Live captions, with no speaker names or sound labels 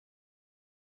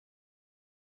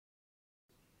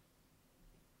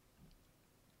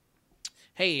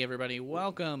Hey everybody,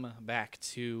 welcome back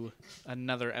to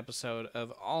another episode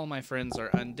of All My Friends Are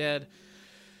Undead.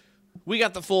 We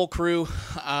got the full crew.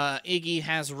 Iggy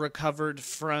has recovered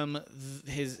from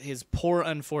his poor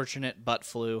unfortunate butt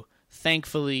flu.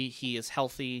 Thankfully, he is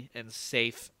healthy and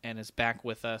safe and is back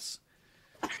with us.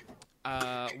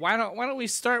 Why don't we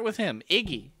start with him?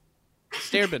 Iggy,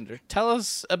 Stairbender, tell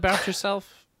us about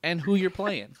yourself and who you're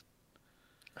playing.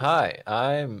 Hi,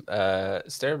 I'm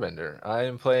Stairbender. I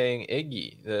am playing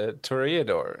Iggy, the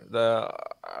Toreador, the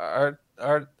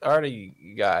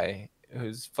arty guy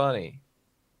who's funny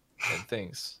and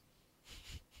things.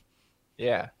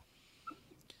 Yeah.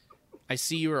 I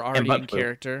see you are already in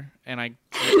character, and I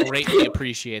greatly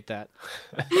appreciate that.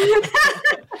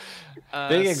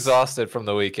 Being exhausted from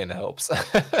the weekend helps.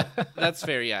 That's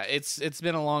fair, yeah. It's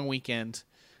been a long weekend.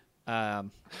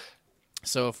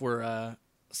 So if we're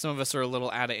some of us are a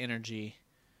little out of energy.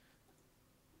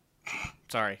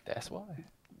 Sorry. That's why.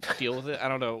 Deal with it. I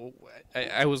don't know.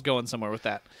 I was going somewhere with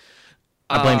that.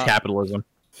 I blame capitalism.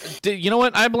 You know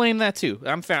what? I blame that too.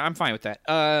 I'm fine with that.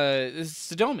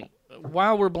 Sodomi,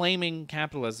 while we're blaming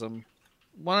capitalism,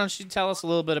 why don't you tell us a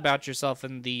little bit about yourself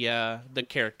and the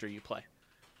character you play?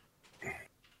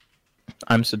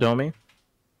 I'm Sodomi.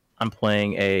 I'm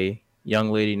playing a young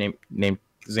lady named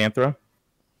Xanthra,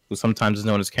 who sometimes is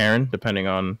known as Karen, depending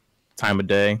on time of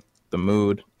day, the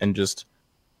mood, and just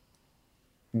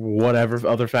whatever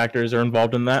other factors are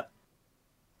involved in that.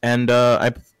 And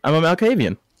I'm a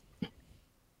Malkavian.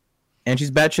 And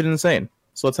she's batshit insane.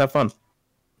 So let's have fun.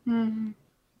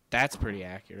 That's pretty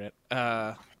accurate.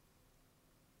 Yeah,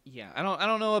 I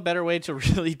don't know a better way to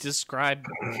really describe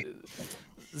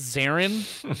Zarin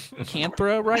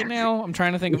Canthra right now. I'm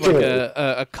trying to think of like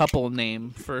a couple name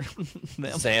for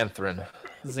them. Xanthrin.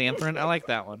 I like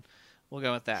that one. We'll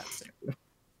go with that.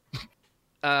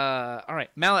 All right,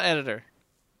 Mala Editor.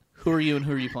 Who are you and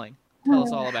who are you playing? Tell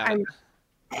us all about it.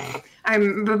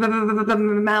 I'm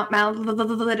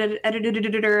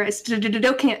editor.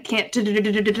 Still can't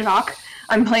talk.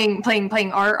 I'm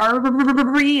playing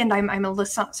Ari, and I'm a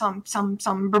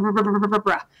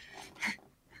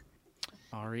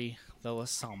Ari the La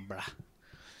Sombra.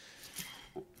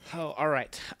 Oh, all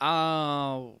right.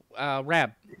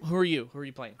 Rab, who are you? Who are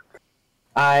you playing?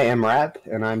 I am Rab,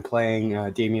 and I'm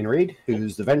playing Damian Reed,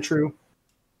 who's the Ventru.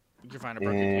 You're fine. I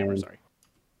broke the camera. Sorry.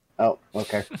 Oh,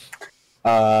 okay.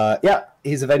 Yeah,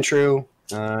 he's a Ventru,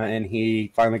 and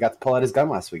he finally got to pull out his gun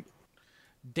last week.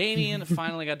 Damien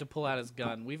finally got to pull out his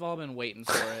gun. We've all been waiting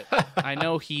for it. I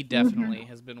know he definitely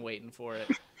has been waiting for it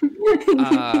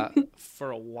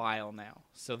for a while now.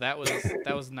 So that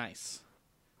was nice.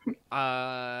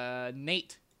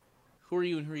 Nate, who are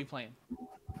you and who are you playing?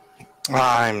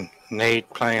 I'm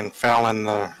Nate, playing Fallon,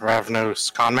 the Ravenous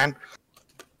conman.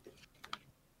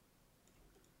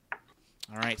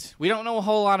 All right. We don't know a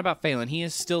whole lot about Phelan. He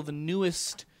is still the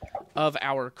newest of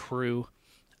our crew,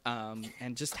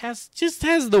 and just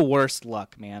has the worst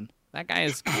luck, man. That guy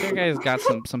has got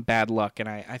some bad luck, and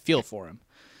I feel for him.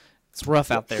 It's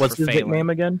rough out there. What's for his Phelan. nickname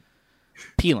again?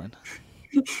 Peelan.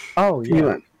 Oh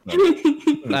yeah.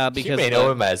 Because you may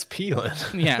know him as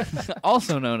Peelan. Yeah,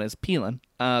 also known as Peelan.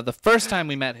 The first time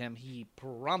we met him, he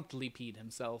promptly peed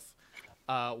himself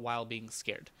while being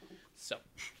scared. So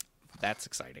that's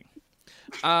exciting.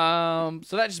 So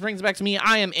that just brings it back to me.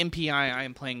 I am MPI. I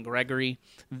am playing Gregory.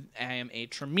 I am a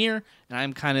Tremere, and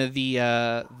I'm kind of the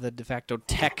de facto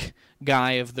tech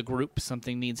guy of the group.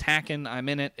 Something needs hacking, I'm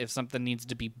in it. If something needs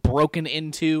to be broken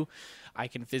into, I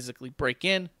can physically break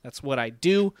in. That's what I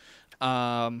do.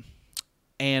 And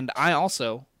I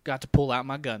also got to pull out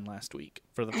my gun last week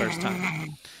for the first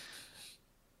time.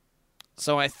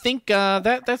 So I think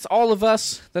that's all of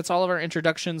us. That's all of our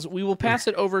introductions. We will pass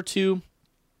it over to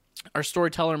our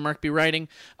storyteller, Mark B. Writing.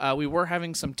 We were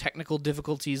having some technical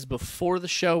difficulties before the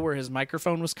show where his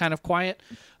microphone was kind of quiet,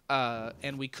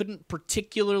 and we couldn't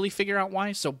particularly figure out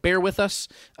why, so bear with us.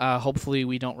 Hopefully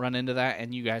we don't run into that,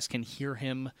 and you guys can hear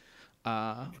him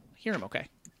okay.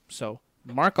 So,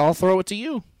 Mark, I'll throw it to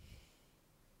you.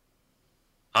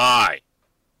 Hi.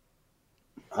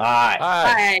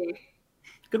 Hi.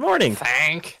 Good morning.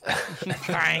 Thank.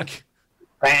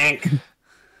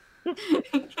 All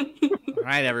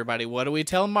right, everybody. What do we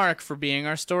tell Mark for being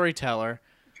our storyteller?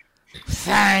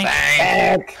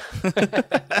 Thank.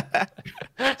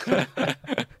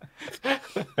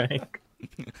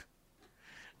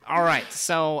 All right.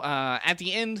 So at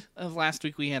the end of last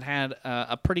week, we had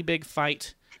a pretty big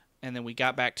fight, and then we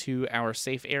got back to our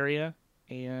safe area,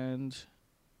 and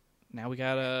now we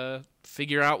gotta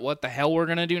figure out what the hell we're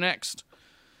gonna do next.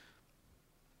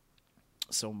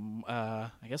 So I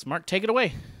guess Mark, take it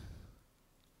away.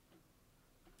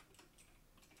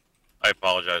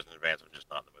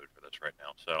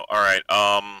 So, all right.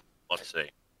 Let's see.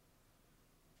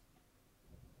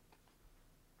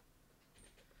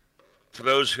 For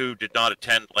those who did not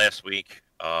attend last week,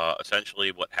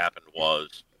 essentially what happened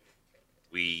was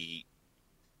we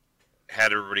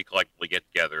had everybody collectively get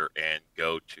together and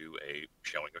go to a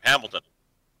showing of Hamilton,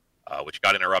 which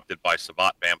got interrupted by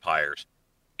Savat vampires,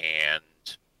 and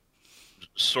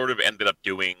sort of ended up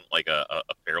doing like a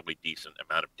fairly decent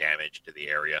amount of damage to the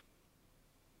area.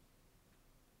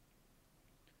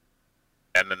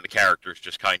 And then the characters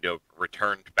just kind of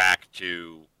returned back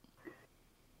to,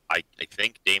 I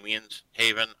think, Damien's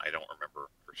Haven. I don't remember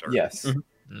for certain. Yes. And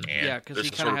Yeah, because this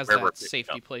he is kind of sort has where we're that picking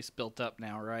safety up. place built up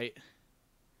now, right?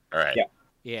 All right. Yeah.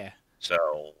 Yeah. So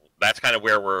that's kind of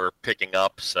where we're picking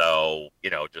up. So,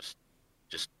 just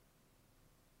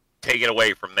take it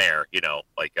away from there.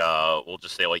 Like we'll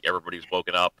just say like everybody's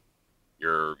woken up.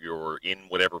 You're in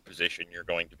whatever position you're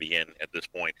going to be in at this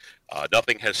point.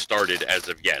 Nothing has started as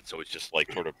of yet, so it's just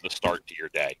like sort of the start to your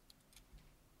day.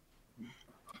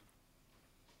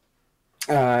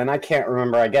 And I can't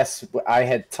remember. I guess I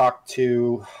had talked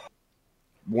to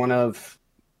one of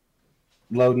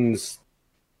Loden's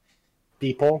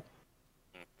people,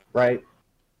 right?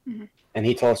 Mhm. And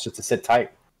he told us just to sit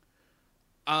tight.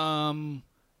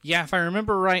 Yeah, if I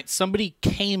remember right, somebody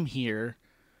came here,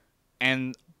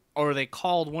 or they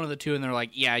called one of the two, and they're like,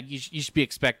 "Yeah, you should be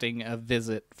expecting a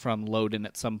visit from Loden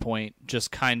at some point." Just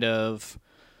kind of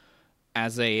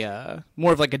as a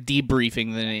more of like a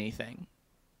debriefing than anything.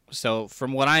 So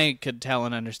from what I could tell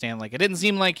and understand, like it didn't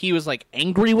seem like he was like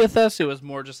angry with us. It was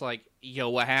more just like, "Yo,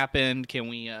 what happened? Can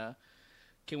we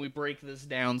break this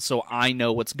down so I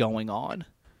know what's going on?"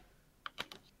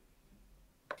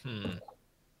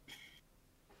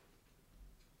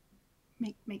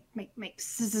 Make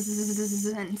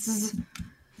sense.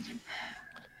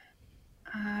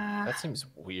 That seems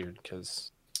weird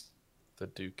because the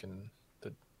Duke and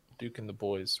the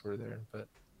boys were there, but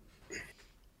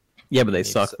Yeah, but they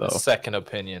needs suck a though. second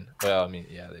opinion. Well, I mean,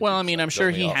 yeah. they Well, do I mean, suck. I'm sure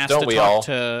Don't we he all? has Don't to we talk all?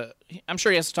 to. I'm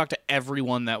sure he has to talk to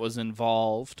everyone that was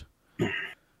involved,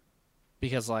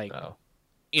 because, like,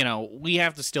 No. we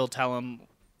have to still tell him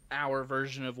our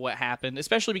version of what happened,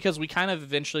 especially because we kind of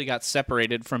eventually got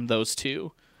separated from those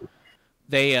two.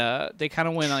 They kind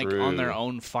of went like on their True.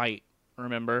 own fight.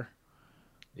 Remember?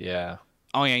 Yeah.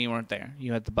 Oh yeah, you weren't there.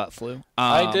 You had the butt flu.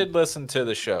 I did listen to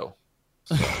the show.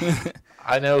 So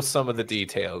I know some of the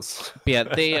details. But yeah,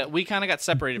 they we kind of got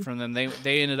separated from them.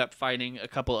 They ended up fighting a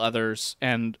couple others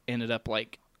and ended up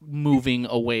like moving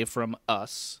away from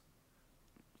us.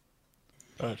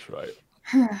 That's right.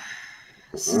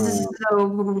 So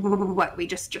what? We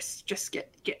just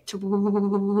get to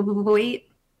wait.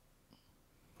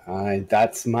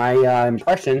 That's my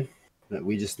impression. That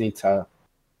we just need to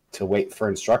wait for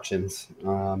instructions.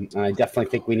 And I definitely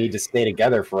think we need to stay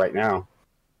together for right now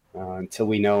until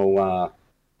we know,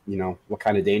 what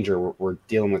kind of danger we're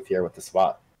dealing with here with the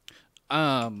spot.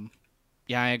 Yeah,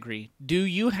 I agree. Do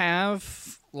you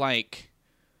have like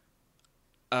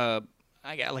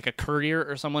I got like a courier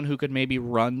or someone who could maybe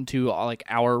run to like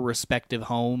our respective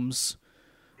homes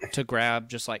to grab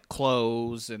just like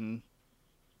clothes and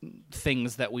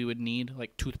things that we would need,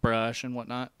 like toothbrush and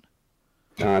whatnot?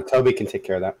 Toby can take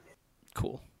care of that.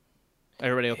 Cool.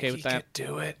 Everybody okay with that?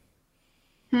 Do it.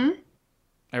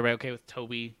 Everybody okay with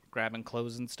Toby grabbing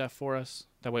clothes and stuff for us?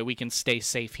 That way we can stay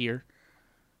safe here.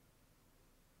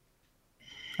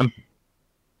 I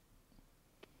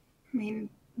mean,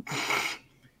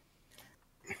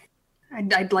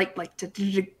 I'd like to.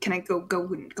 Can I go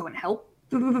and help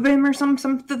him or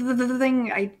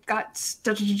something? I got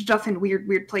stuff in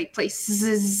weird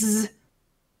places.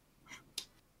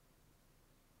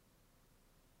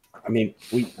 I mean,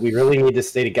 we really need to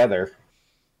stay together.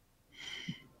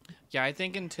 Yeah, I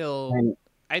think until And-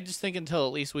 I just think until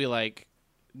at least we like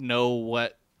know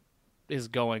what is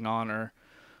going on or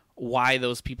why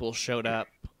those people showed up,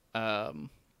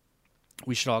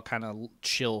 we should all kind of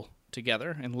chill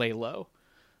together and lay low.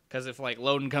 Because if like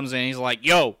Loden comes in, and he's like,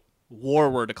 "Yo, war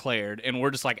were declared," and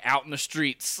we're just like out in the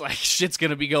streets, like shit's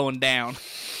gonna be going down.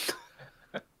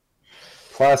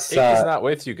 Plus, He's not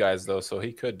with you guys though, so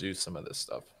he could do some of this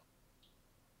stuff.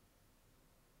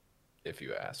 If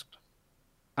you asked.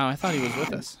 Oh, I thought he was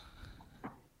with us.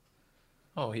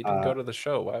 Oh, he didn't go to the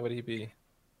show. Why would he be?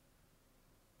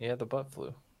 He had the butt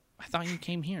flu. I thought you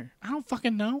came here. I don't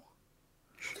fucking know.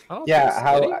 I don't yeah, think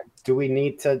so, did he? how do we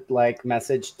need to like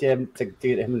message him to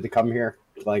get him to come here?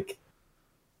 Like,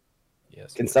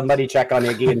 Yes. can somebody check on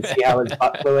Iggy and see how his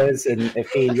butt flu is, and if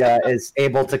he is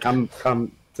able to come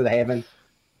to the Haven?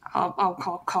 I'll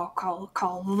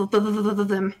call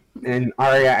them. And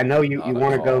Arya, I know you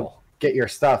want to go get your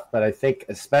stuff, but I think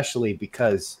especially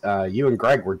because you and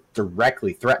Greg were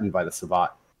directly threatened by the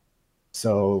Sabbat.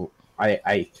 So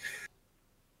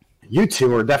you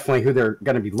two are definitely who they're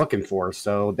going to be looking for.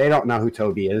 So they don't know who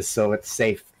Toby is, so it's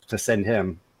safe to send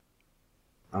him.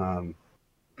 Does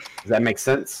that make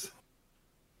sense?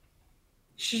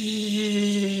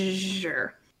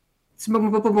 Sure. It's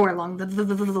more along the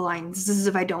lines as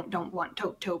if I don't want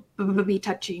to be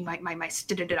touching my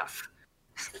stuff.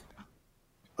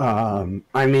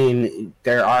 I mean,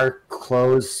 there are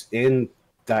clothes in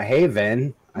the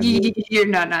Haven. You're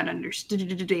not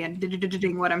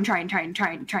understanding what I'm trying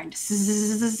to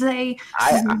say.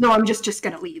 No, I'm just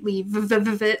gonna leave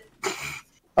it.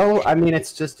 Oh, I mean,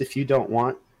 it's just if you don't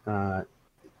want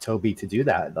Toby to do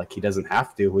that, like he doesn't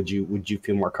have to. Would you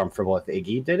feel more comfortable if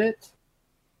Iggy did it?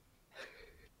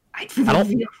 I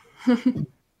don't.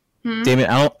 Damien,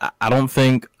 I don't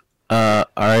think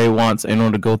Ari wants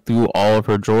anyone to go through all of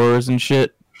her drawers and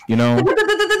shit. You know.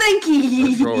 Thank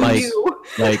you.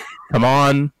 Like, come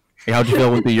on. How'd you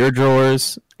feel with your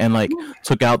drawers? And like,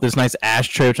 took out this nice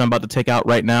ashtray which I'm about to take out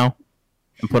right now,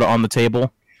 and put it on the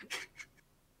table.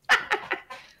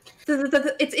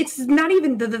 It's not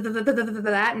even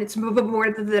that, and it's more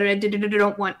that I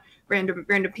don't want random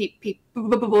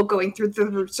people going through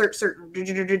the certain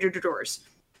doors.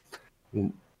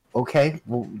 Okay,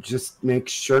 well, just make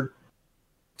sure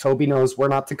Toby knows where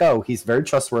not to go. He's very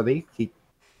trustworthy.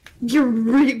 You're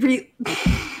really.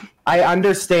 I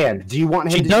understand. Do you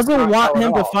want him? She doesn't want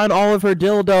him to find all of her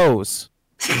dildos.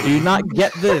 Do you not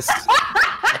get this,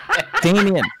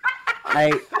 Damien?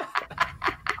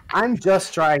 I'm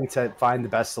just trying to find the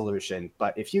best solution.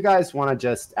 But if you guys want to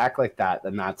just act like that,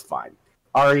 then that's fine.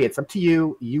 Ari, it's up to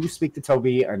you. You speak to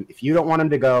Toby, and if you don't want him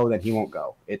to go, then he won't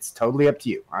go. It's totally up to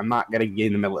you. I'm not gonna get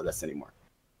in the middle of this anymore.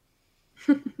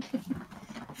 Fine.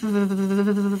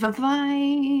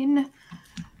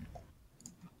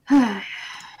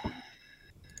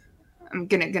 I'm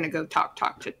gonna go talk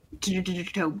to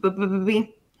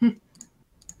Toby. What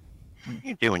are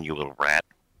you doing, you little rat?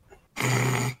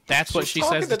 That's what she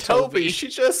says to Toby. She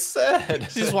just said.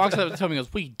 She just walks up to Toby and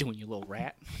goes, "What are you doing, you little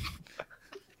rat?"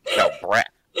 No, brat.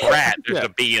 Brat. There's a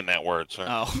B in that word, sir.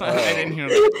 Oh, I didn't hear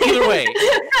that. Either way,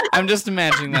 I'm just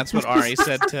imagining that's what Ari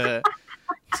said to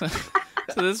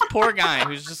this poor guy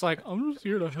who's just like, "I'm just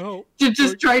here to help."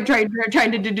 Just trying to do. What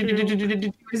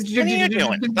are you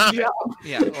doing? Stop it.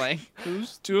 Yeah, like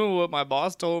who's doing what my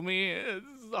boss told me?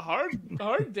 This is a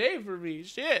hard day for me.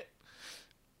 Shit.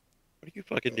 What are you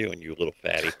fucking doing, you little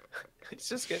fatty? He's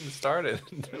just getting started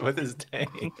with his day.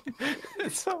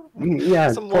 Some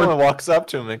Yeah, woman walks up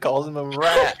to him and calls him a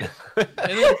rat. And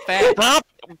then fat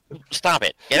Stop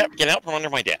it. Get out from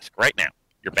under my desk right now.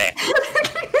 You're bad.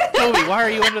 Toby, why are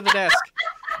you under the desk?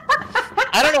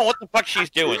 I don't know what the fuck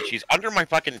she's doing. She's under my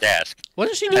fucking desk.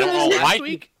 Wasn't she I doing don't know this why. last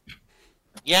week?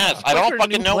 Yes, I I put her don't in a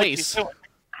fucking new know what place. she's doing.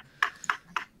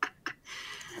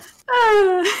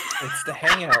 It's the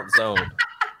hangout zone.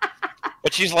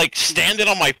 But she's like standing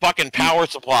on my fucking power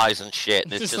supplies and shit,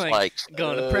 and it's just like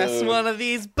gonna press one of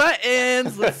these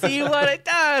buttons. Let's see what it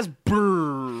does.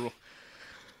 Brrr.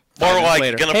 more 5 minutes like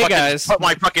later. gonna Hey, fucking guys. put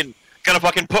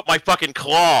my fucking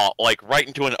claw like right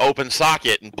into an open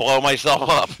socket and blow myself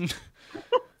up.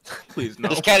 Please no.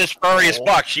 This cat is furry as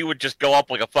fuck. She would just go up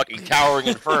like a fucking towering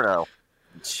inferno.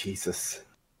 Jesus.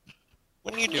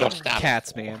 What are you doing? Stop it.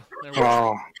 Cats, man.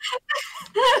 Oh,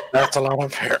 that's a lot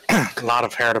of hair. A lot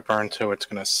of hair to burn too. It's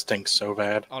gonna stink so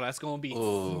bad. Oh, that's gonna be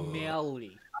Ooh.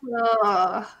 smelly.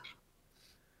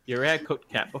 You ever had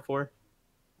cooked cat before?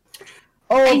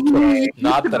 Okay.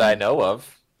 Not that I know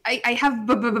of. I have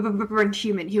burned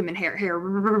human hair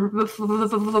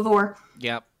before.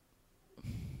 Yep.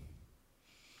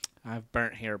 I've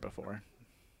burnt hair before.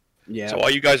 Yeah. So while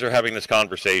you guys are having this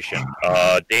conversation,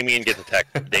 Damien gets a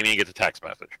text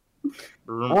message.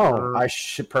 Oh, I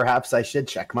should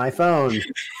check my phone.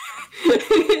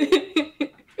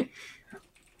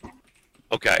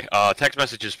 Okay, text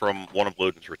messages from one of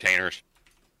Loden's retainers.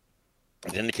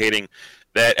 It's indicating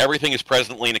that everything is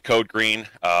presently in a code green.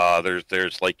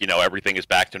 There's like, everything is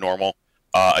back to normal.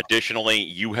 Additionally,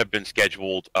 you have been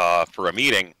scheduled for a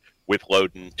meeting with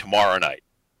Loden tomorrow night.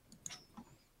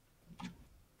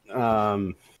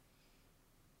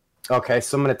 Okay,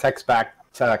 so I'm gonna text back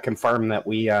to confirm that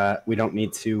we don't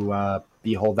need to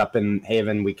be holed up in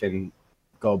Haven. We can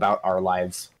go about our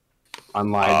lives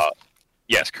online.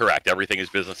 Yes, correct. Everything is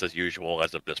business as usual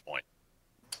as of this point.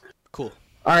 Cool.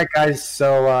 All right, guys.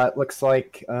 So it looks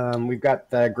like we've got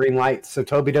the green light, so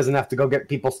Toby doesn't have to go get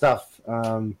people stuff.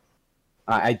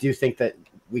 I do think that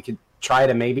we could try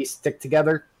to maybe stick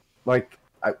together, like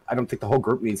I don't think the whole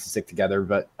group needs to stick together,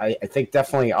 but I think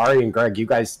definitely Ari and Greg, you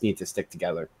guys need to stick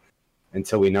together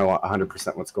until we know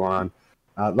 100% what's going on.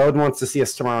 Loden wants to see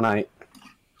us tomorrow night.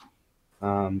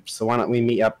 So why don't we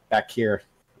meet up back here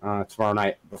tomorrow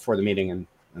night before the meeting, and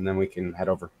then we can head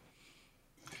over.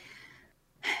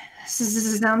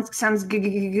 Sounds good.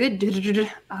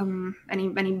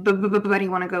 Anybody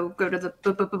want to go to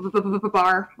the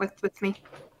bar with me?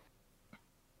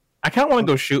 I kind of want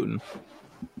to go shooting.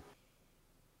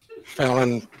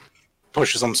 Phelan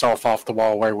pushes himself off the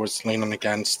wall where he was leaning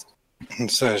against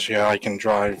and says, "Yeah, I can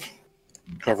drive.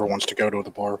 Whoever wants to go to the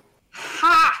bar."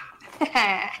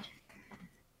 Ha!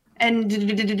 And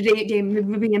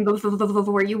me and both of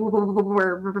where you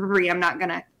were, I'm not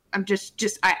gonna. I'm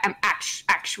I'm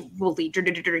actually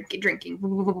drinking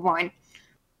wine.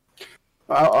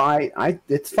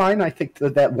 It's fine. I think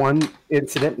that one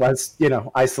incident was,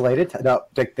 isolated. I don't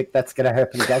think that's going to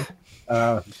happen again.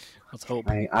 Let's hope.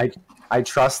 I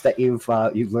trust that you've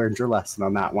learned your lesson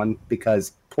on that one,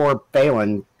 because poor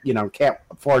Phelan, can't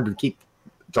afford to keep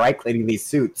dry cleaning these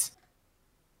suits.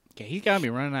 Okay, he's got to be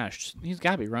running out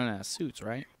of suits,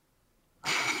 right?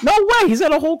 No way! He's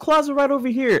got a whole closet right over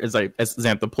here. As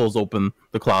Xantha pulls open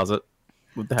the closet,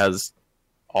 that has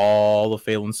all the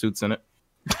Phelan suits in it.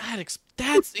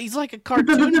 He's like a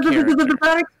cartoon character.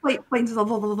 That explains a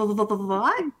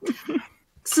lot.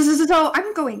 So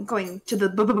I'm going to the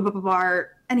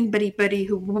bar. Anybody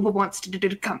who wants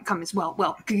to come as well.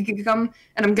 Well, come,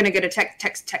 and I'm gonna get a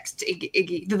text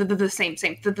Iggy the same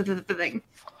thing.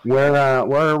 Where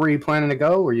were you planning to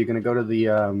go? Were you gonna go to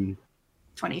the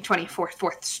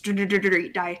 4th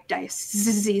Street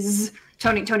Diocese?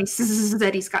 Tony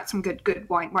said he's got some good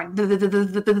wine.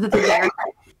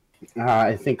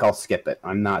 I think I'll skip it.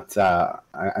 I'm not.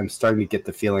 I'm starting to get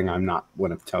the feeling I'm not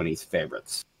one of Tony's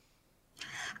favorites.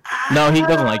 No, he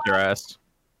doesn't like your ass.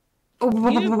 He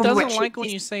doesn't like when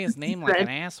you say his name like an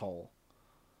asshole.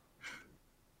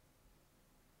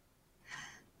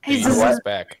 He's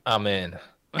back. I'm in.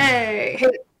 Hey,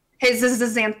 this is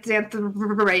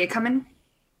Xantha. You coming?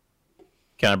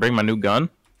 Can I bring my new gun?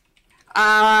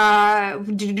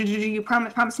 Do you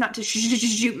promise not to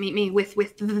shoot me with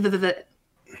the...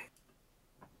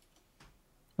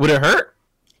 Would it hurt?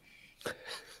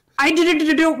 I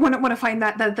don't want to find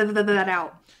that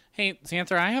out. Hey,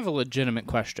 Xantha, I have a legitimate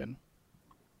question.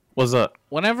 What's up?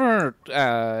 Whenever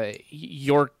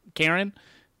you're Karen,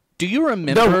 do you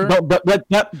remember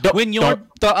when you're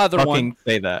the other one?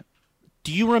 Say that.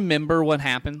 Do you remember what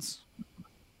happens?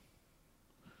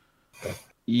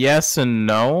 Yes and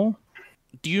no.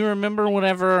 Do you remember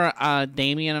whenever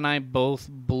Damien and I both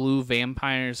blew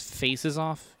vampires' faces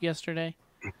off yesterday?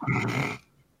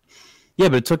 Yeah,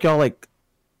 but it took y'all like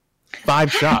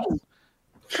 5 shots.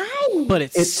 But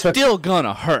it's still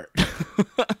gonna hurt.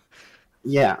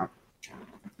 Yeah.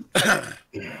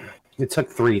 It took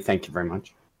 3. Thank you very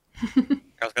much. I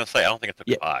was gonna say I don't think it took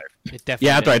 5. It definitely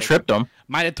yeah, after I tripped him.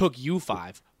 Might have took you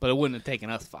 5, but it wouldn't have taken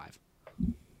us 5.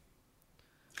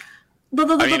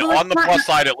 I mean, on the plus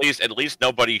side, at least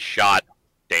nobody shot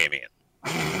Damien.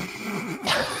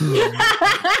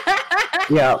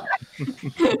 Yeah.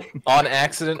 On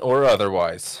accident or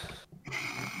otherwise.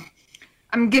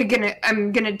 I'm gonna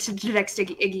text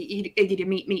Iggy to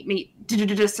meet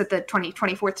just at the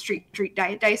 24th Street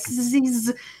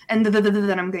Diocese, and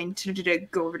then I'm going to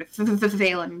go over to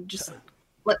Phelan and just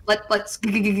let's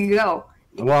go.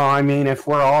 Well, I mean, if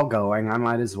we're all going, I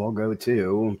might as well go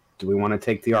too. Do we want to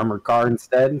take the armored car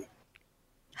instead?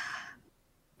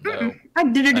 No. I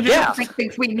don't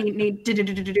think we need to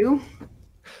do.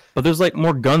 But there's like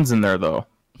more guns in there though.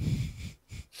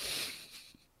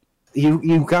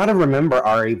 You gotta remember,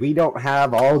 Ari, we don't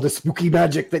have all the spooky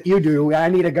magic that you do. I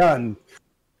need a gun.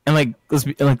 And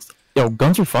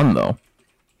guns are fun though.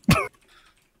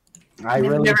 I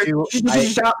really do.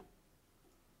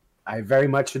 I very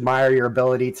much admire your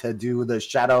ability to do the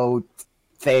shadow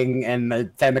thing and the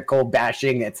tentacle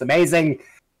bashing. It's amazing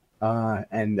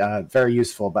and very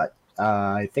useful. But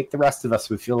I think the rest of us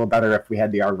would feel better if we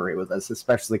had the armory with us,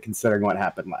 especially considering what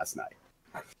happened last night.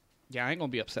 Yeah, I ain't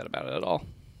gonna be upset about it at all.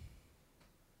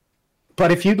 But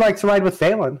if you'd like to ride with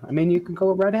Phelan, I mean, you can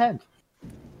go right ahead.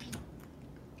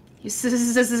 You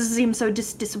seem so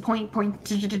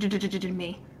disappointed in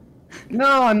me.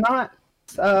 No, I'm not.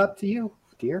 It's up to you,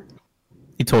 dear.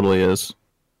 He totally is.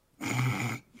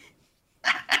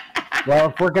 Well,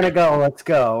 if we're gonna go, let's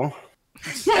go.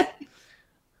 This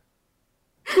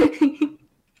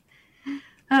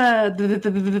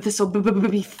will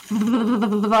be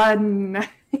fun.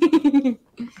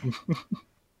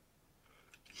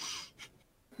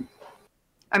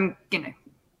 I'm gonna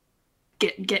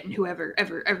getting whoever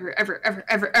ever.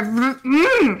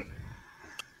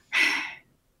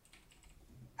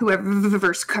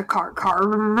 Whoever's car.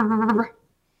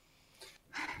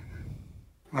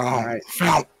 All right.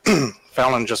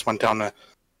 Fallon just went down to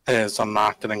his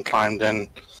unlocked it and climbed in,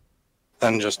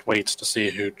 then just waits to see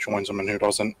who joins him and who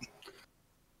doesn't.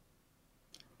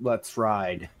 Let's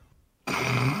ride.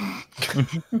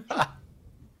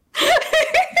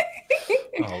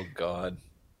 Oh God.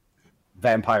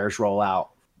 Vampires roll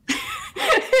out.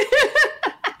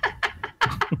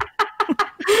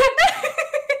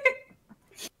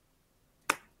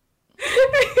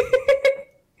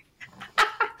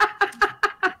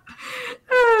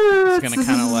 It's gonna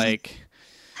kind of like.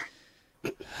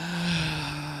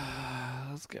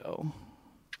 Let's go.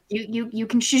 You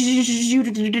can shoot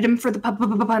him for the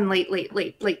pun late.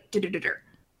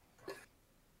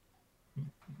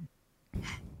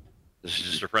 This is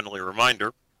just a friendly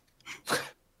reminder.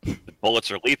 The bullets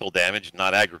are lethal damage,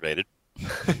 not aggravated.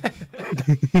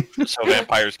 So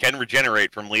vampires can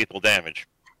regenerate from lethal damage.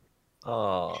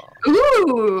 Oh.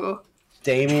 Ooh.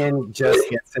 Damien just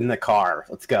gets in the car.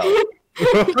 Let's go.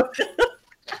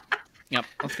 Yep,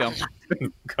 let's go.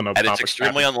 Gonna And pop it's a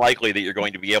extremely unlikely that you're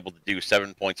going to be able to do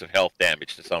 7 points of health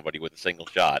damage to somebody with a single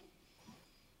shot.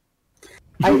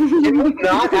 I do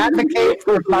not advocate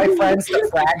for my friends to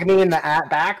flag me in the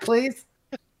back, please.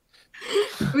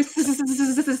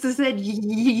 Said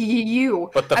you.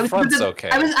 But the front's okay.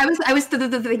 I was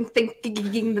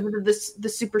thinking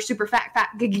the super fat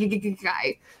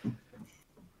guy.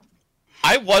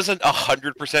 I wasn't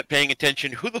 100% paying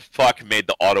attention. Who the fuck made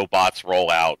the Autobots roll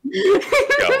out?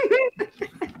 Go.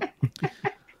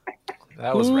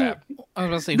 That was rap. I was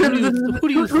gonna say, who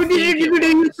do you think it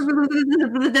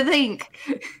was? think?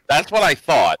 That's what I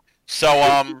thought. So,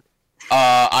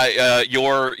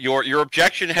 your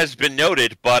objection has been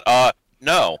noted, but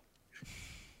no.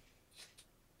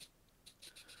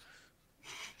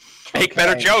 Make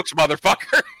better Okay. jokes,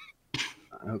 motherfucker.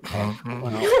 Okay. Well,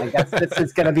 I guess this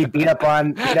is gonna be beat up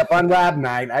on Rab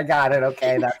night. I got it.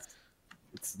 Okay,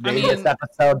 it's this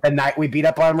episode the night we beat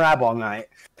up on Rab all night.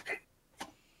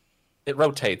 It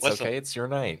rotates, Listen. okay? It's your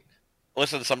night.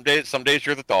 Listen, some days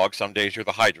you're the dog, some days you're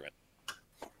the hydrant.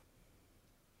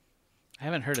 I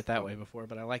haven't heard it that way before,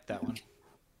 but I like that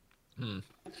one.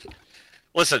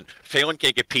 Listen, Phelan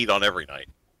can't get peed on every night.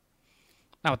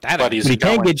 Not with that. But he's He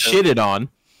can't going get to- shitted on.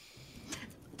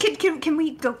 Can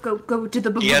we go to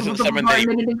the He hasn't summoned bar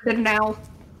any- minute now?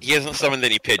 He hasn't summoned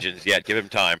any pigeons yet. Give him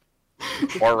time.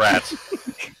 Or rats.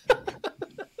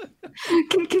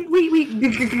 Can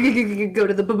we go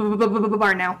to the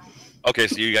bar now? Okay,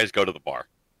 so you guys go to the bar.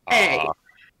 Hey.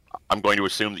 I'm going to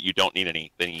assume that you don't need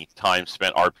any time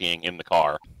spent RPing in the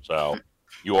car. So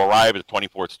you arrive at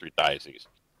 24th Street Diocese.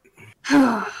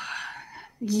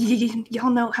 Y'all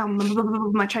know how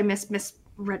much I miss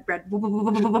red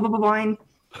wine.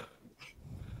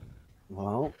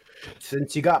 Well,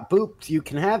 since you got booped, you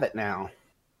can have it now.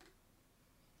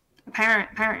 Parent.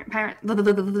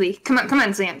 Come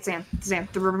on, Zan.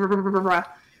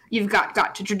 You've got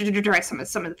to try some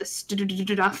of this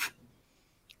stuff.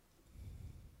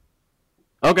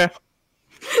 Okay.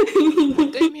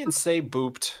 Did Damien say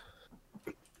booped?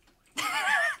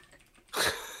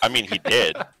 I mean, he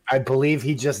did. I believe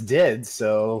he just did.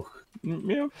 So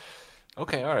Yeah.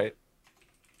 Okay, all right.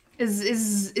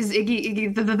 Is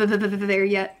Iggy there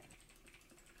yet?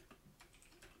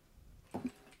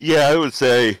 Yeah, I would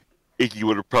say Iggy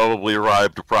would have probably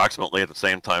arrived approximately at the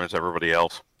same time as everybody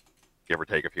else. Give or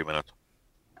take a few minutes.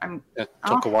 It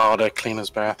took a while to clean his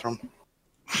bathroom.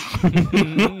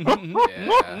 Yeah.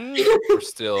 We're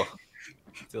still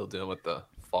dealing with the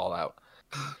fallout.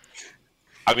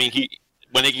 I mean,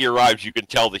 when Iggy arrives, you can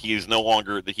tell that he is no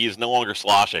longer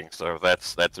sloshing. So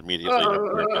that's immediately.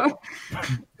 Oh.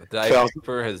 The Diet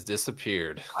Keeper has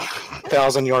disappeared.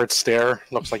 1,000-yard stare.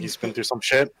 Looks like he's been through some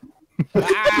shit. Well,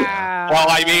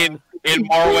 I mean, in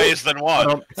more ways than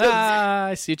one.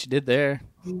 I see what you did there.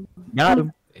 Got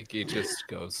him. Iggy just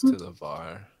goes to the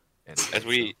bar. And As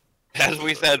we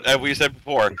said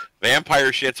before,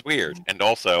 vampire shit's weird, and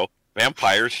also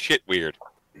vampires shit weird.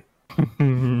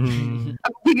 I'm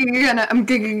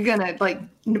gonna like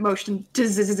motion to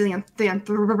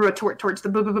Xanthan towards the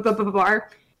bar,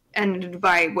 and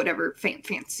buy whatever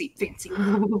fancy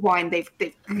wine they've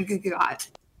got.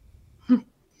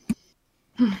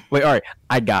 Wait, all right.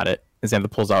 I got it. Xantha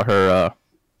pulls out her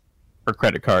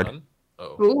credit card. Gun?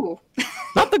 Oh, Ooh.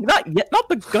 Not the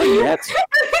gun yet.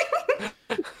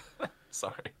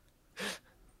 sorry.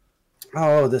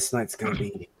 Oh, this night's gonna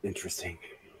be interesting.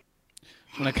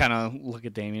 I'm gonna kind of look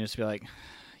at Damien and just be like,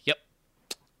 "Yep,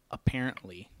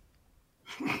 apparently."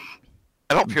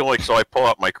 I don't feel like so. I pull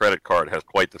out my credit card. It has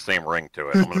quite the same ring to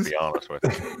it. I'm going to be honest with you.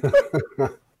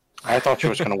 I thought she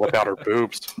was going to whip out her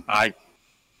boobs. I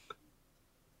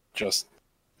just.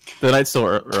 The night's still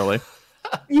early.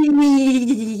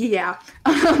 Yeah.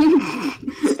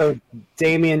 So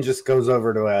Damien just goes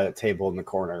over to a table in the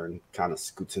corner and kind of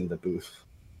scoots into the booth.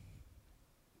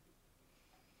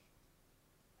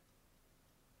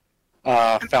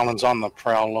 Fallon's on the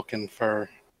prowl looking for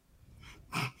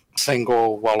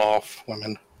single, well-off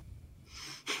women.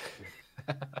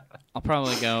 I'll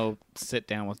probably go sit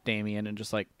down with Damien and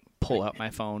just like pull out my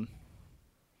phone.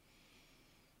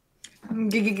 I'm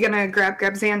gonna grab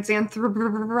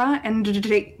Xanthra, and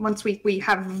once we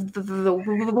have the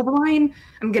wine,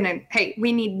 I'm gonna, hey,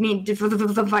 we need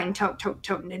the vine tone.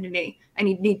 I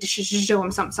need to show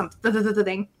him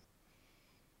something.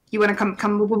 You wanna come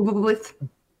with?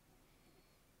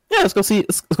 Yeah, let's go see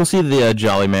the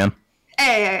Jolly Man.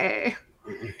 Hey,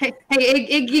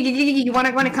 you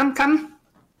wanna come?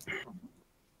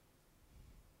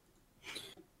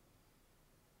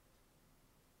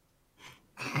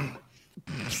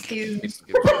 Shakes his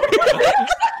head.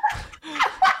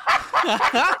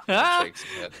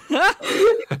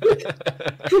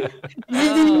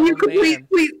 You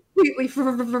completely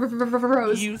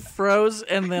froze. You froze,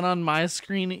 and then on my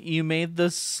screen, you made the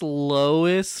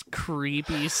slowest,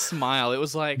 creepy smile. It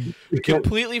was like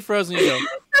completely frozen. You go,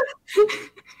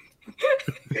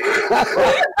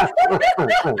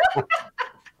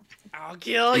 I'll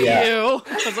kill you.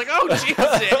 I was like, oh,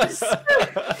 Jesus.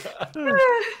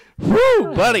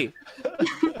 Woo, buddy.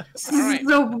 Right.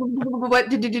 So, what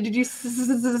did you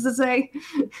say?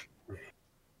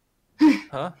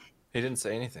 Huh? He didn't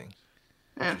say anything.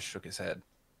 He just shook his head.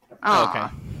 Oh, Okay.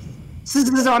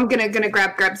 So I'm gonna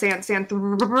grab Xanthra, and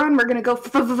we're gonna go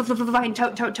find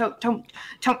Tony.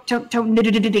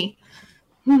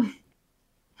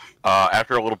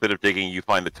 After a little bit of digging, you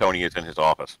find that Tony is in his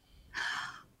office.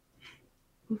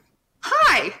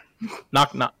 Hi.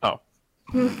 Knock. Oh.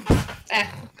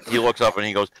 He looks up and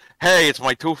he goes, "Hey, it's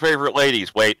my two favorite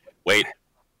ladies." Wait.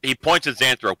 He points at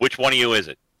Xanthra. Which one of you is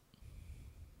it?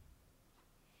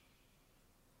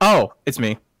 Oh, it's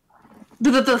me.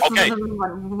 Okay.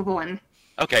 One.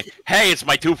 Okay. Hey, it's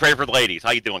my two favorite ladies.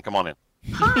 How you doing? Come on in.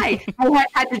 Hi. I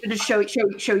had to show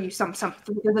you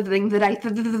something that I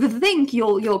think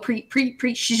you'll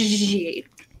appreciate.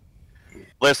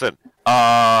 Listen,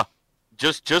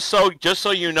 just so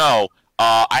you know,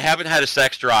 I haven't had a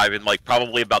sex drive in like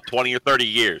probably about 20 or 30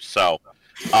 years. So,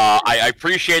 I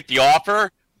appreciate the offer,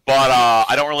 but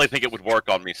I don't really think it would work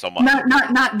on me so much. Not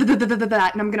that.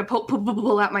 And I'm gonna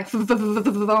pull out my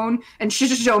phone and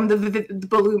show him the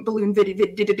balloon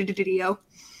video.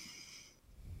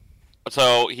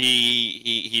 So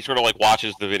he sort of like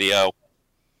watches the video,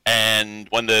 and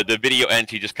when the video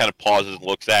ends, he just kind of pauses and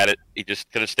looks at it. He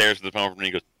just kind of stares at the phone and he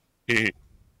goes,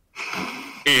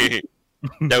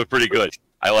 "That was pretty good.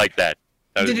 I like that."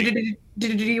 That was neat. Do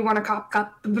you want to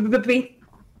copy?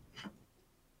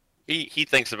 He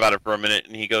thinks about it for a minute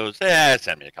and he goes,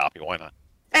 "Send me a copy. Why not?"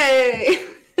 Hey.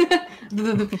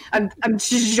 I'm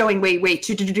showing way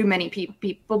too many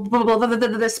people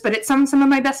this, but it's some of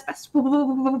my best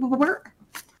work.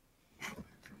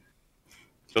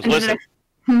 Just listen.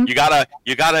 You gotta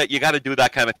do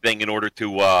that kind of thing in order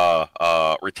to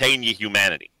retain your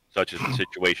humanity, such as the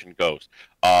situation goes.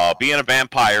 Being a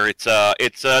vampire, it's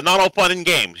not all fun and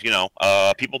games. You know,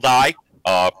 people die,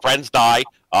 friends die.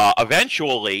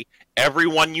 Eventually,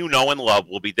 everyone you know and love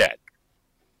will be dead.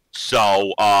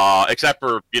 So, except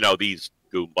for these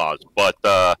goombas, but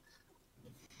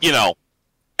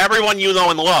everyone you know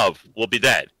and love will be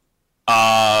dead.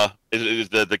 Is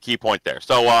the key point there.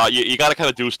 So you got to kind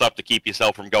of do stuff to keep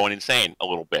yourself from going insane a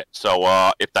little bit.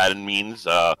 So if that means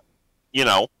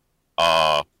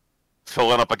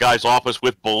filling up a guy's office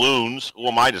with balloons, who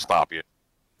am I to stop you?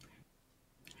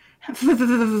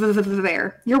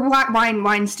 There, your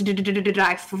wine's to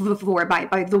die for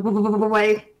by the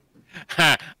way.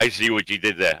 I see what you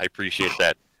did there. I appreciate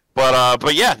that.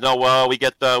 But yeah, no, we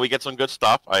get some good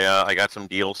stuff. I got some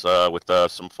deals with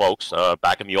some folks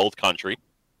back in the old country,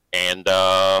 and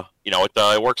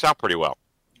it works out pretty well.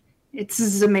 It's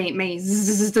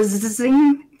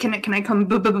amazing. Can I come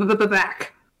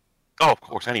back? Oh, of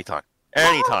course, anytime.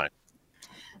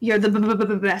 You're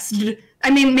the best. I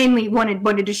mainly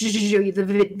wanted to show you the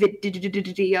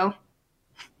video.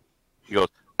 He goes,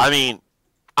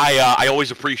 I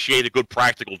always appreciate a good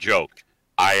practical joke.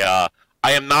 I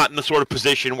am not in the sort of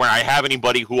position where I have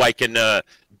anybody who I can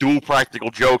do practical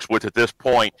jokes with at this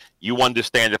point. You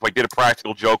understand, if I did a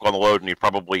practical joke on the load, and he'd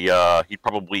probably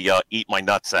eat my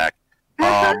nutsack.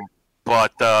 But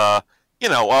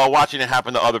watching it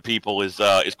happen to other people is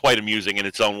quite amusing in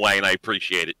its own way, and I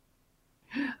appreciate it.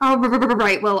 Oh,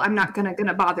 right. Well, I'm not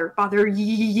gonna bother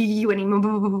you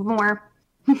anymore.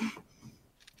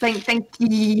 Thank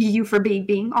you for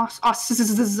being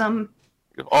awesome.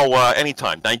 Oh,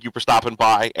 anytime. Thank you for stopping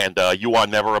by, and you are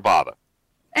never a bother.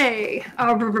 Hey,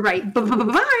 right.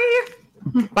 Bye.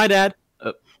 Bye, Dad.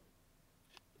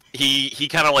 He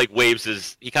kind of like waves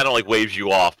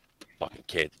you off, fucking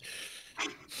kid.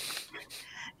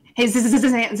 Hey,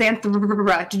 Xanthra,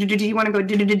 do you want to go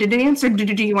dance or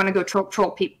do you want to go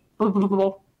troll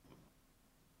people?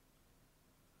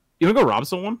 You wanna go rob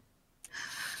someone?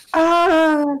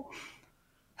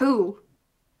 Who?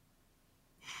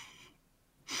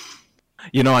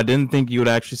 I didn't think you would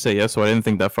actually say yes, so I didn't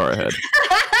think that far ahead.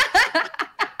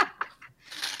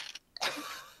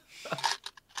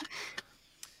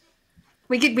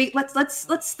 Let's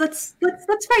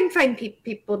find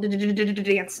people to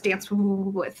dance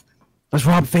with. Let's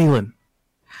rob Phelan.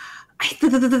 I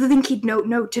think he'd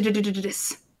know to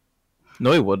this.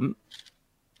 No, he wouldn't.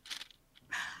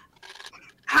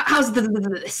 How's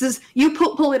this? Is you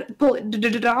pull it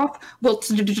off? We'll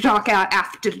talk out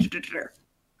after. You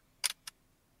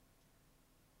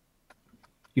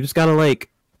just gotta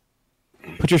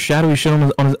put your shadowy shit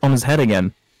on his head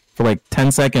again for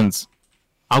 10 seconds.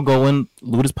 I'll go in,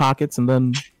 loot his pockets, and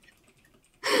then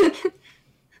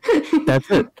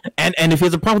that's it. And if he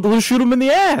has a problem, we'll shoot him in the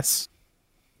ass.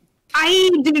 I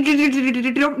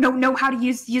don't know how to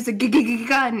use a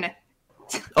gun.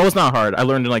 Oh, it's not hard. I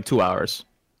learned in 2 hours.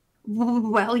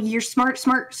 Well, you're smart.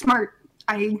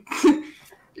 I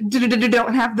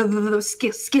don't have those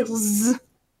skills.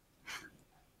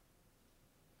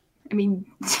 I mean,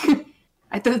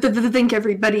 I think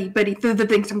everybody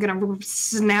thinks I'm gonna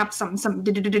snap some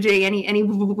any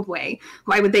way.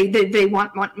 Why would they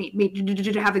want me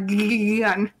to have a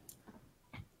gun?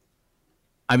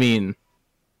 I mean,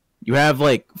 you have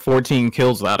 14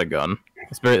 kills without a gun.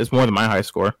 It's more than my high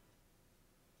score.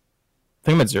 I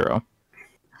think I'm at 0.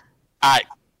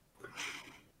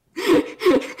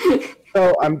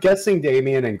 So I'm guessing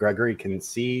Damien and Gregory can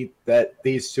see that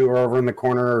these two are over in the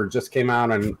corner or just came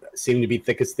out and seem to be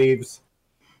thick as thieves.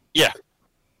 Yeah.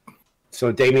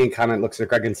 So Damien kind of looks at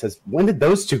Greg and says, "When did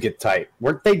those two get tight?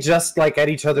 Weren't they just at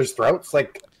each other's throats a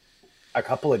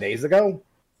couple of days ago?"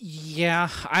 Yeah,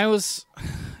 I don't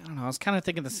know. I was kind of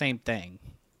thinking the same thing.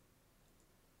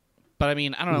 But I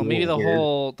mean, I don't know. Maybe the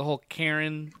whole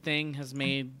Karen thing has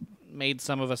made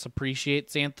some of us appreciate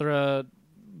Xanthra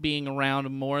being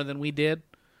around more than we did.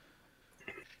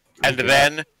 And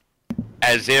then,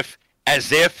 as if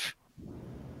the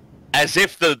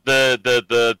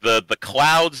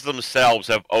clouds themselves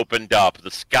have opened up, the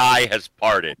sky has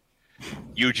parted.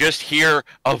 You just hear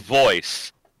a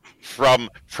voice from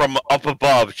up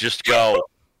above just go,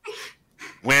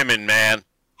 "Women, man."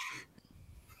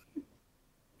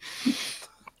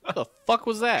 What the fuck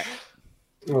was that?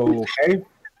 Okay.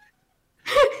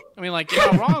 I mean,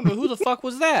 you're not wrong, but who the fuck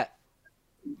was that?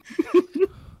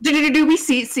 Do we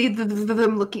see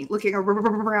them looking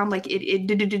around like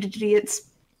idiots?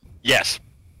 Yes.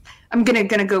 I'm gonna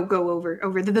go over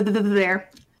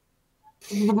there.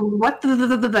 What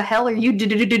the hell are you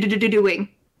doing?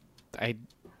 I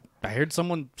heard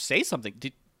someone say something.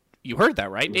 You heard that,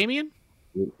 right, Damien?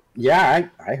 Yeah,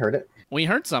 I heard it. We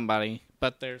heard somebody,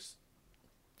 but there's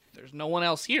no one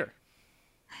else here.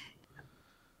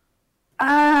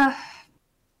 I'm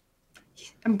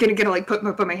gonna put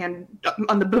my hand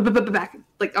on the back,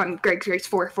 on Greg's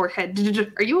forehead.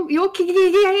 Are you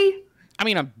okay? I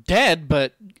mean, I'm dead,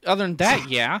 but other than that,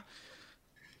 yeah.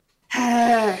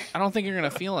 I don't think you're gonna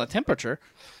feel a temperature.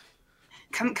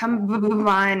 Come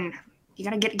on! You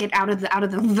gotta get out of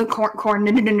the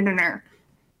corner.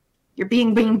 You're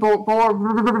being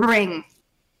boring.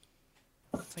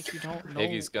 It's like you don't know.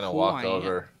 Iggy's gonna who walk I am.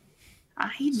 over.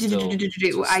 I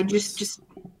just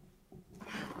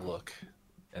Look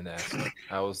and ask,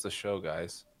 "How was the show,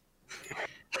 guys?"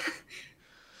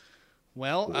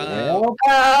 Well,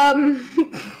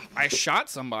 I shot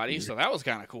somebody, so that was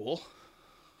kind of cool.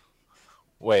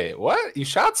 Wait, what? You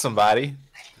shot somebody?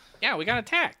 Yeah, we got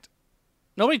attacked.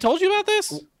 Nobody told you about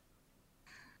this?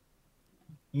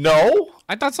 No.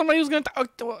 I thought somebody was gonna.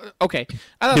 Okay,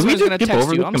 I thought Did we somebody was just gonna skip text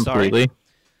over you. this I'm sorry. completely?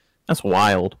 That's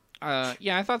wild.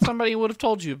 Yeah, I thought somebody would have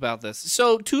told you about this.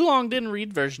 So Too Long didn't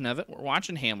read version of it. We're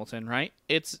watching Hamilton, right?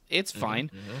 It's fine.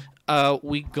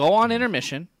 We go on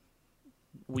intermission.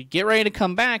 We get ready to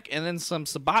come back, and then some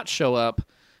Sabbats show up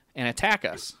and attack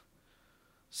us.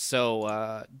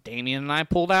 So Damien and I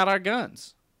pulled out our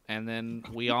guns, and then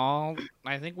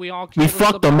I think we all We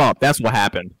fucked them up. That's what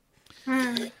happened.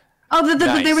 Oh,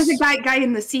 there was a Nice. guy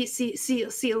in the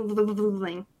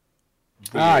ceiling.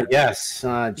 Ah, yes,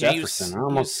 Yeah, Jefferson. I he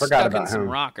almost was forgot stuck in about some him.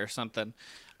 rock or something.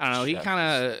 I don't know. He kind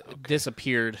of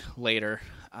disappeared later,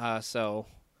 so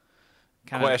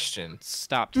kind of Question: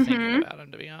 stopped thinking about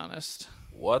him, to be honest.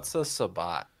 what's a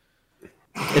Sabat?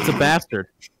 It's a bastard.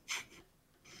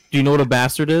 Do you know what a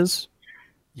bastard is?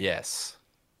 Yes.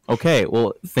 Okay,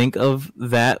 well, think of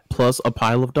that plus a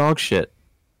pile of dog shit.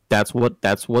 That's what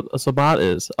a Sabat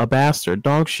is. A bastard,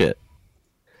 dog shit.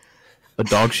 A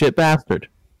dog shit bastard.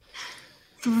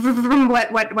 From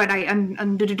what I I have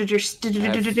 4 understood,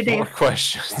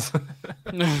 questions.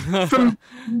 from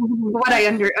what I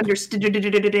understood,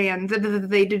 and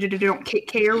they don't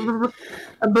care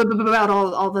about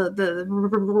all the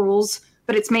rules,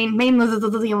 but it's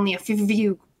mainly only a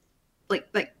few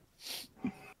like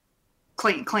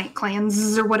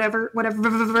clans or whatever.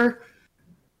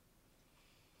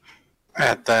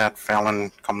 At that,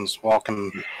 Fallon comes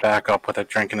walking back up with a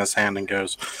drink in his hand and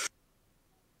goes,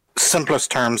 simplest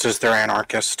terms is they're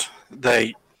anarchist.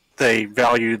 They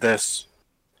value this,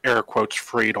 air quotes,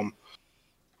 freedom.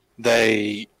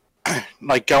 They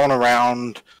like going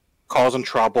around causing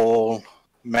trouble,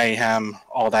 mayhem,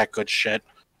 all that good shit,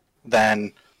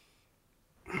 then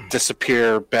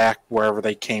disappear back wherever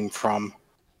they came from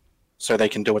so they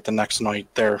can do it the next night.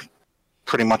 They're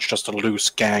pretty much just a loose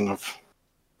gang of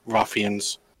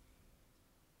ruffians.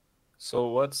 So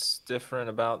what's different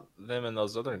about them and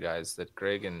those other guys that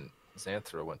Greg and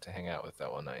Xanthra went to hang out with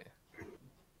that one night?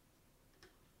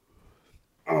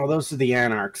 Oh, those are the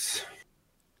Anarchs.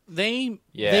 They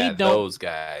Yeah, don't. those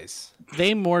guys.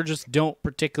 They more just don't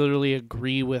particularly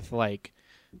agree with like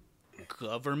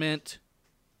government.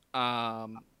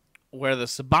 Where the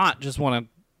Sabat just want to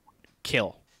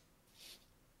kill.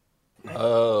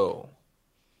 Oh.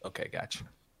 Okay, gotcha.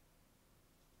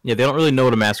 Yeah, they don't really know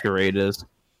what a masquerade is.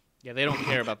 Yeah, they don't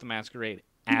care about the masquerade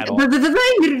at all. No,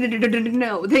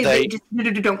 they just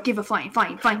don't give a flying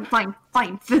fig.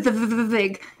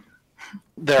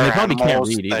 They're They probably can't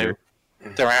animals. read either.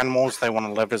 They're animals. They want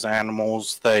to live as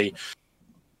animals. They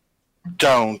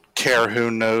don't care who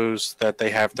knows that they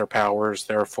have their powers.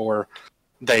 Therefore,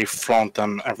 they flaunt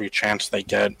them every chance they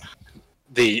get.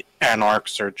 The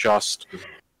anarchs are just,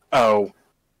 oh,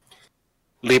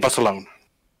 leave us alone.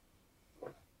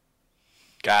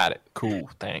 Got it. Cool.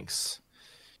 Thanks.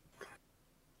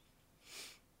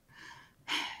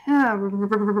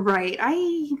 Right.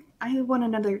 I want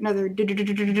another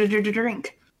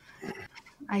drink.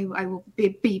 I will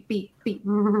be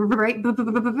right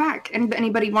back.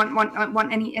 Anybody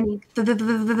want any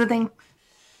thing?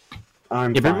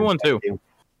 I'm Give fine, everyone thank two. you.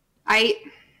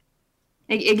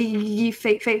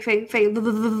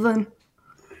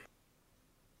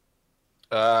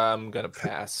 I'm gonna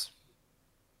pass.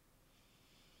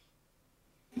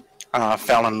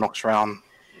 Fallon looks around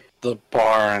the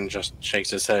bar and just shakes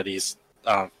his head. He's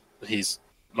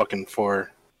looking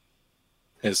for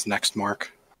his next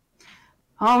mark.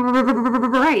 All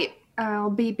right. I'll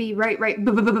be right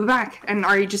back. And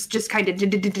Ari just kind of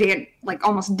like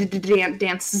almost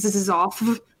dances off.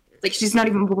 Like she's not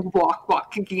even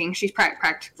walking. She's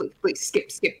practically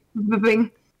skipping.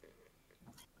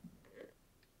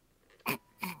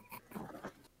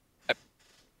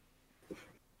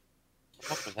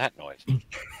 What was that noise?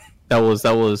 That was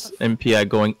MPI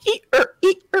going.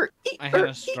 I had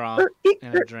a straw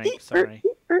and a drink. Sorry.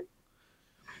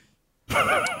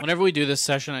 Whenever we do this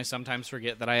session, I sometimes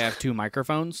forget that I have 2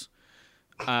 microphones,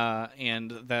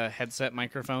 and the headset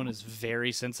microphone is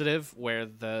very sensitive, where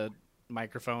the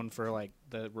microphone for like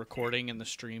the recording and the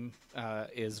stream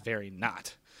is very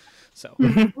not. So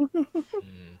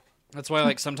that's why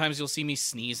like sometimes you'll see me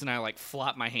sneeze and I like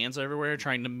flop my hands everywhere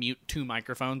trying to mute 2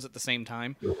 microphones at the same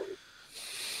time.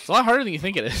 It's a lot harder than you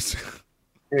think it is.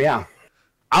 Yeah.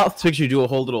 I'll picture you do a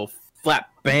whole little flat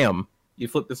bam. You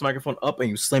flip this microphone up and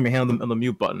you slam your hand on the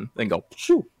mute button, then go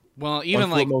shoo. Well, even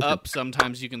full like motion. up,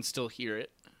 sometimes you can still hear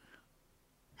it.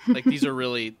 Like these are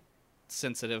really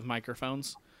sensitive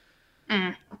microphones.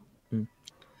 All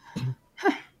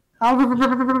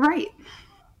right.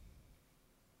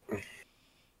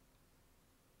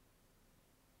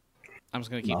 I'm just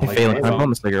gonna keep. Oh, Hey, like Phelan, can I that.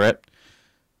 bum a cigarette?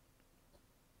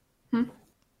 Hmm?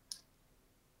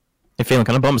 Hey, Phelan,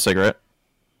 can I bum a cigarette?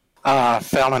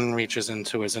 Fallon reaches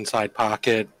into his inside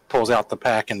pocket, pulls out the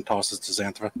pack, and tosses to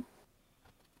Xanthra.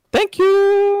 Thank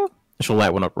you. She'll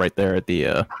light one up right there at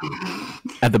the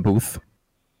booth.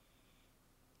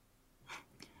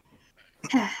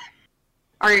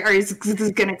 Ari's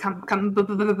gonna come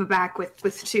back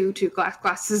with two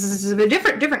glasses of a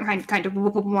different kind of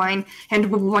wine,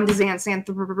 and one to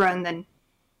Xanthra, and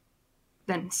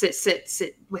than sit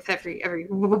with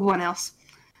everyone else.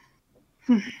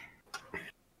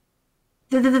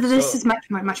 This is much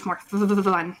more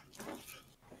fun.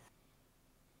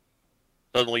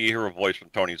 Suddenly you hear a voice from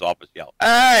Tony's office yell,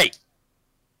 "Hey!"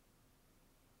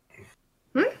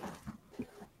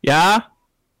 Yeah?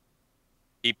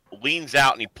 He leans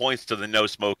out and he points to the no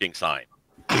smoking sign.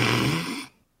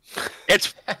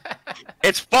 It's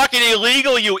fucking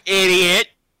illegal, you idiot!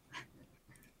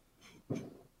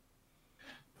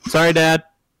 Sorry, Dad.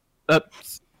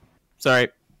 Sorry.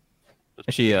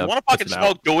 She, you want to fucking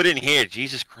smoke? Do it in here,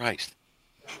 Jesus Christ.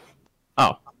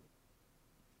 Oh.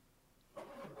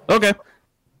 Okay.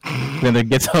 Then it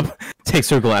gets up, takes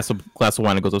her glass of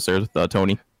wine, and goes upstairs with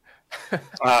Tony.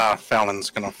 Fallon's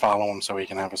gonna follow him so he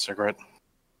can have a cigarette.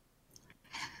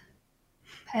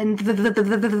 And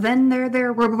then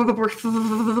there were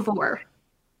four.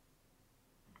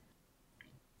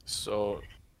 So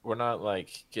we're not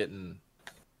like getting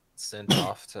sent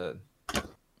off to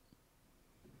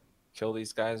kill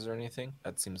these guys or anything.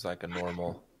 That seems like a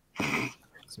normal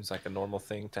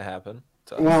thing to happen.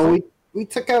 Well, we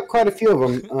took out quite a few of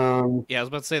them. Yeah, I was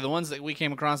about to say the ones that we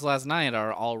came across last night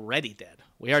are already dead.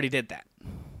 We already did that.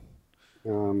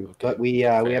 But we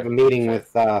have a meeting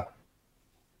with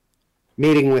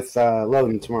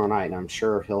Loden tomorrow night, and I'm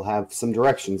sure he'll have some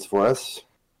directions for us.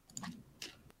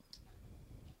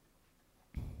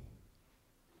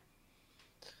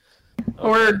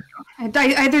 Or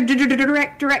either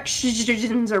direct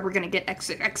directions, or we're gonna get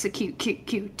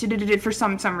executed for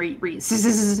some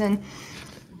reason.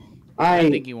 I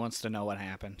think he wants to know what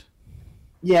happened.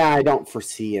 Yeah, I don't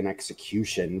foresee an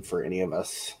execution for any of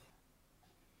us.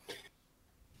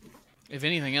 If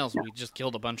anything else, we just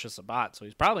killed a bunch of Sabbat, so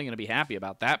he's probably going to be happy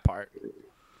about that part.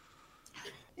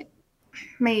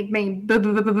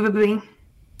 Maybe.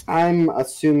 I'm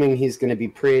assuming he's going to be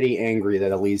pretty angry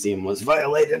that Elysium was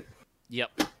violated.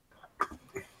 Yep.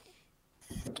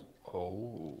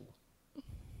 Oh.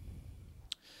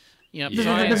 Yep,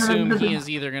 so I assume he is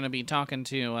either going to be talking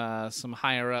to some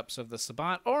higher-ups of the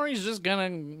Sabbat, or he's just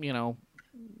going to,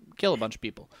 kill a bunch of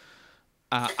people.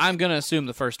 I'm going to assume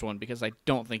the first one, because I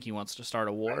don't think he wants to start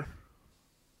a war.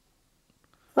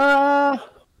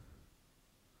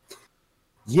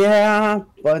 Yeah,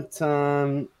 but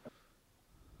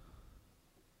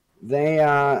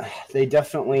they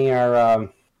definitely are.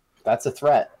 That's a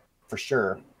threat for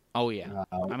sure. Oh yeah,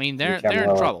 I mean they're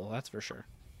in trouble. That's for sure.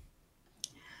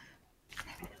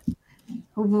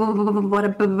 What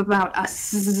about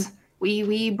us?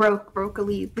 We broke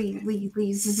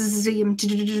Elysium to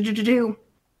do.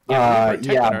 Yeah, we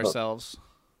protected ourselves.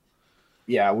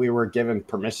 Yeah, we were given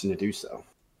permission to do so.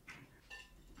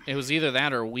 It was either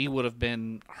that or we would have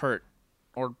been hurt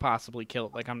or possibly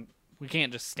killed. We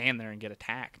can't just stand there and get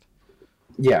attacked.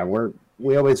 Yeah,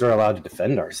 we always are allowed to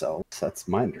defend ourselves. That's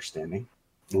my understanding.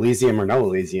 Elysium or no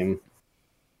Elysium.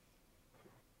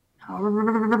 All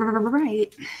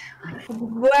right.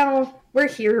 Well, we're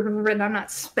here, and I'm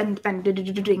not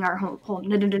spending our whole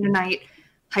night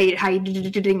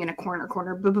hiding in a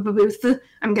corner booth.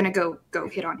 I'm gonna go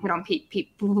hit on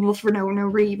people for no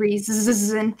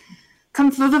reason.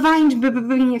 Come find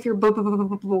me if you're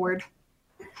bored.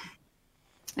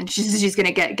 And she's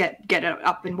gonna get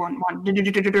up and want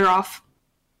off.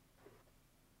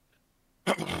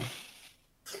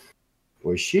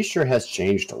 Well, she sure has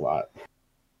changed a lot.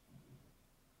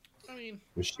 I mean,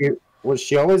 was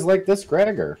she always like this,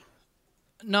 Greg? Or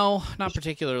no, not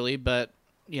particularly, but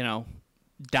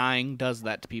dying does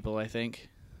that to people, I think.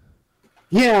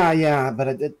 Yeah, but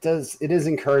it is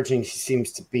encouraging. She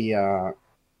seems to be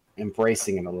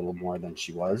embracing it a little more than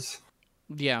she was.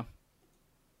 Yeah.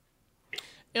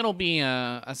 It'll be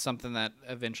something that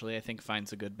eventually I think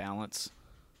finds a good balance.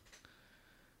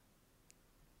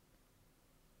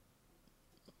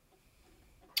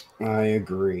 I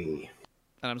agree.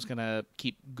 And I'm just going to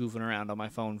keep goofing around on my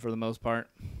phone for the most part.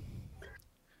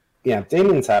 Yeah,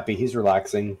 Damien's happy. He's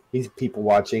relaxing. He's people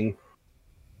watching.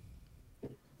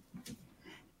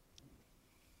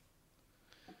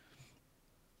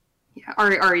 Yeah,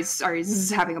 Ari's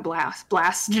having a blast,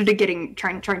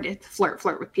 trying to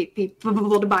flirt with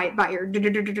people to buy her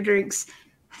drinks.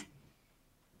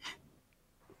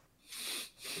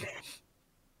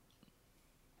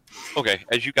 Okay,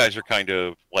 as you guys are kind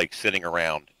of sitting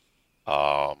around,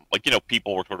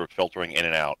 people were sort of filtering in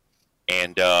and out,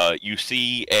 and you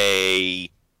see a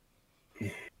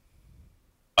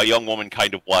young woman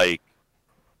kind of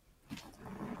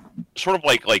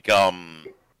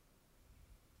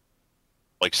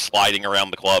sliding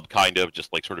around the club, kind of just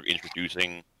sort of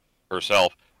introducing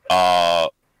herself.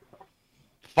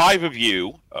 5 of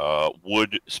you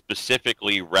would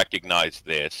specifically recognize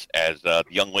this as the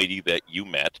young lady that you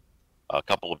met a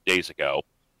couple of days ago.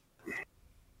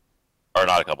 Or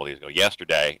not a couple of days ago,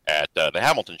 yesterday at the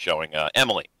Hamilton showing,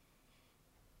 Emily.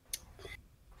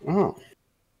 Oh.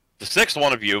 The 6th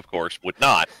one of you, of course, would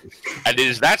not. And it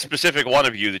is that specific one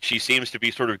of you that she seems to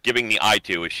be sort of giving the eye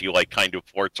to as she, like, kind of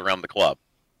flirts around the club.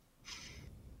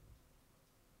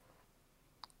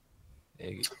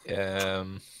 Iggy's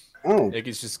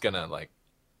just gonna, like,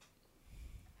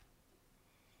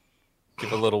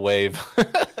 give a little wave.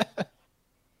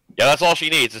 Yeah, that's all she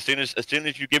needs. As soon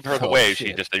as you give her the wave,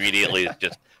 she just immediately is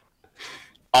just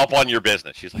up on your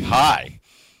business. She's like, "Hi."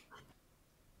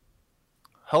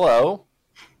 Hello.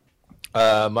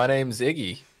 My name's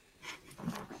Iggy.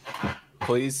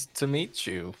 Pleased to meet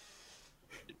you.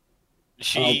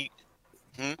 She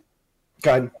Go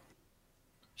ahead.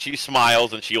 she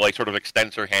smiles and she like sort of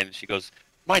extends her hand and she goes,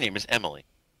 "My name is Emily.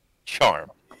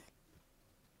 Charm."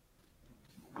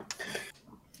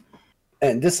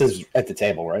 And this is at the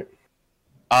table, right?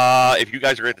 If you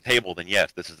guys are at the table, then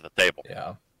yes, this is the table.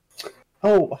 Yeah.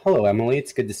 Oh, hello, Emily.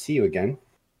 It's good to see you again.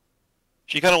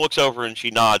 She kind of looks over and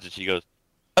she nods and she goes,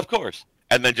 "Of course,"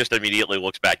 and then just immediately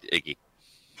looks back to Iggy.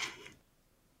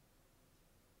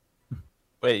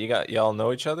 Wait, y'all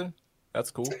know each other? That's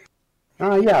cool.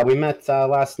 Yeah, we met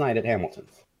last night at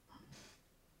Hamilton's.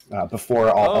 Before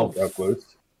all hell broke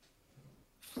loose.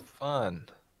 Fun.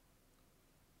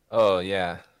 Oh,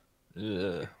 yeah.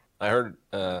 Ugh. I heard,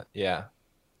 yeah.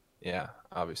 Yeah,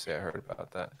 obviously I heard about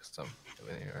that.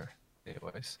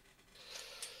 Anyways.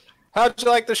 How'd you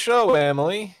like the show,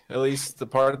 Emily? At least the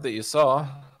part that you saw.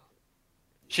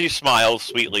 She smiles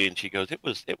sweetly and she goes, It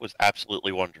was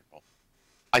absolutely wonderful.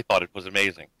 I thought it was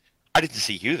amazing. I didn't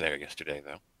see you there yesterday,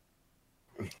 though."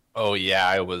 Oh, yeah,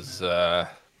 I was,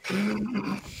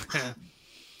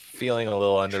 feeling a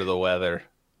little under the weather.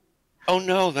 "Oh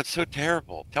no, that's so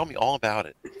terrible. Tell me all about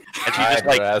it." And she just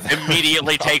like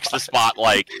immediately takes the spot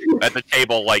like at the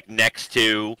table like next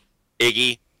to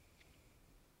Iggy.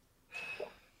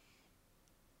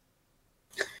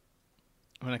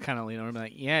 I'm gonna kind of lean over and be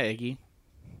like, "Yeah, Iggy."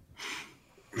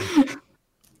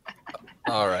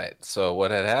 All right, so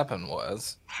what had happened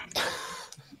was...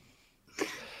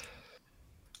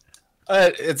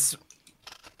 it's,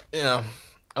 you know,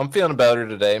 I'm feeling better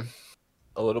today.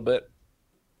 A little bit.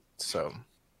 So...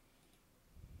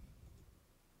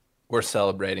 we're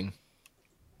celebrating.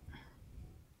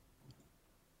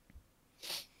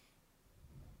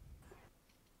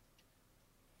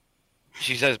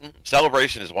 She says,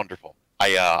 "Celebration is wonderful.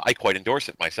 I quite endorse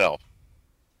it myself."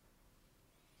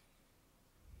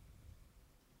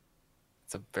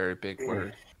 It's a very big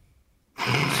word.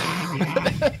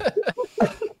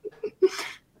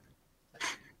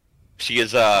 She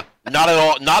is not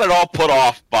at all put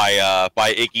off by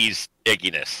Iggy's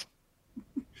igginess.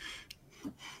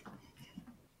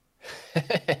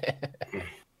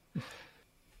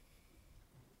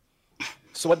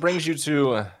 So what brings you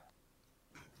to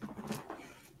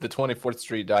the 24th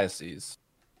Street Diocese?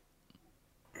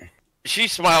 She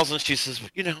smiles and she says,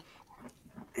 "You know,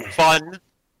 fun,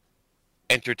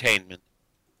 entertainment."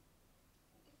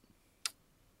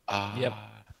 Yep.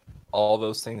 All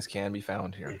those things can be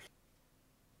found here.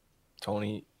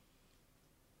 Tony,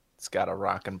 it's got a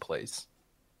rockin' place.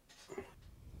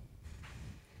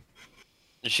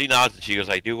 And she nods and she goes,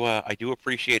 I do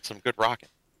appreciate some good rocking."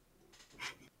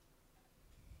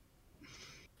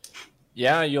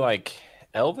 Yeah, you like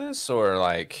Elvis or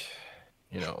like,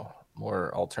 you know,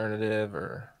 more alternative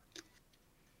or...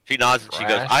 She nods and she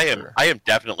goes, I am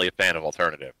definitely a fan of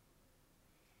alternative."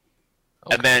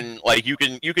 Okay. And then like you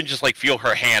can just like feel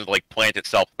her hand like plant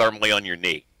itself thermally on your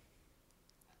knee.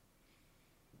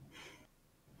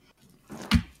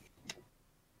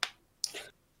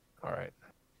 All right.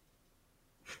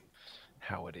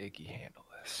 How would Iggy handle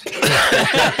this?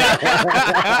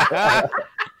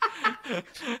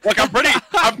 Look, I'm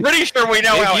pretty sure we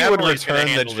know how Iggy would Emily's gonna return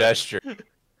the handle gesture.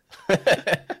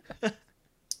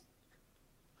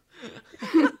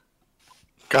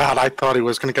 God, I thought he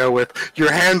was going to go with, "Your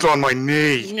hand's on my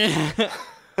knee."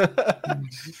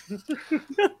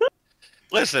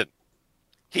 Listen,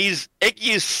 Iggy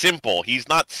is simple. He's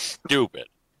not stupid.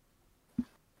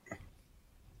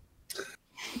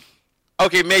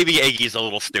 Okay, maybe Iggy's a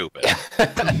little stupid.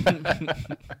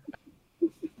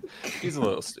 He's a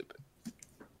little stupid.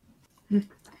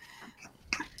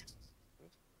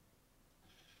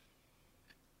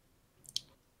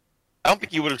 I don't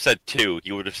think you would have said two.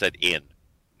 You would have said in.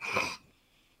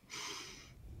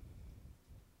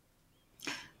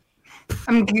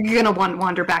 I'm gonna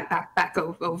wander back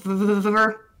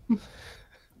over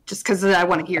just because I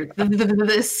want to hear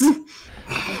this.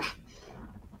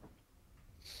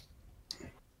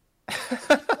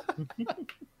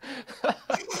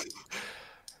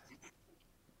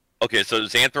 Okay, so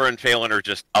Xanthra and Phelan are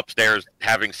just upstairs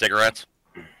having cigarettes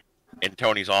in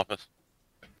Tony's office.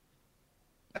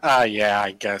 Yeah,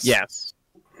 I guess. Yes.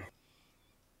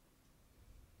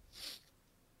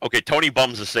 Okay, Tony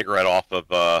bums a cigarette off of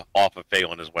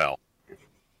Phelan as well.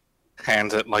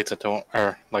 Hands it, lights it for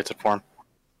him.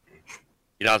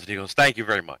 He nods and he goes, "Thank you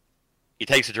very much." He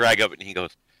takes a drag of it and he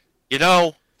goes, "You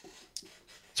know,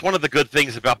 it's one of the good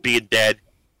things about being dead,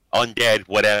 undead,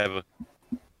 whatever.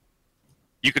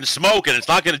 You can smoke and it's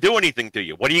not going to do anything to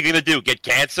you. What are you going to do? Get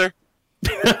cancer?"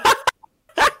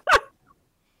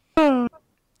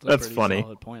 That's funny.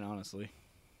 Solid point, honestly.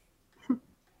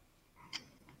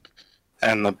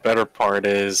 And the better part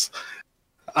is,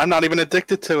 I'm not even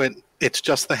addicted to it. It's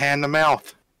just the hand to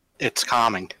mouth. It's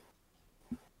calming.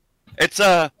 It's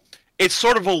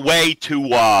sort of a way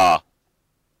to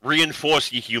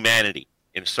reinforce your humanity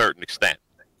in a certain extent.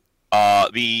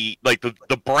 The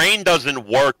brain doesn't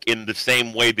work in the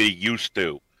same way that it used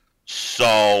to.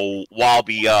 So while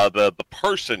the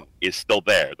person is still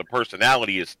there, the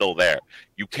personality is still there,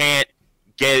 you can't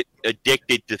get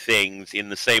addicted to things in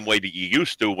the same way that you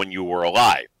used to when you were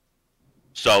alive.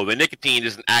 So the nicotine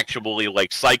isn't actually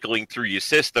like cycling through your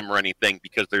system or anything,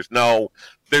 because there's no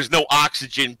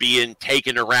oxygen being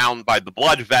taken around by the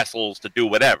blood vessels to do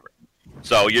whatever.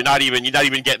 So you're not even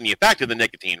getting the effect of the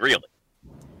nicotine really.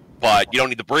 But you don't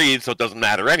need to breathe, so it doesn't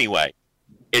matter anyway.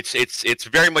 It's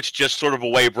very much just sort of a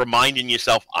way of reminding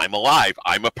yourself, I'm alive,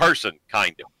 I'm a person,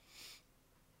 kind of.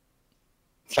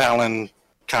 Fallon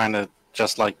kind of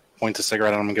just like points a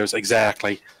cigarette at him and goes,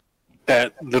 "Exactly.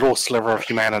 That little sliver of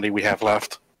humanity we have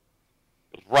left."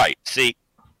 Right. See,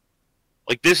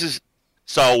 like this is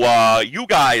so. You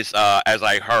guys, as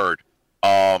I heard,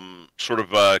 sort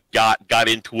of got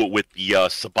into it with the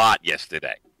Sabbat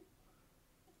yesterday.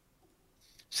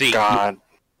 See, God,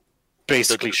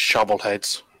 basically shovel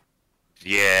heads.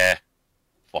 Yeah,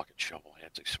 fucking shovel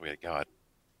heads. I swear to God.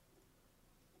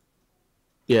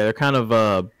 Yeah, they're kind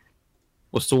of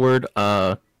what's the word?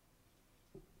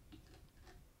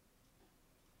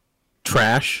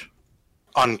 Trash.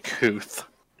 Uncouth.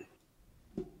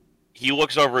 He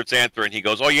looks over at Xanthra and he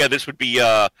goes, "Oh yeah, this would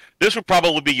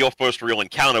probably be your first real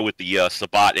encounter with the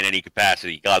Sabbat in any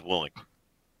capacity, God willing."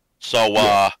 So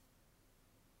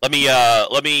let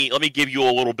me give you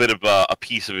a little bit of a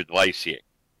piece of advice here.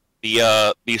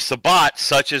 The Sabbat,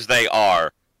 such as they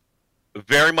are,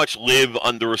 very much live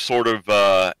under a sort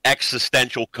of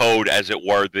existential code, as it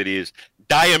were, that is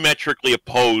diametrically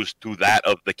opposed to that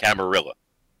of the Camarilla.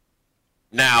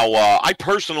 Now, I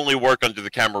personally work under the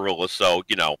Camarilla, so,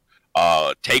 you know,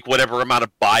 take whatever amount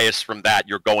of bias from that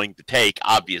you're going to take,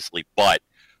 obviously, but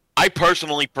I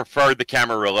personally prefer the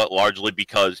Camarilla largely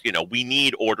because, you know, we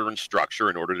need order and structure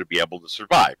in order to be able to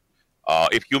survive.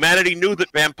 If humanity knew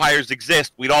that vampires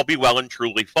exist, we'd all be well and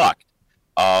truly fucked.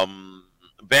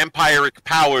 Vampiric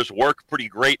powers work pretty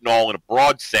great and all in a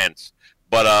broad sense,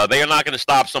 but they are not going to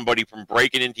stop somebody from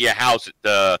breaking into your house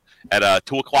at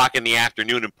 2 o'clock in the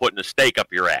afternoon and putting a stake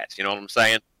up your ass. You know what I'm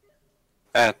saying?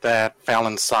 At that,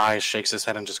 Fallon sighs, shakes his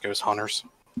head, and just goes, "Hunters."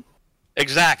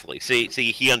 Exactly. See,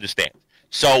 he understands.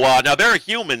 So now there are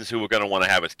humans who are going to want to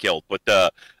have us killed, but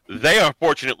they are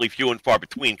fortunately few and far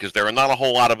between because there are not a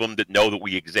whole lot of them that know that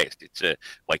we exist. It's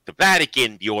like the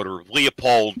Vatican, the Order of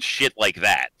Leopold, shit like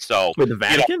that. So Wait, the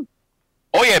Vatican? You know,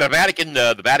 oh yeah, the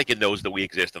Vatican knows that we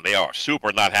exist, and they are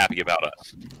super not happy about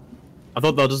us. I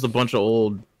thought that was just a bunch of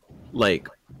old, like,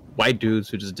 white dudes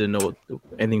who just didn't know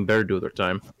anything better to do with their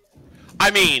time. I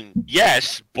mean,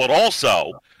 yes, but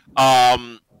also,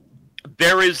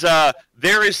 there is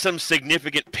some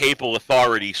significant papal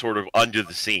authority sort of under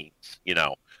the scenes. You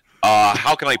know,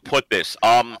 how can I put this?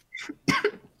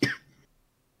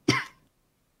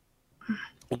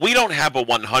 We don't have a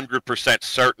 100%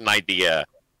 certain idea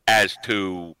as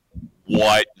to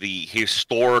what the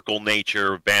historical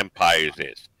nature of vampires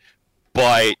is,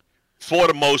 but for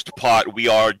the most part, we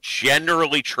are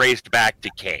generally traced back to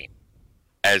Cain,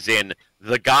 as in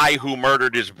the guy who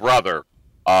murdered his brother,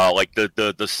 like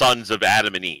the sons of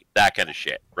Adam and Eve, that kind of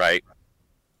shit, right?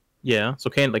 Yeah,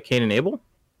 so Cain and Abel?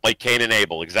 Like Cain and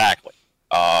Abel, exactly.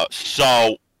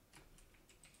 So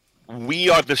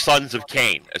we are the sons of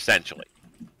Cain, essentially.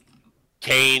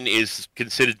 Cain is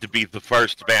considered to be the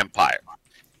first vampire.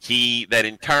 He then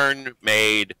in turn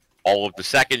made all of the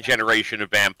second generation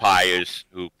of vampires,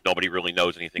 who nobody really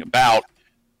knows anything about.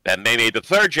 Then they made the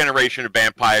third generation of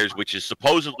vampires, which is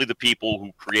supposedly the people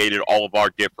who created all of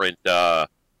our different... Why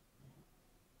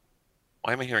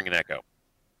am I hearing an echo?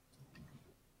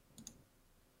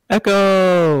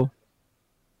 Echo.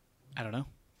 I don't know.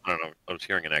 I don't know. I was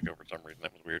hearing an echo for some reason.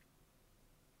 That was weird.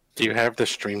 Do you have the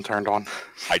stream turned on?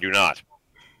 I do not.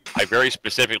 I very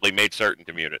specifically made certain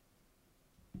to mute it.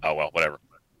 Oh, well, whatever.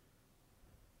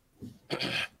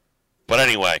 But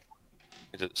anyway,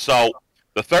 so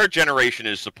the third generation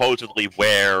is supposedly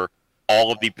where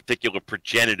all of the particular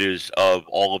progenitors of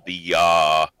all of the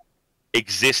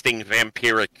existing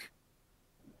vampiric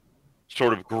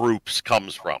sort of groups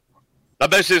comes from. Now,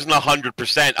 this isn't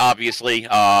 100%, obviously.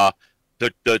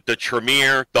 The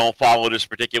Tremere don't follow this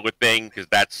particular thing because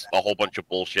that's a whole bunch of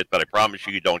bullshit that I promise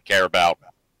you don't care about.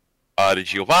 The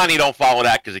Giovanni don't follow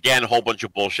that because, again, a whole bunch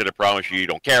of bullshit I promise you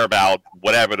don't care about.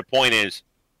 Whatever. The point is,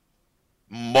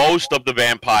 most of the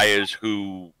vampires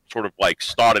who sort of like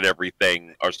started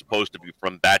everything are supposed to be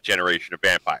from that generation of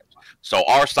vampires. So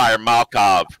our sire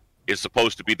Malkov is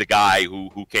supposed to be the guy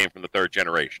who came from the third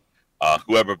generation.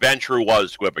 Whoever Ventru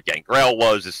was, whoever Gangrel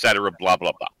was, etc., blah,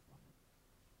 blah, blah.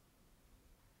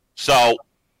 So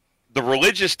the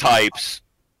religious types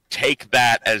take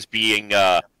that as being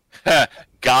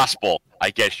gospel, I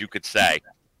guess you could say.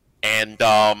 And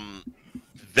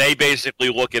they basically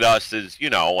look at us as, you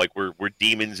know, like we're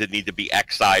demons that need to be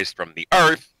excised from the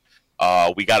earth.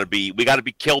 We gotta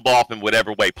be killed off in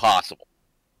whatever way possible.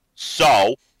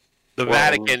 So the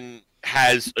Vatican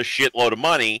has a shitload of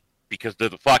money because they're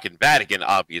the fucking Vatican,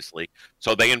 obviously.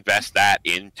 So they invest that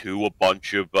into a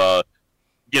bunch of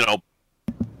you know,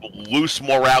 loose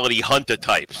morality hunter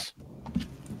types.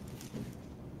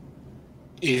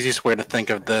 Easiest way to think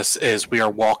of this is we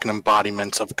are walking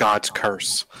embodiments of God's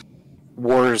curse.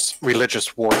 Wars,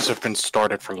 religious wars, have been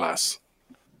started for less.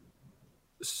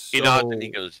 So, You know, and he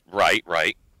goes, right.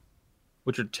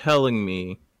 what you're telling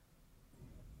me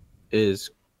is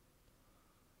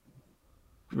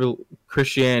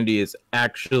Christianity is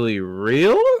actually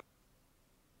real?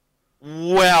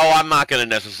 Well, I'm not going to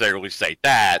necessarily say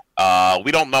that.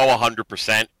 We don't know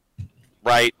 100%,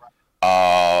 right?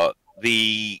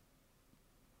 The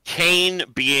Cain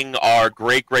being our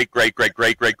great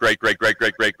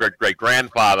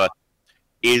grandfather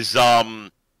is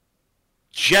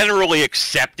generally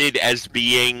accepted as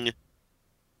being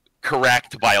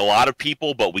correct by a lot of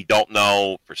people, but we don't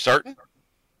know for certain.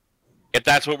 If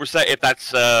that's what we're saying, if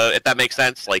that makes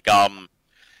sense, like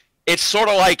it's sort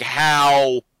of like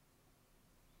how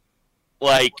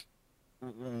like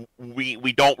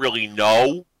we don't really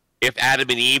know if Adam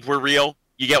and Eve were real.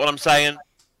 You get what I'm saying?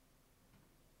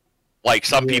 Like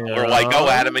some people are like, "Oh,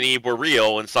 Adam and Eve were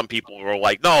real," and some people are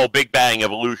like, "No, Big Bang,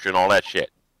 evolution, all that shit."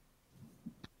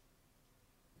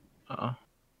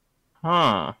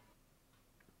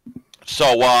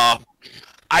 So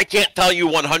I can't tell you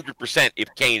 100% if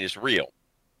Cain is real.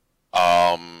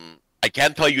 I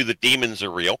can tell you the demons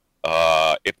are real,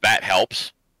 if that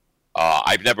helps.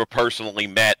 I've never personally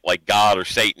met like God or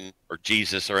Satan or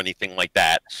Jesus or anything like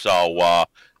that, so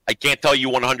I can't tell you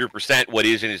 100% what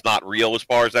is and is not real as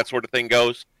far as that sort of thing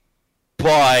goes.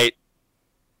 But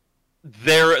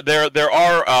there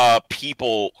are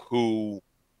people who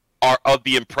are of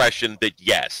the impression that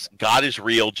yes, God is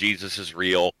real, Jesus is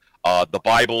real, the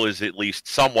Bible is at least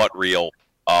somewhat real,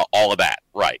 all of that,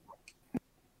 right?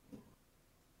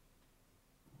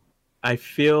 I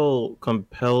feel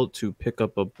compelled to pick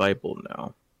up a Bible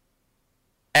now.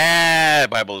 The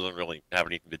Bible doesn't really have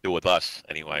anything to do with us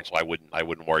anyway, so I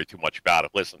wouldn't worry too much about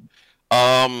it. Listen,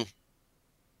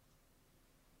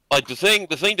 like the thing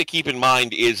to keep in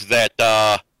mind is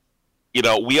that you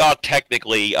know, we are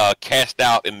technically cast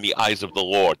out in the eyes of the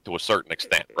Lord to a certain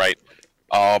extent, right?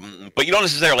 But you don't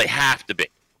necessarily have to be.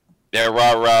 There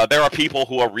are people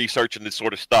who are researching this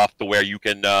sort of stuff to where you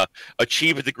can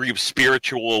achieve a degree of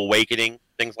spiritual awakening,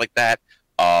 things like that.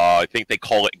 I think they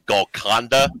call it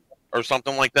Golconda or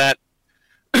something like that,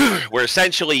 where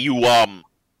essentially you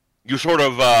sort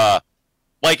of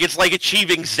like it's like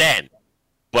achieving Zen,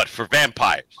 but for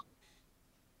vampires.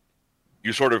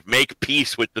 You sort of make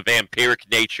peace with the vampiric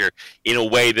nature in a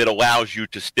way that allows you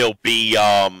to still be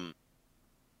A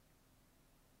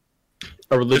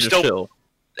religious chill.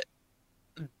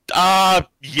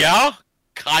 Yeah,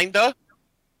 kinda.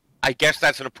 I guess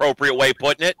that's an appropriate way of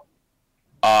putting it.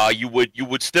 You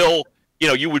would still, you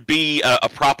know, you would be a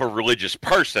proper religious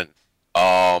person.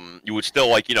 You would still,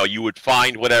 like, you know, you would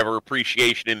find whatever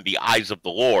appreciation in the eyes of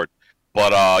the Lord,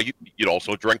 but you'd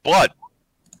also drink blood.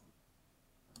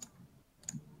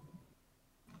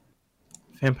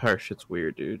 Vampire shit's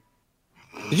weird, dude.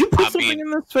 Did you put something in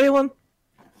this, Phelan?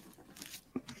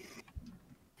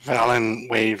 Valen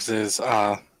waves his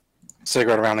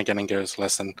cigarette around again and goes,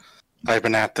 "Listen, I've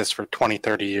been at this for 20,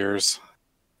 30 years.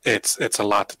 It's a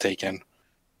lot to take in."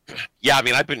 Yeah, I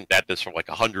mean, I've been at this for like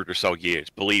 100 or so years.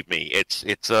 Believe me,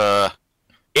 it's a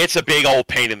big old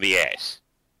pain in the ass.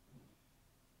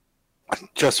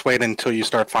 Just wait until you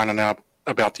start finding out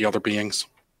about the other beings.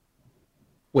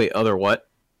 Wait, other what?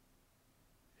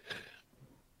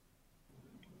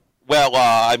 Well,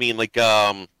 I mean, like,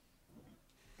 so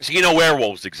you know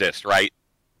werewolves exist, right?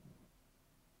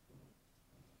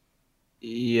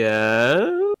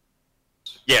 Yeah.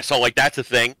 Yeah, so like that's a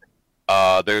thing.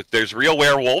 There's real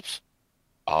werewolves.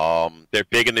 They're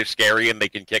big and they're scary and they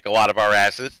can kick a lot of our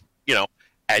asses. You know,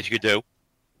 as you do.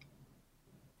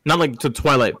 Not like the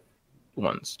Twilight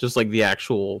ones, just like the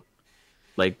actual,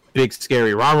 like big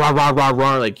scary rah rah rah rah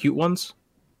rah like cute ones.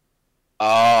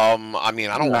 I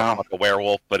mean, I don't No. want to fuck a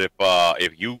werewolf, but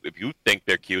if you think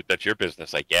they're cute, that's your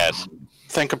business, I guess.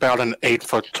 Think about an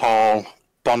 8-foot tall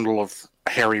bundle of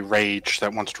hairy rage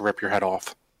that wants to rip your head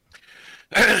off.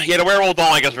 Yeah, the werewolves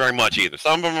don't like us very much either.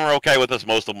 Some of them are okay with us.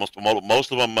 Most of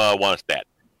them want us dead,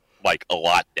 like a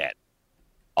lot dead,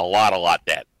 a lot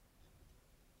dead,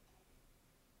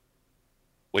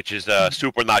 which is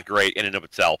super not great in and of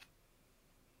itself.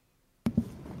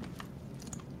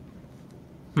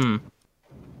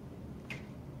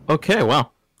 Okay,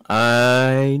 well,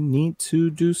 I need to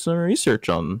do some research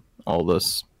on all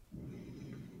this.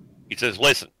 He says,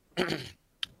 "Listen,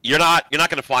 you're not going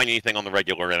to find anything on the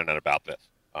regular internet about this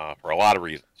for a lot of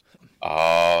reasons.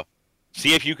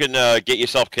 See if you can get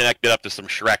yourself connected up to some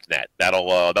ShrekNet.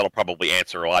 That'll probably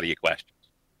answer a lot of your questions.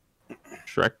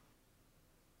 Shrek.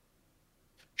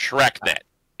 ShrekNet.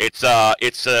 It's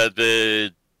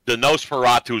the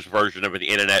Nosferatu's version of an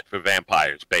internet for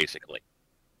vampires, basically.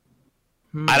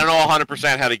 I don't know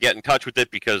 100% how to get in touch with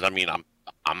it because I mean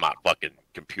I'm not fucking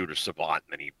computer savant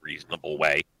in any reasonable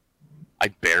way. I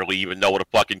barely even know what a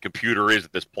fucking computer is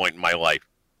at this point in my life.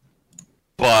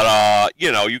 But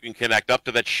you know, you can connect up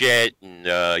to that shit, and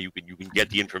you can get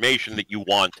the information that you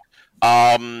want.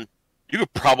 You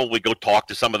could probably go talk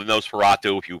to some of the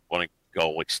Nosferatu if you want to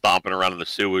go like stomping around in the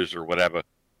sewers or whatever.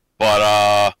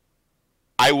 But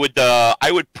I would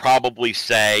probably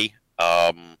say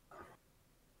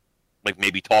like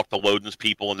maybe talk to Loden's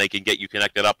people and they can get you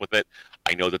connected up with it.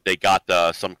 I know that they got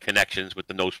some connections with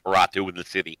the Nosferatu in the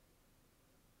city.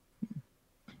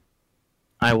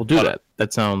 I will do that.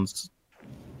 That sounds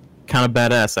kind of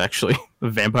badass, actually.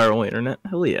 Vampire-only internet?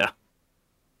 Hell yeah.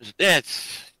 I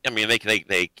mean,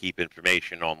 they keep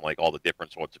information on like all the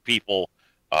different sorts of people,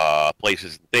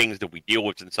 places and things that we deal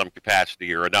with in some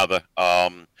capacity or another.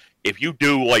 If you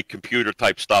do like computer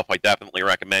type stuff, I definitely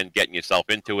recommend getting yourself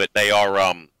into it. They are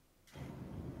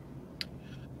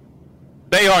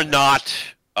not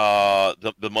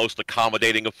the most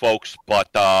accommodating of folks, but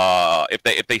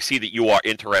if they see that you are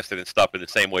interested in stuff in the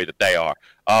same way that they are,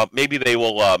 maybe they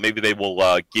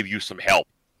will give you some help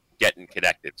getting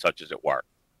connected, such as it were.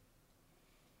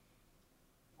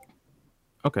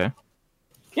 Okay.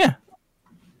 Yeah.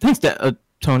 Thanks,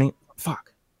 Tony.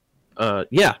 Fuck.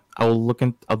 Yeah, I'll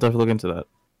definitely look into that.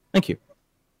 Thank you.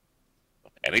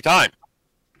 Anytime.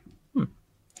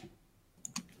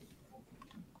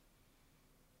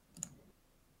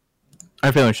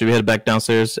 Alright, feeling. Should we head back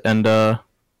downstairs and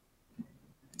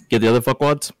get the other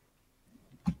fuckwads?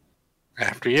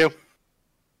 After you.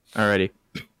 Alrighty.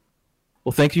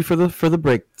 Well, thank you for the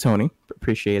break, Tony.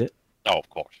 Appreciate it. Oh, of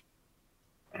course.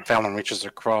 Fallon reaches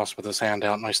across with his hand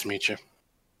out. Nice to meet you.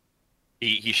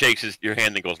 He shakes your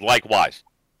hand and goes, likewise.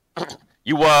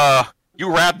 You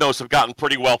Ravnos have gotten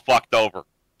pretty well fucked over.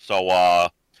 So,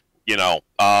 you know,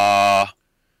 I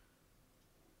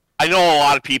know a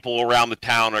lot of people around the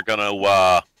town are gonna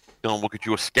look at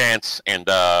you askance and,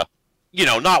 you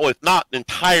know, not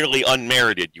entirely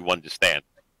unmerited, you understand.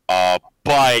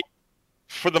 But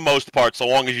for the most part, so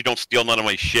long as you don't steal none of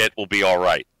my shit, we'll be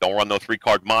alright. Don't run no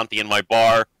 3-card Monty in my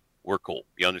bar, we're cool.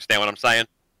 You understand what I'm saying?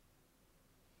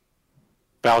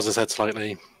 Bows his head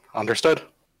slightly. Understood.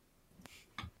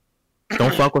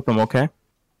 Don't fuck with them, okay?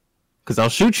 Because I'll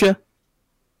shoot you.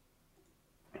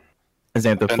 As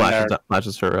Xantha Been there.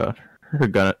 flashes her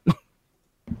gun at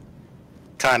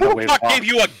Kind of Who waves the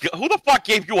fuck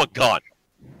gave you a gun?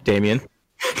 Damien.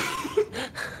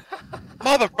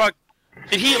 Motherfucker.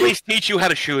 Did he at least teach you how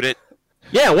to shoot it?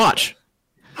 Yeah, watch.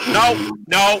 No.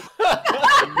 No.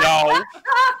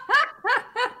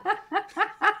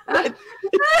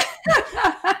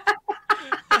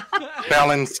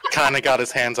 Fallon's kind of got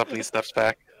his hands up and he steps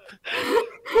back.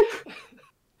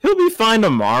 He'll be fine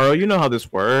tomorrow. You know how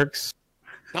this works.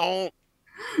 Don't.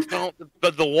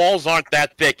 The walls aren't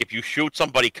that thick. If you shoot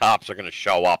somebody, cops are going to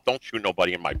show up. Don't shoot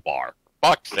nobody in my bar. For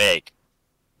fuck's sake.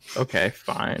 Okay,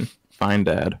 fine. Fine,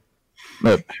 Dad.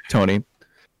 Tony.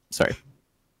 Sorry.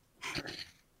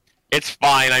 It's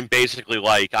fine. I'm basically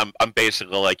like your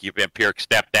vampiric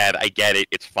stepdad. I get it.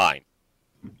 It's fine.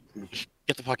 Just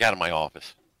get the fuck out of my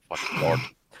office. Fucking lord.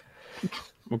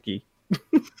 Okay.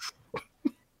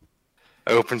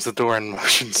 Opens the door and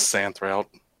motions Xanthra out.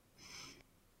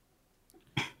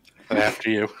 After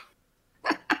you.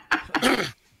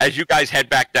 As you guys head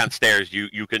back downstairs,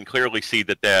 you can clearly see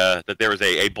that there is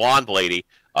a blonde lady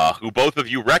who both of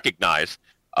you recognize,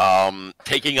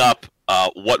 taking up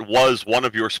what was one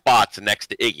of your spots next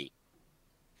to Iggy.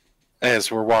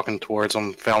 As we're walking towards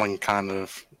him, Felon kind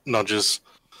of nudges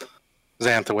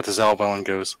Xantha with his elbow and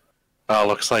goes,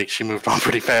 looks like she moved on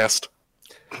pretty fast.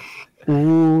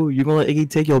 Ooh, you gonna let Iggy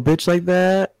take your bitch like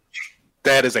that?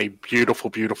 That is a beautiful,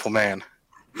 beautiful man.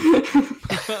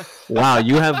 Wow,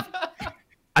 you have...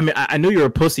 I mean, I knew you were a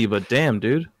pussy, but damn,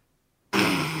 dude.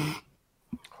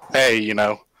 Hey, you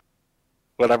know,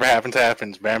 whatever happens,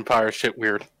 happens. Vampire shit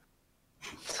weird.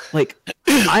 Like,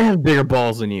 I have bigger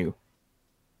balls than you.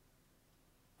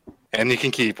 And you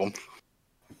can keep them.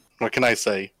 What can I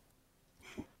say?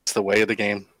 It's the way of the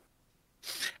game.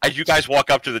 As you guys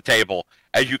walk up to the table,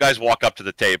 the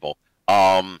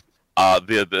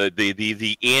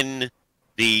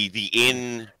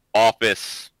in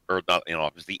office, or not in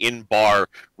office, the in bar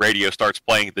radio starts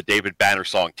playing the David Banner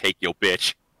song "Take Yo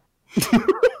Bitch."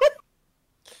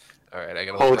 All right, I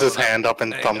gotta Holds his hand up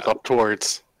and thumbs up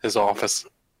towards his office.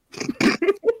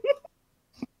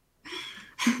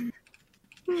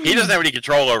 He doesn't have any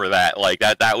control over that. Like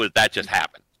that just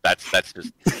happened. That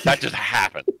just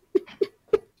happened.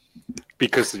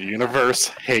 Because the universe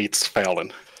hates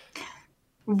Felon.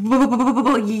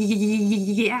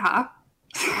 Yeah.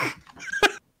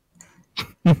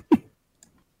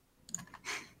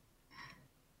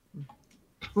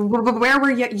 Where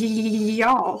were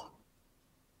y'all?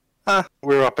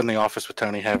 We were up in the office with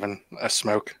Tony having a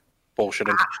smoke,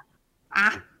 bullshitting.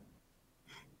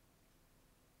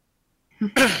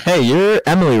 Hey, you're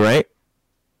Emily, right?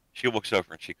 She looks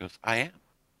over and she goes, "I am."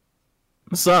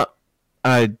 What's up?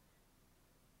 Do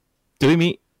we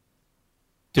meet?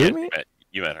 You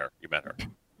met her.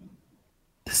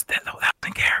 This is Denzel without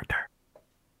in character.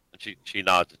 And she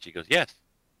nods and she goes, "Yes,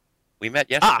 we met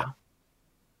yesterday."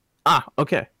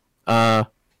 Okay.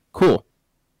 Cool.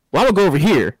 Well, I'm gonna go over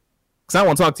here because I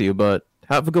want to talk to you, but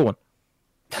have a good one.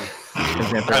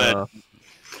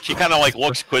 She kind of like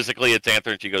looks quizzically at Xantha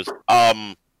and she goes,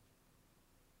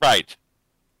 right.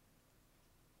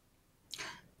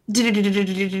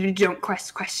 Don't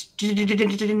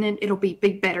question. It'll be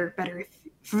better if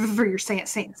for your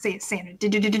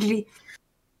sanity.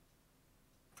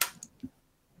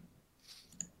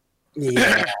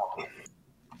 Yeah.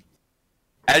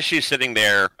 As she's sitting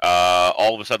there,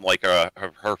 all of a sudden, like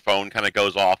her phone kind of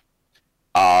goes off.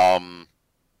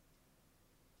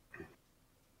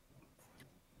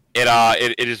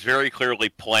 It is very clearly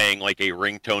playing like a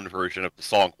ringtone version of the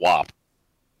song WAP.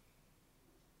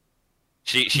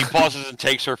 She pauses and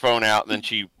takes her phone out, and then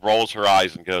she rolls her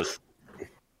eyes and goes,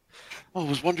 "Oh, it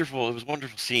was wonderful. It was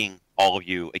wonderful seeing all of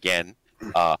you again,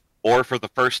 or for the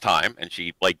first time." And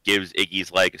she like gives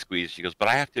Iggy's leg a squeeze. She goes, "But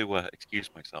I have to excuse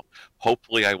myself.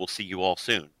 Hopefully, I will see you all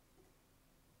soon."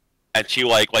 And she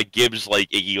like gives like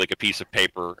Iggy like a piece of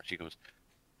paper. She goes,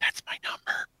 "That's my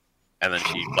number." And then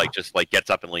she just gets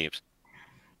up and leaves.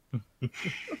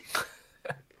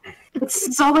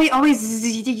 It's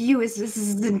always you,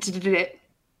 isn't it?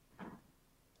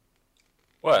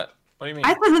 What? What do you mean?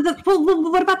 I thought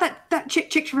what about that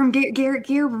chick from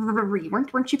Gary?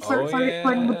 Weren't you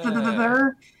flirting with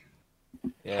her?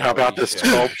 Yeah, How about this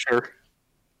sculptor?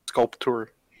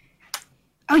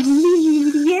 Oh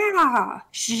yeah,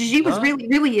 she was Huh?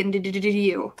 really into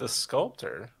you. The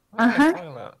sculptor? What are you Uh-huh.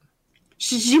 talking about?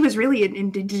 She was really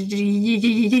into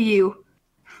you.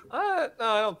 No,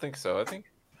 I don't think so. I think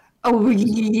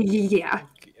Yeah.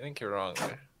 you're wrong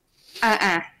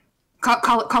there.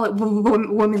 Call it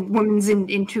woman's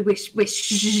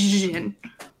intuition.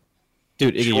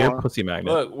 Dude, Iggy, you're Sure. a pussy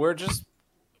magnet. Look,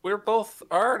 we're both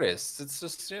artists. It's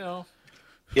just, Yeah,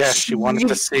 she wanted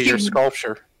to see your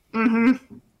sculpture. Mm-hmm.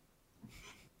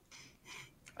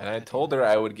 and I told her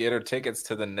I would get her tickets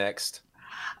to the next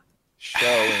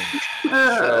show.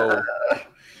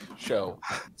 Show.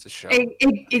 It's a show. She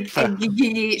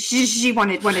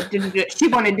wanted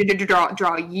to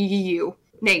draw you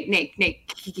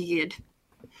naked.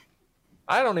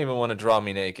 I don't even want to draw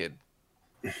me naked.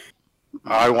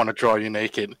 I want to draw you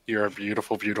naked. You're a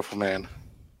beautiful, beautiful man.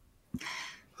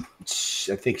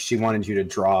 I think she wanted you to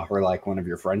draw her like one of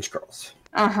your French girls.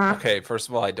 Uh-huh. Okay, first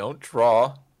of all, I don't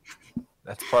draw.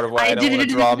 That's part of why I don't want to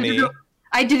draw me.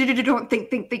 I don't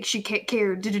think she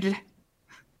cared.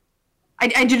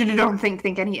 I don't think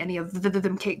any of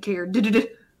them care.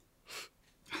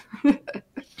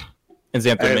 And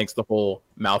Xantha makes the whole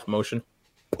mouth motion.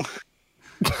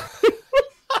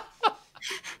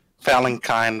 Fallon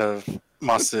kind of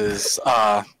musses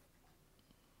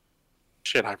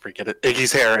shit, I forget it.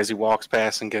 Iggy's hair as he walks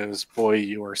past and goes, "Boy,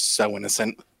 you are so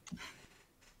innocent."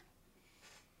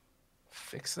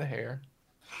 Fix the hair.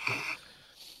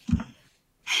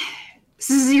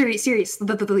 Serious.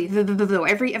 Though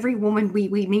every woman we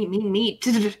meet.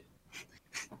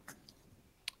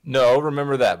 No,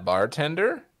 remember that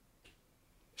bartender?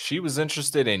 She was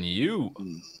interested in you.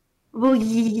 Well,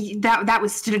 that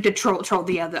was to troll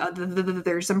the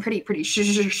others. I'm pretty sure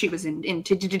she was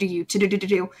into you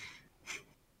to.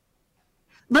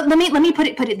 Let me put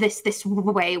it this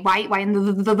way. Why in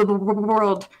the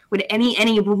world would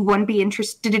anyone be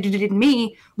interested in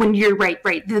me when you're right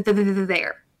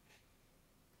there?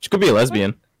 She could be a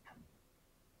lesbian.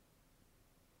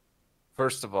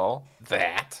 First of all,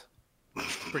 that.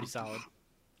 Pretty solid.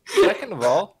 Second of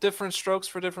all, different strokes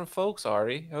for different folks,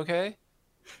 Ari, okay?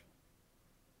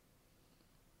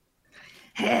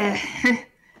 I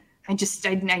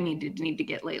need to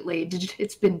get laid.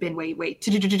 It's been way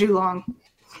too long.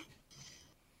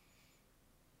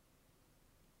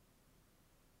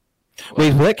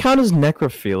 Wait, will that count as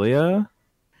necrophilia?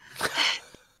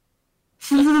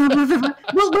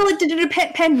 well, it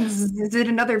depends. Is it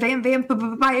another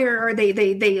vampire, or are they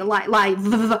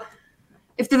live?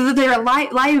 If they're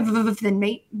alive, then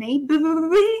maybe.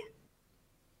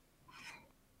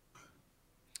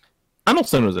 I know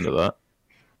someone was into that.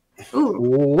 Ooh.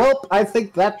 Well, I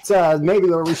think that's maybe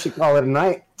where we should call it a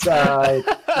night.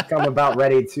 I'm about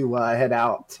ready to head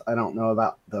out. I don't know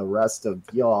about the rest of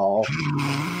y'all.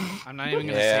 I'm not even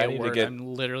gonna Yeah, I say need a to word. get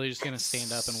I'm literally just gonna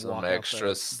stand up and some walk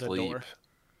extra out the door.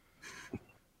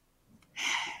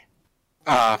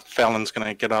 Fallon's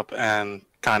gonna get up and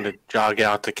kind of jog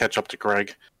out to catch up to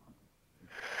Greg.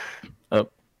 They're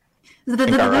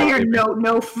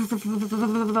no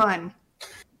fun.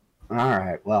 All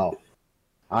right, well,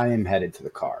 I am headed to the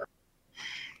car.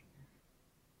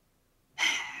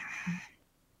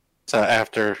 So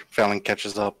after Fallon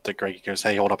catches up to Greg, he goes,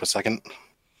 "Hey, hold up a second."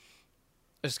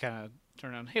 I just kind of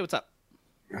turn around. Hey, what's up?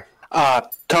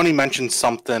 Tony mentioned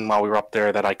something while we were up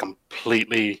there that I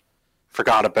completely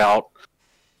forgot about,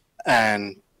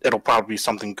 and it'll probably be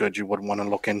something good you would want to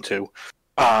look into.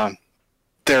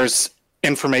 There's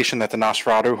information that the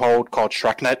Nosferatu hold called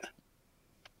ShrekNet.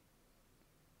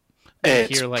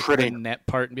 It's Hear like pretty. the net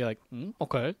part and be like,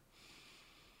 okay.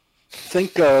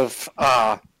 Think of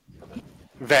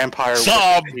vampire.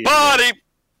 Somebody! God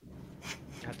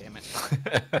damn it.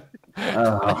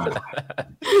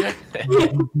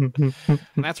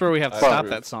 And that's where we have to stop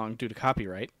that song due to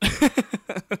copyright.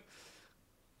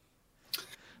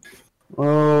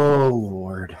 Oh,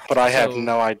 Lord. But I have So-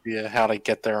 no idea how to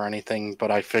get there or anything,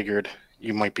 but I figured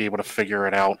you might be able to figure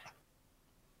it out.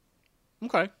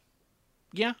 Okay.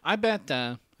 Yeah, I bet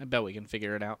we can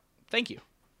figure it out. Thank you.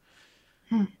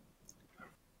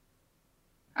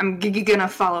 I'm gonna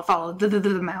follow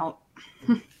them out.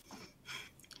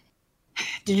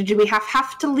 Do we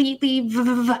have to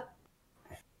leave?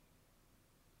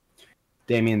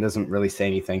 Damien doesn't really say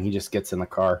anything. He just gets in the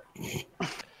car.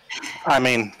 I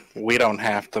mean, we don't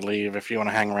have to leave. If you want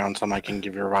to hang around, somebody can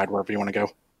give you a ride wherever you want to go.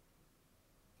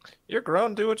 You're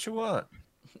grown, do what you want.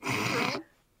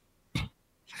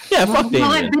 Yeah, fuck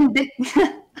Damien.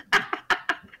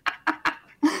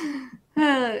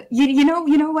 You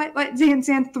know what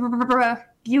Xanthra,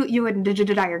 you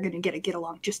and I are gonna get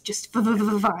along just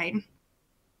fine.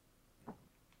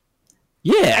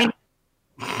 Yeah.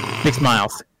 Big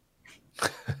smiles.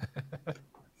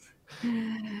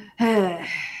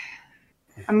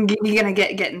 I'm gonna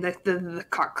get in the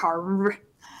car.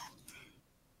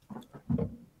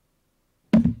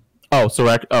 Oh,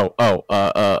 so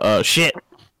shit.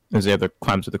 There's the other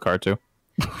climbs to the car too.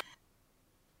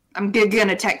 I'm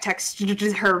gonna text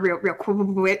her real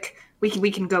quick.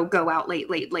 We can go out late.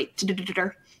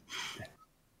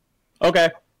 Okay.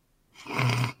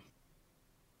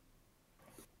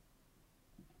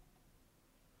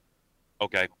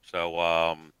 Okay,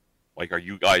 so like, are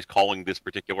you guys calling this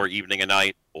particular evening a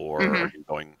night, or are you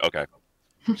going? Okay,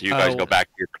 so you guys go back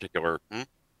to your particular.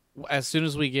 As soon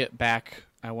as we get back,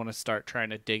 I want to start trying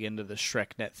to dig into the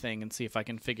ShrekNet thing and see if I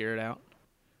can figure it out.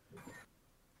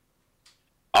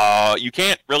 You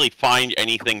can't really find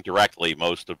anything directly.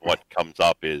 Most of what comes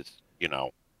up is,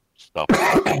 stuff.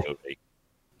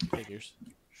 Figures.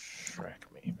 Shrek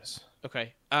memes.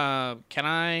 Okay. Can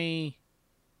I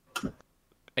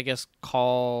guess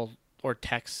call or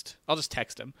text? I'll just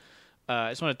text him.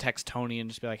 I just want to text Tony and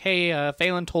just be like, hey,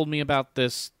 Phelan told me about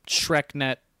this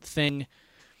ShrekNet thing.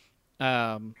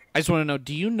 I just want to know,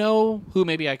 do you know who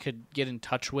maybe I could get in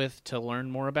touch with to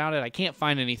learn more about it? I can't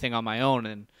find anything on my own,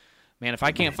 and man, if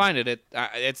I can't find it,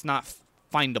 it's not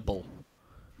findable.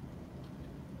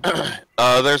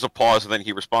 There's a pause, and then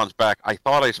he responds back, I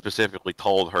thought I specifically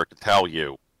told her to tell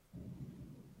you.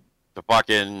 The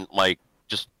fucking,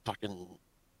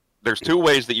 there's two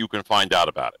ways that you can find out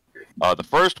about it. The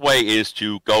first way is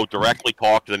to go directly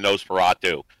talk to the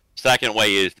Nosferatu. Second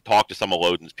way is to talk to some of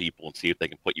Loden's people and see if they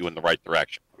can put you in the right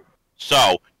direction.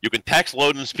 So, you can text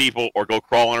Loden's people or go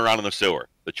crawling around in the sewer.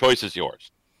 The choice is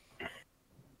yours.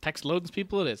 Text Loden's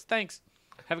people it is. Thanks.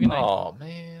 Have a good night. Oh,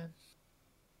 man.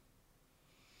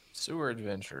 Sewer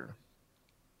adventure.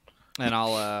 And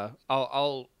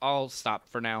I'll stop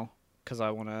for now because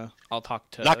I'll talk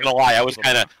to. Not gonna lie, I was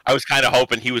kind of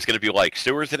hoping he was gonna be like,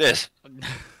 sewers it is.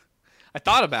 I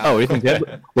thought about Oh, it. what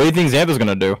do you think Xantha's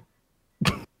gonna do?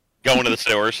 Go into the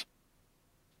sewers.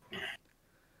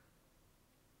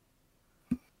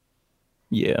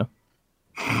 Yeah.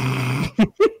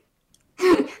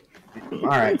 All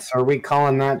right, so are we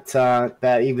calling that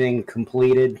that evening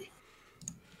completed?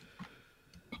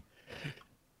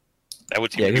 That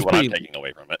would seem to be it's what I'm pretty- taking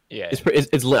away from it. Yeah. It's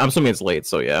I'm assuming it's late,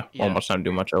 so yeah. Yeah. Won't much time to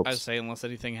do much I else. would say unless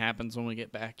anything happens when we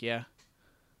get back, yeah.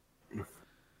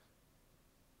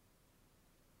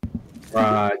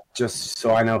 Just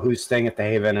so I know who's staying at the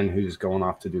Haven and who's going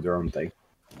off to do their own thing.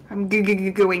 I'm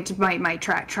going to my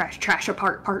trash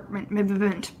apartment.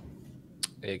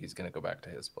 Iggy's gonna go back to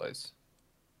his place.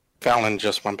 Fallon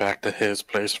just went back to his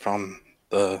place from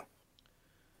the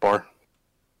bar.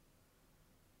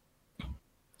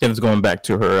 Jen's going back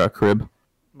to her crib.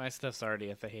 My stuff's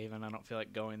already at the Haven. I don't feel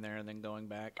like going there and then going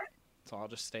back. So I'll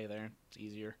just stay there. It's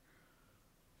easier.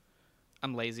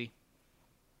 I'm lazy.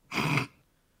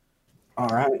 All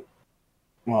right.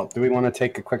 Well, do we want to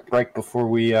take a quick break before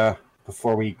we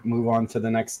move on to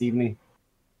the next evening?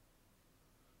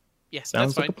 Yes,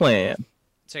 Sounds that's like fine. a plan.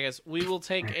 So guys, we will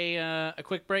take a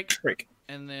quick break,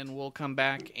 and then we'll come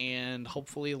back and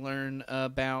hopefully learn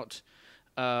about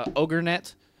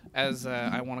OgreNet, as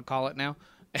I want to call it now,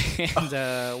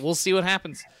 and we'll see what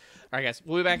happens. All right, guys,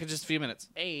 we'll be back in just a few minutes.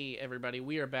 Hey, everybody,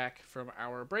 we are back from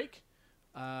our break.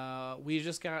 We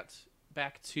just got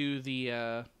back to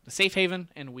the safe haven,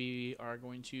 and we are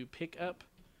going to pick up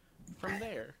from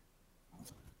there.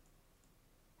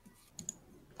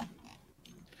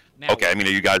 Now, Okay, I mean,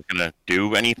 are you guys gonna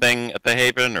do anything at the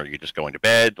Haven, or are you just going to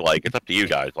bed? Like, it's up to you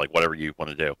guys. Like, whatever you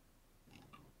want to do.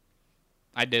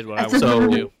 I did what I So- was going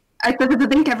to do. I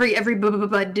think every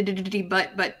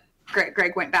but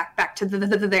Greg went back to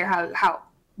their how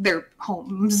their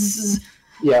homes.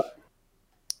 Yep.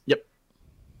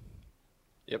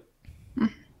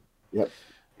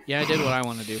 Yeah, I did what I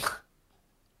want to do.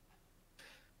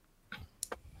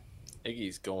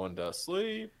 Iggy's going to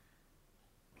sleep.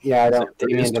 Yeah, I don't.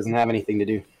 Damien doesn't have anything to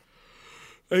do.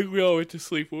 I think we all went to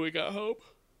sleep when we got home.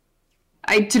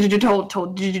 I told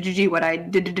what I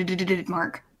did,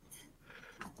 Mark.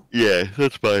 Yeah,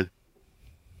 that's fine.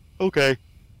 Okay.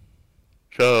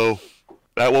 So,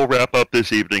 that will wrap up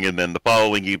this evening, and then the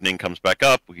following evening comes back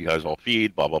up. You guys all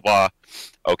feed, blah, blah, blah.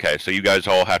 Okay, so you guys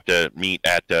all have to meet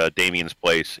at Damien's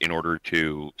place in order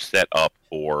to set up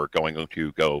for going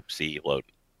to go see Loden.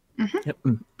 Yep.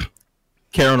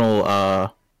 Karen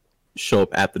will show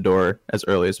up at the door as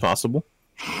early as possible.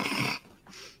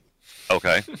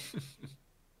 Okay.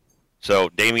 So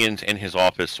Damien's in his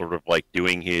office sort of like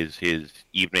doing his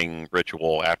evening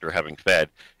ritual after having fed,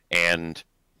 and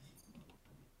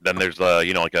then there's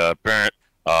like a parent,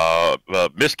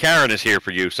 Miss Karen is here for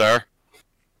you, sir.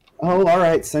 Oh, all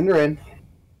right. Send her in.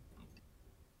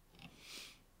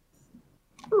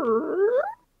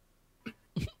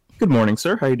 Good morning,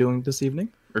 sir. How are you doing this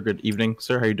evening? Or good evening,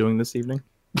 sir. How are you doing this evening?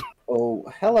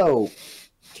 Oh, hello,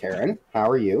 Karen. How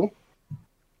are you?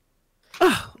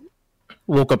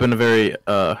 Woke up in a very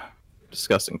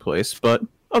disgusting place, but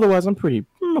otherwise I'm pretty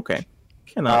okay.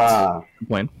 Cannot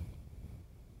complain.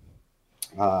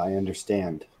 I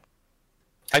understand.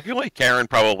 I feel like Karen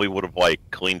probably would have like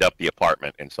cleaned up the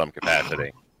apartment in some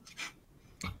capacity.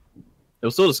 It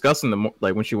was so disgusting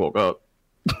like when she woke up.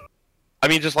 I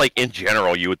mean, just like in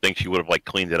general, you would think she would have like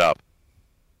cleaned it up.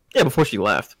 Yeah, before she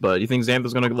left. But you think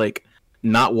Xantha's gonna like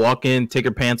not walk in, take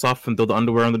her pants off, and throw the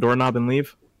underwear on the doorknob and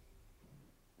leave?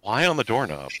 Why on the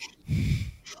doorknob?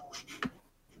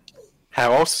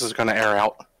 How else is it going to air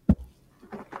out?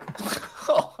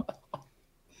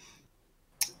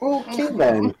 Okay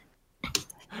then.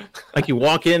 Like you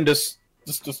walk in, just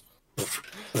it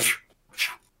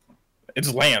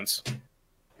just lands.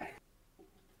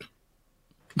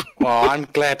 Well, I'm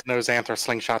glad to know Xanthar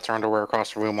slingshots her underwear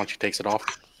across the room once she takes it off.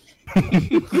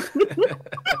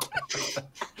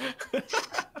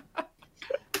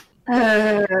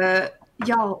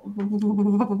 Y'all,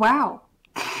 wow.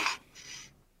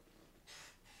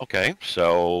 Okay,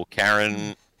 so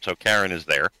Karen is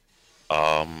there.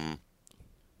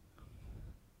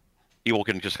 People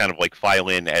can just kind of like file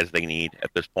in as they need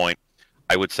at this point.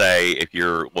 I would say if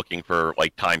you're looking for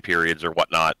like time periods or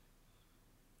whatnot,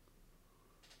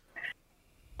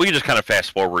 we can just kind of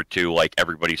fast forward to like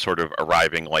everybody sort of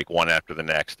arriving like one after the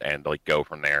next and like go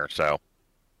from there. So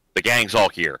the gang's all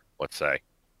here, let's say.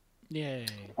 Yay.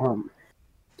 Well,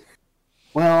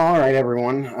 all right,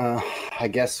 everyone. I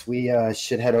guess we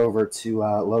should head over to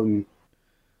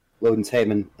Loden's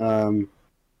Haven.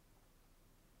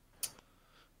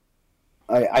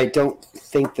 I don't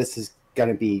think this is going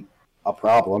to be a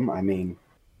problem. I mean,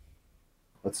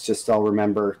 let's just all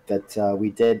remember that we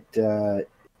did.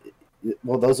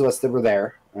 Well, those of us that were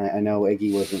there, I know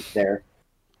Iggy wasn't there.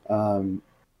 The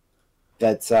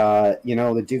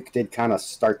Duke did kind of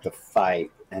start the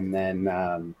fight, and then,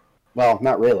 well,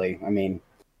 not really. I mean,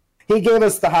 he gave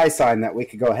us the high sign that we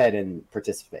could go ahead and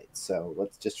participate. So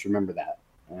let's just remember that.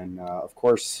 And of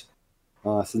course,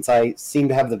 since I seem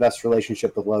to have the best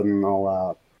relationship with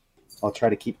Loden, I'll try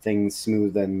to keep things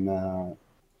smooth, and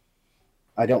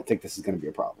I don't think this is going to be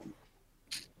a problem.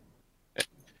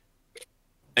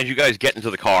 As you guys get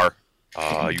into the car,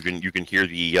 you can hear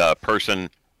the person,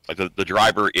 like the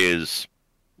driver is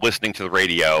listening to the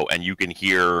radio, and you can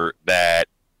hear that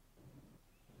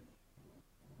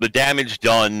the damage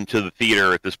done to the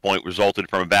theater at this point resulted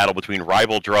from a battle between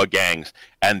rival drug gangs,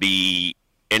 and the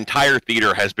entire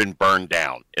theater has been burned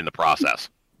down in the process.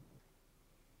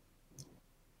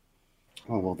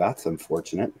 Oh, well, that's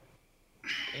unfortunate.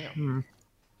 Damn.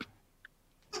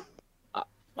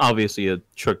 Obviously a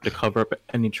trick to cover up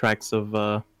any tracks of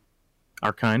our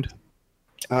kind.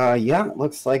 Yeah, it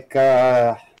looks like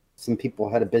some people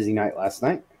had a busy night last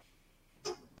night.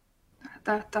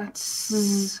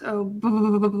 That's oh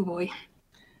boy,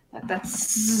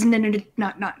 that's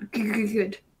not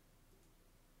good.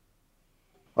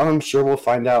 Well, I'm sure we'll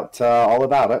find out all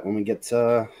about it when we get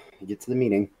to the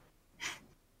meeting.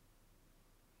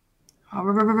 All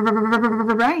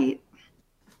right.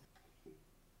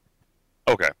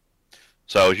 Okay.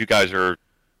 So as you guys are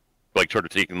like sort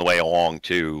of taking the way along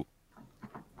to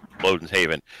Loden's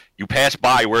Haven, you pass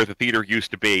by where the theater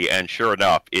used to be, and sure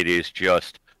enough, it is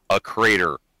just a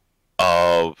crater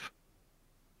of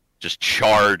just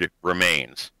charred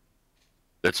remains.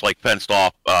 That's like fenced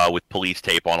off with police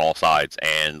tape on all sides,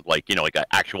 and like like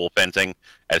actual fencing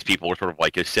as people are sort of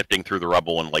like sifting through the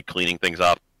rubble and like cleaning things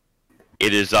up.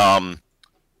 It is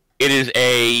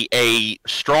a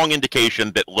strong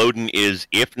indication that Loden is,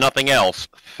 if nothing else,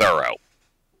 thorough.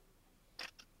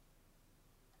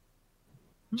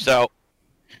 So,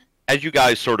 as you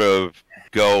guys sort of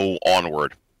go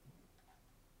onward,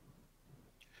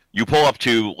 you pull up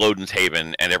to Loden's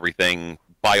Haven, and everything,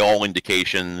 by all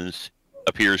indications,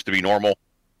 appears to be normal.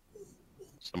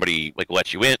 Somebody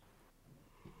lets you in.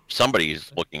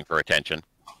 Somebody's looking for attention.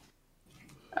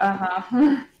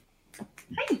 Hey.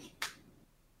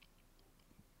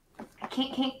 I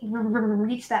can't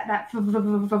reach that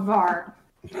var.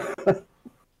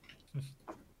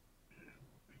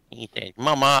 He said,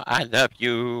 "Mama, I love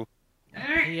you."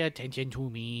 Pay attention to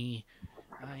me.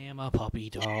 I am a puppy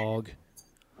dog.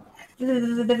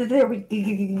 There we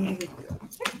go.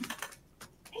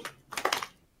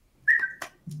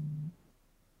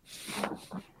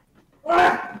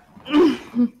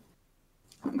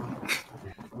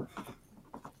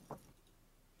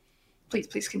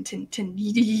 Please continue.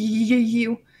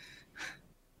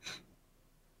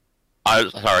 I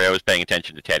was sorry, I was paying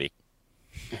attention to Teddy.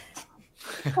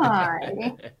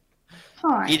 Hi.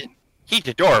 He's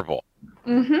adorable.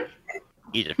 Mm-hmm.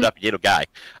 He's a fluffy little guy.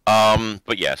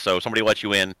 But yeah, so somebody lets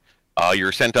you in.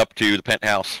 You're sent up to the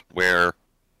penthouse where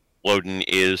Loden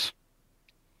is,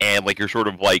 and you're sort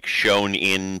of shown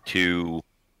into,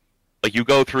 you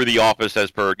go through the office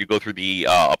you go through the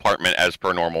apartment as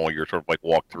per normal. You're sort of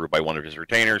walked through by one of his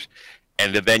retainers,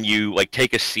 and then you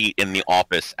take a seat in the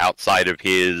office outside of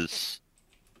his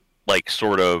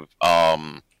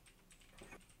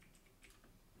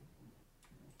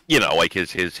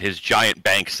his giant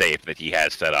bank safe that he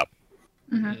has set up.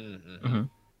 Mm-hmm. Mm-hmm.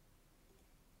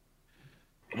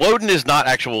 Loden is not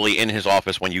actually in his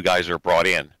office when you guys are brought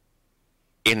in.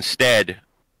 Instead,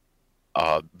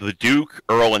 the Duke,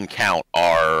 Earl, and Count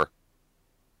are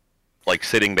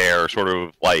sitting there sort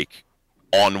of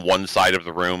on one side of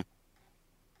the room.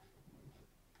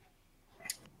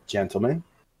 Gentlemen.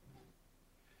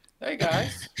 Hey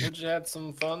guys, did you had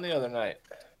some fun the other night?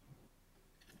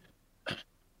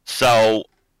 So,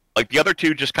 like, the other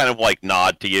two just kind of, like,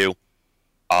 nod to you.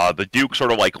 The Duke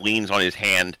sort of, like, leans on his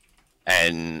hand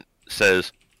and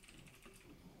says,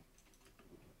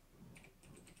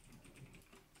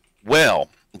 well,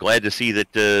 I'm glad to see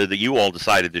that that you all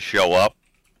decided to show up.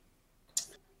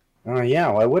 Oh, yeah,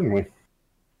 why wouldn't we?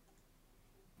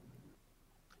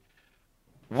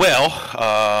 Well,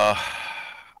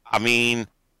 I mean,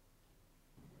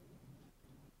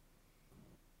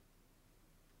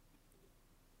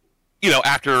 you know,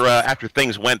 after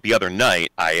things went the other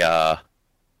night, I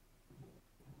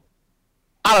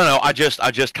don't know. I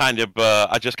just kind of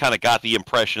got the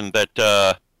impression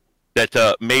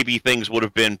that maybe things would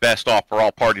have been best off for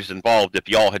all parties involved if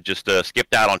y'all had just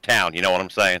skipped out on town. You know what I'm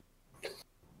saying?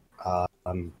 I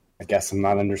guess I'm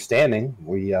not understanding.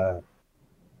 We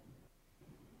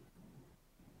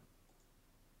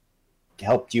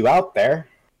helped you out there.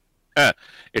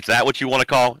 Is that what you want to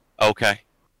call it? Okay.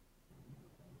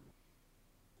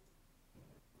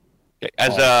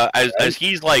 As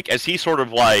he sort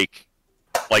of like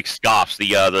scoffs,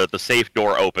 the safe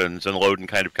door opens and Loden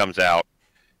kind of comes out.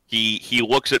 He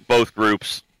looks at both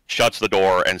groups, shuts the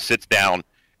door, and sits down,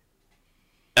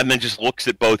 and then just looks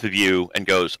at both of you and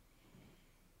goes,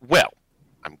 "Well,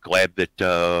 I'm glad that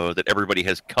that everybody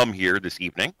has come here this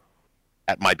evening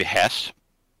at my behest.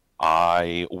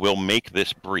 I will make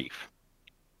this brief.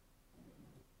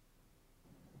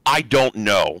 I don't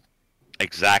know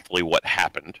exactly what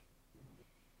happened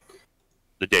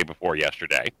the day before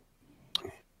yesterday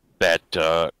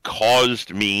that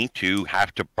caused me to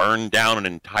have to burn down an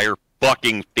entire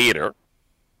fucking theater,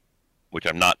 which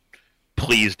I'm not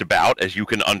pleased about, as you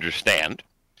can understand.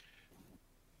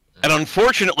 And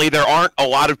unfortunately, there aren't a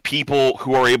lot of people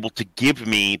who are able to give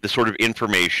me the sort of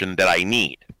information that I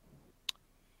need.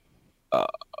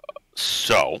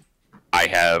 So I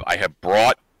have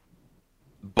brought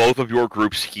both of your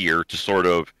groups here to sort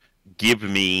of give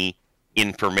me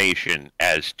information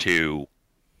as to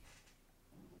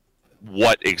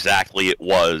what exactly it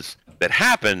was that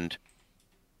happened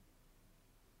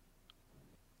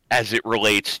as it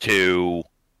relates to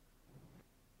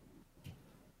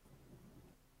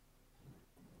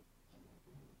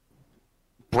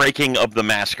breaking of the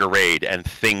masquerade and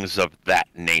things of that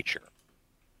nature.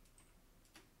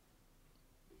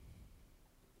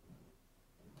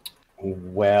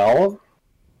 Well,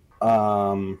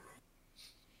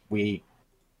 we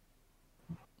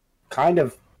kind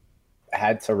of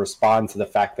had to respond to the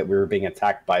fact that we were being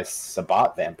attacked by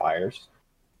Sabbat vampires.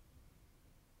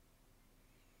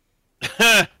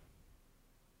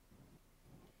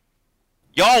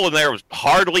 Y'all in there was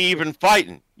hardly even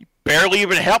fighting. You barely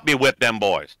even helped me whip them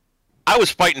boys. I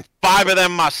was fighting 5 of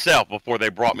them myself before they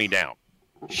brought me down.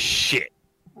 Shit.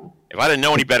 If I didn't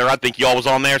know any better, I'd think y'all was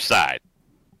on their side.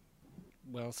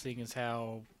 Well, seeing as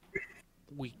how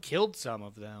we killed some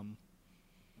of them,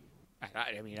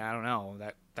 I mean, I don't know.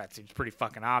 That seems pretty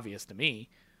fucking obvious to me.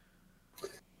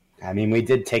 I mean, we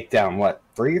did take down, what,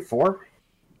 3 or 4?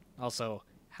 Also,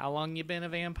 how long you been a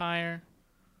vampire?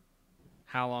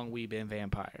 How long we been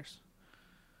vampires?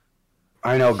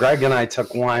 I know Greg and I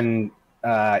took one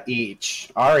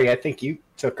each. Ari, I think you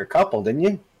took a couple, didn't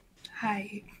you?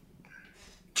 I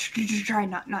try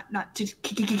not to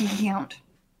count.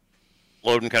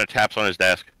 Loden kind of taps on his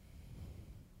desk.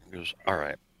 He goes, "All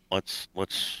right, let's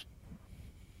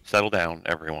settle down,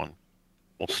 everyone.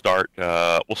 We'll start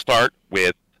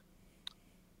with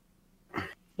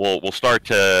we'll start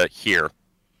here.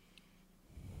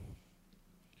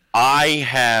 I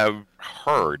have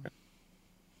heard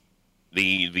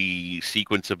the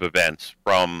sequence of events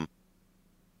from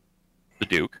the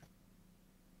Duke,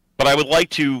 but I would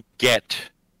like to get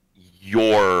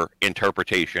your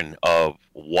interpretation of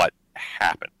what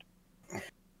happened."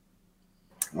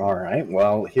 All right.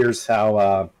 Well, here's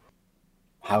how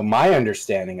my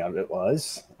understanding of it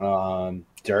was.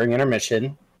 During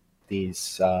intermission,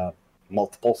 these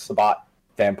multiple Sabbat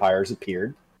vampires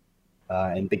appeared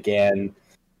and began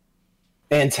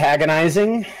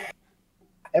antagonizing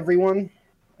everyone.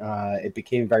 It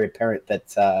became very apparent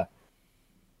that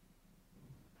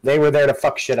they were there to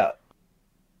fuck shit up.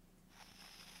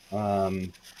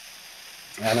 And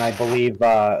I believe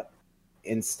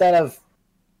instead of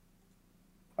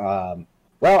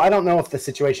well, I don't know if the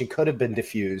situation could have been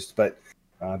diffused, but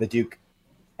the Duke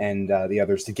and the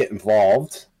others to get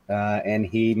involved, and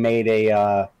he made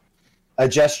a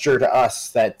gesture to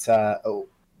us that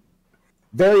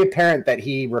very apparent that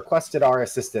he requested our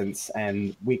assistance,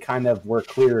 and we kind of were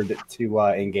cleared to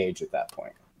engage at that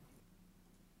point.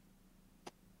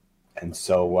 And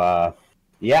so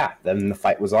yeah, then the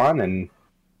fight was on.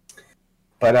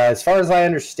 But as far as I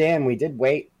understand, we did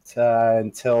wait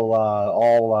until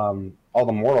all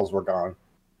the mortals were gone.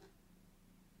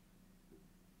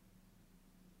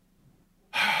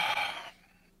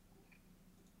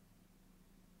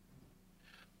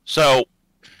 So,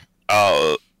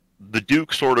 the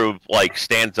Duke sort of like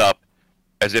stands up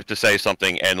as if to say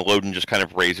something, and Loden just kind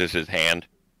of raises his hand.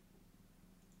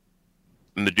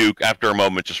 And the Duke, after a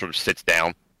moment, just sort of sits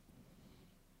down.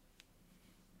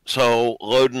 So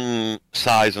Loden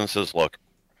sighs and says, look,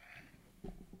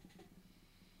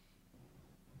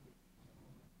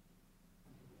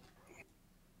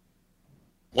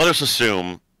 let us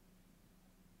assume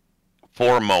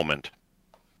for a moment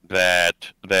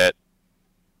that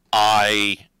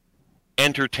I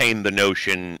entertain the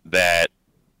notion that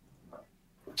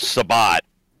Sabbat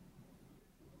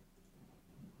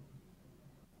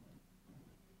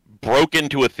broke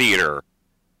into a theater,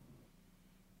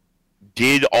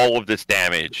 did all of this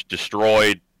damage,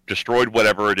 destroyed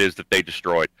whatever it is that they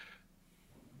destroyed.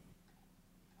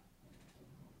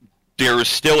 There is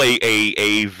still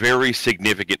a very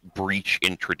significant breach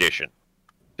in tradition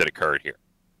that occurred here.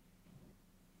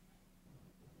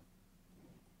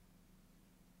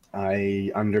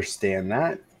 I understand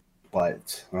that,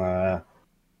 but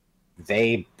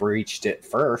they breached it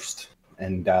first,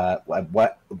 and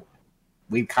what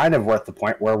we kind of were at the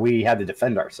point where we had to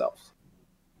defend ourselves.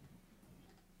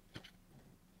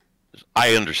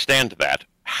 I understand that.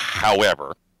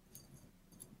 However,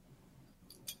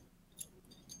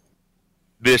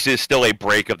 this is still a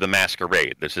break of the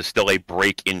masquerade. This is still a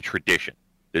break in tradition.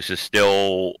 This is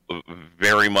still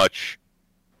very much...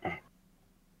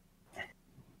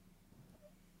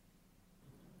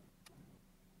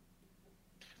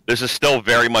 This is still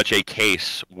very much a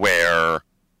case where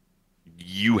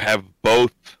you have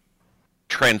both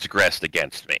transgressed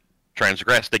against me.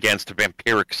 Transgressed against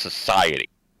vampiric society.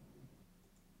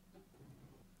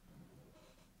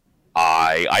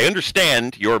 I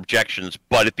understand your objections,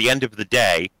 but at the end of the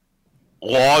day,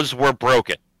 laws were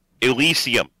broken.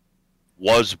 Elysium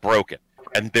was broken,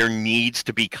 and there needs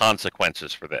to be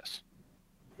consequences for this.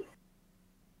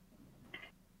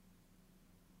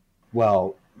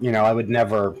 Well, you know, I would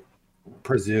never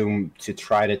presume to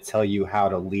try to tell you how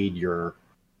to lead your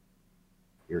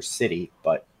city,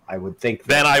 but I would think that...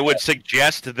 Then I would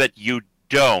suggest that you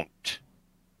don't,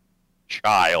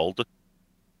 child.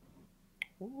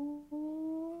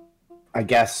 I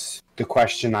guess the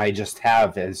question I just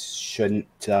have is,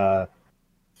 shouldn't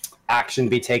action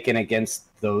be taken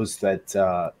against those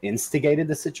that instigated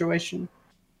the situation,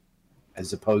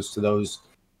 as opposed to those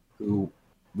who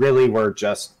really were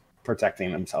just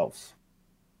protecting themselves?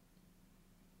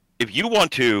 If you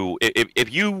want to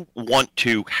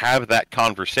have that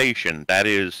conversation, that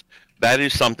is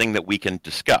something that we can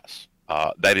discuss.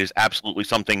 That is absolutely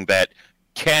something that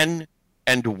can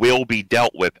and will be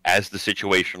dealt with as the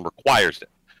situation requires it.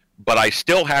 But I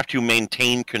still have to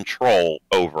maintain control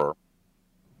over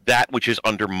that which is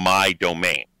under my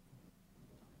domain.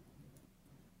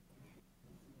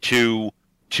 To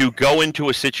go into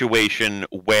a situation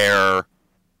where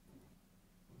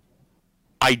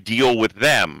I deal with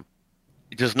them,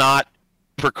 it does not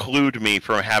preclude me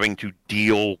from having to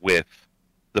deal with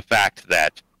the fact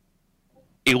that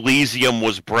Elysium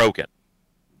was broken.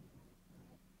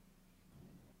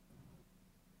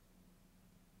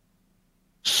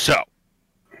 So,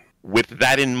 with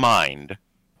that in mind,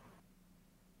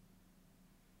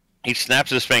 he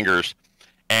snaps his fingers,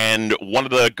 and one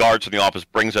of the guards in the office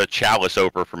brings a chalice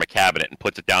over from a cabinet and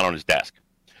puts it down on his desk.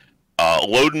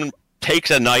 Loden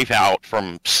takes a knife out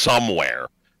from somewhere,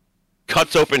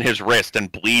 cuts open his wrist,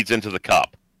 and bleeds into the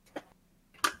cup.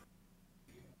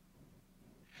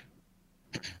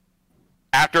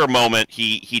 After a moment,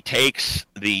 he takes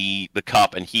the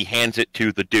cup and he hands it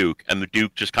to the Duke, and the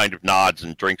Duke just kind of nods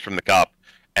and drinks from the cup,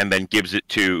 and then gives it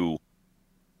to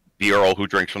the Earl, who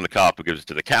drinks from the cup, who gives it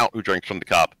to the Count, who drinks from the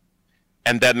cup,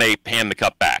 and then they hand the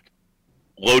cup back.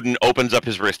 Loden opens up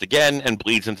his wrist again and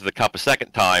bleeds into the cup a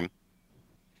second time,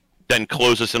 then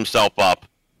closes himself up,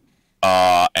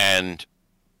 and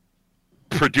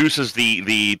produces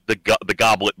the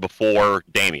goblet before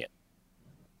Damien.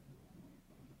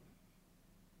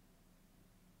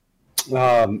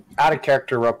 Out of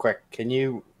character real quick, can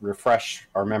you refresh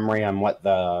our memory on what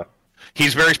the...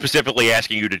 He's very specifically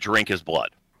asking you to drink his blood.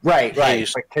 Right.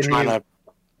 He's But can trying you... to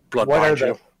blood What are bind the...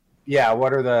 you. Yeah,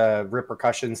 what are the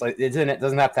repercussions? Like, it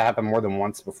doesn't have to happen more than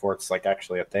once before it's like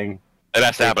actually a thing. It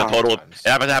has to happen a total. times. It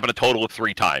has to happen a total of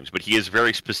 3 times, but he is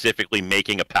very specifically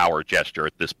making a power gesture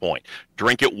at this point.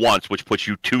 Drink it once, which puts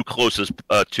you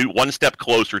one step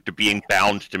closer to being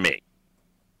bound to me.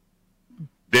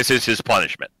 This is his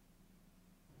punishment.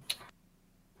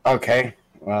 Okay.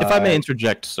 If I may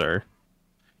interject, sir.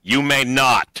 You may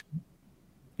not.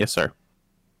 Yes, sir.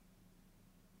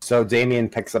 So Damien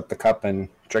picks up the cup and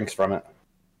drinks from it.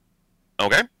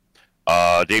 Okay.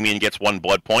 Damien gets 1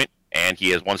 blood point, and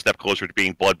he is 1 step closer to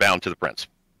being bloodbound to the prince.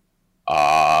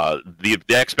 The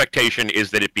expectation is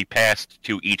that it be passed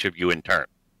to each of you in turn.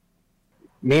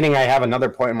 Meaning I have another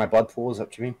point in my blood pool, is that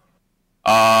what you mean?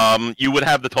 You would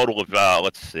have the total of,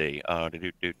 let's see.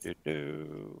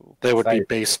 They would be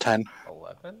base 10.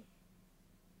 11?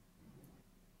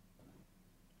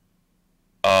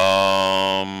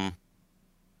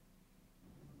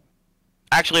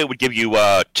 Actually, it would give you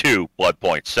 2 blood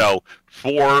points. So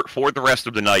for the rest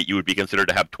of the night, you would be considered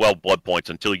to have 12 blood points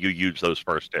until you use those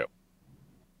first 2.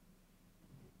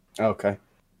 Okay.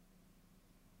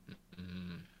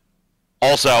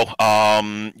 Also,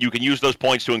 you can use those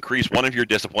points to increase one of your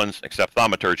disciplines, except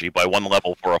thaumaturgy, by 1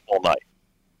 level for a full night.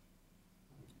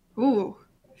 Ooh.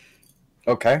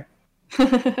 Okay.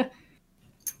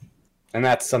 And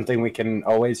that's something we can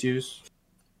always use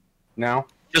now?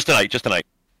 Just tonight. Just tonight.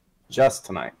 Just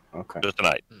tonight. Okay. Just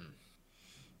tonight.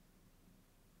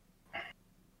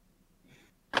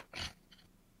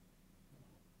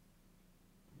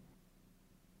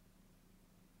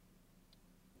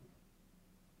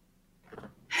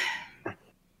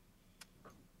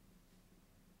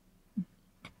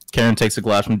 Karen takes a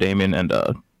glass from Damien and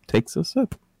takes a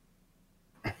sip.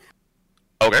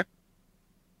 Okay.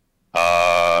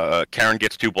 Karen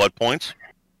gets 2 blood points,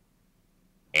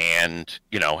 and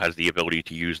has the ability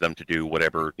to use them to do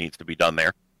whatever needs to be done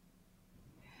there.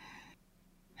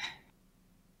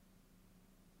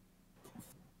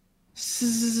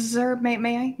 Sir,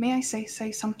 may I say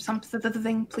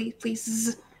something,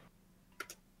 please?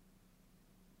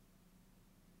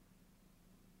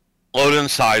 Loden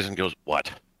sighs and goes,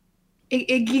 "What?"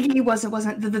 Iggy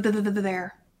wasn't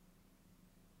there.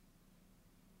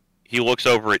 He looks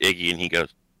over at Iggy and he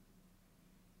goes,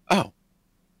 "Oh.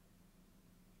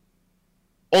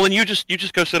 Well, then you just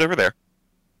go sit over there.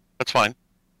 That's fine."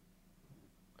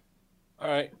 All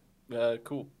right.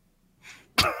 Cool.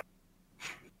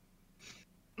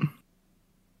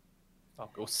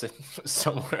 I'll go sit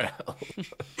somewhere else.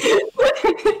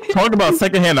 Talk about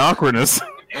secondhand awkwardness.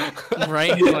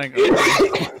 Right? He's like,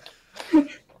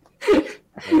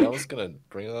 I was gonna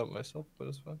bring it up myself, but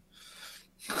it's fine.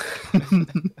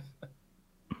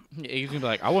 yeah, he's gonna be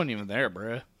like, I wasn't even there,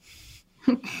 bruh.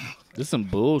 This is some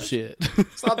bullshit.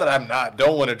 It's not that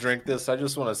don't want to drink this. I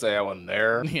just want to say I wasn't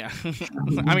there. Yeah.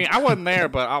 I mean, I wasn't there,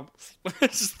 but I'll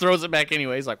just throws it back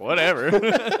anyway. He's like, whatever.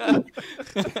 Yeah,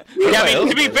 I mean,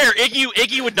 to be fair,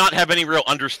 Iggy would not have any real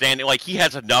understanding. Like, he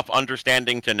has enough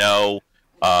understanding to know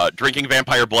drinking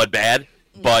vampire blood bad,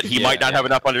 but he might not have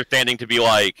enough understanding to be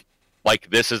like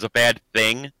this is a bad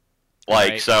thing.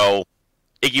 Like, Right. So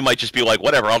Iggy might just be like,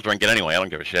 whatever, I'll drink it anyway. I don't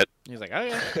give a shit. He's like, oh,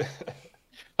 yeah.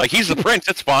 Like, he's the prince.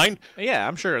 It's fine. Yeah,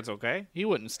 I'm sure it's okay. He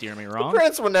wouldn't steer me The wrong.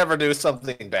 prince would never do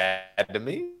something bad to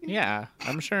me. Yeah,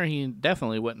 I'm sure he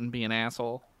definitely wouldn't be an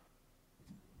asshole.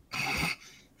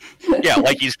 Yeah,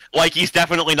 like he's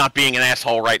definitely not being an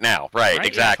asshole right now. Right, Right? Yeah,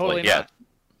 exactly. totally Yeah. not.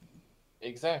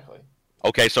 Exactly.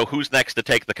 Okay, so who's next to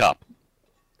take the cup?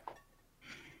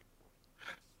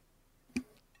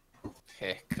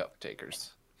 Hey, cup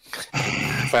takers.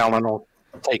 Valen will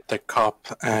take the cup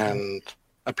and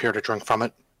appear to drink from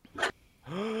it.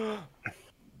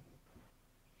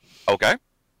 Okay.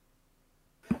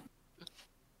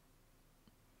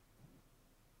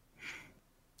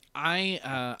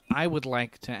 I would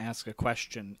like to ask a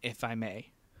question, if I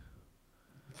may.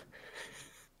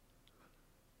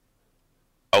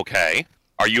 Okay.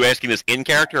 Are you asking this in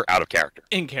character or out of character?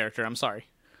 In character, I'm sorry.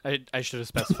 I should have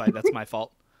specified. That's my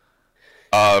fault.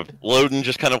 Loden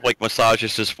just kind of like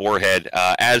massages his forehead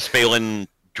as Phelan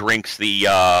drinks the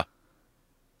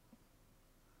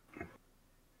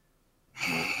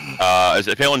as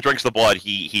Phelan drinks the blood.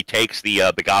 He takes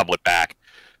the goblet back,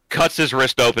 cuts his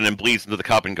wrist open, and bleeds into the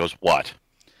cup and goes, "What?"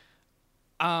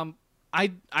 I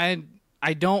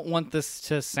don't want this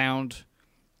to sound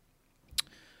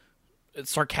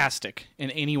sarcastic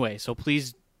in any way, so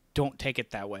please don't take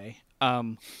it that way.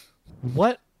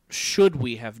 What should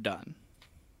we have done?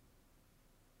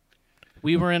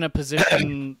 We were in a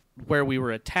position where we were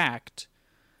attacked,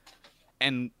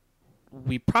 and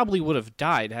we probably would have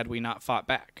died had we not fought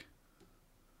back.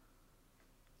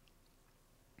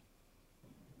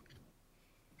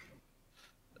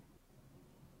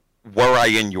 Were I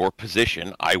in your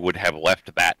position, I would have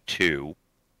left that to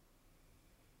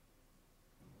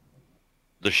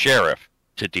the sheriff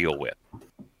to deal with.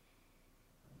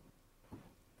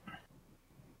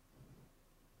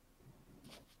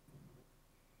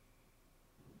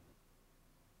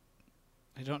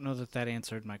 I don't know that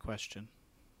answered my question.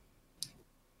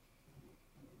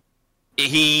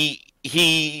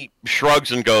 He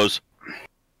shrugs and goes,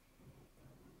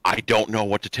 I don't know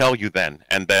what to tell you then,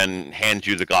 and then hands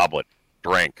you the goblet.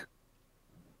 Drink.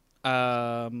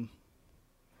 I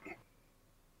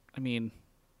mean,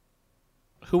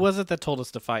 who was it that told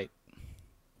us to fight?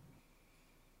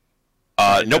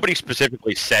 Nobody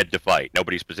specifically said to fight. That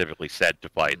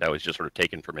was just sort of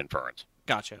taken from inference.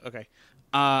 Gotcha. Okay.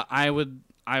 I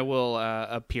will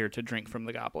appear to drink from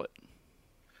the goblet.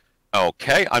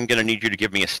 Okay, I'm gonna need you to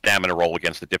give me a stamina roll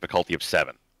against the difficulty of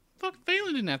 7. Fuck,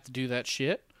 Phelan didn't have to do that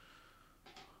shit.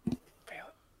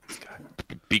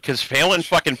 Because Phelan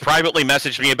fucking privately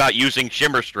messaged me about using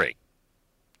Shimmer Streak.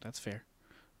 That's fair.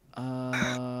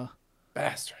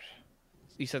 Bastard.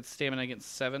 You said stamina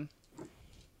against 7?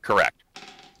 Correct.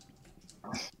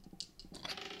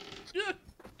 Yeah,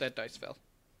 that dice fell.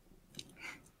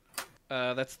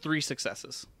 That's 3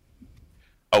 successes.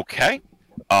 Okay.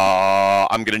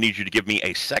 I'm going to need you to give me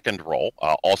a second roll,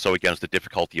 also against the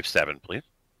difficulty of 7, please.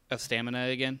 Of stamina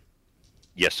again?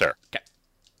 Yes, sir. Okay.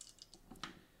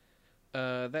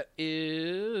 That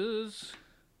is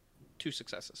 2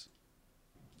 successes.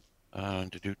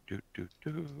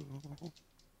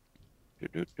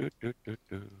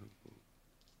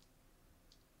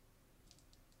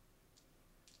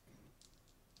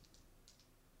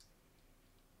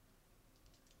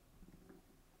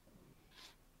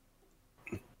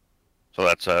 So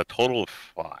that's a total of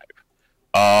 5.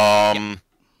 Yep.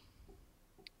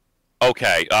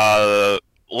 Okay.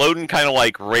 Loden kind of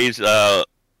like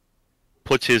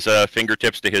puts his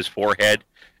fingertips to his forehead,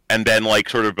 and then like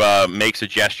sort of makes a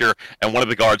gesture, and one of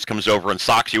the guards comes over and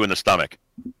socks you in the stomach.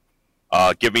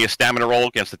 Give me a stamina roll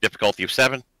against the difficulty of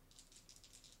 7.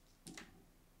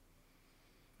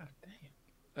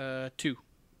 2.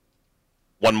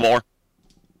 One more.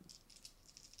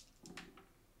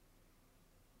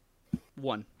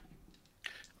 1.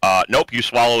 Nope, you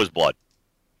swallow his blood.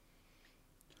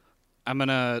 I'm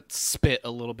gonna spit a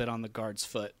little bit on the guard's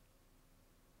foot.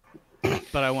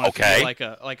 But I want to Okay.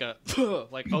 feel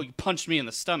like oh, you punched me in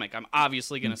the stomach. I'm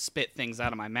obviously gonna spit things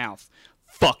out of my mouth.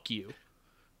 Fuck you,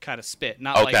 kind of spit.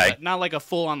 Not Okay. not like a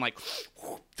full on like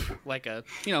a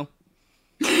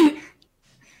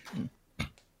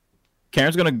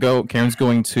Karen's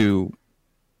going to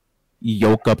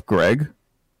yoke up Greg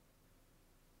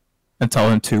and tell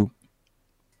him to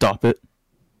stop it,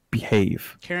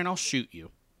 behave. Karen, I'll shoot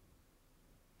you.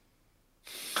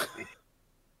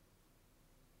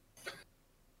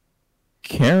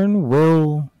 Karen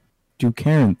will do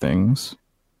Karen things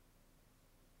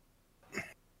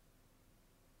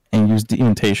and use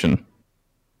dementation.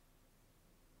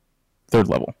 3rd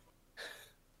level.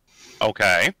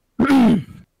 Okay.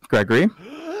 Gregory,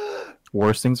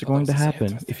 worse things are going to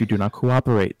happen if you do not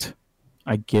cooperate.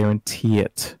 I guarantee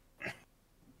it.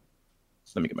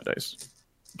 Let me get my dice.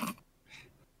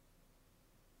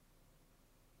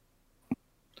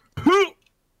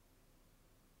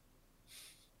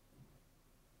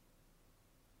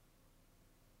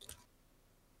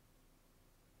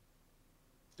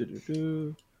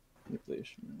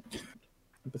 Manipulation.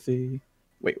 Empathy.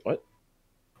 Wait, what?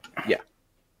 Yeah.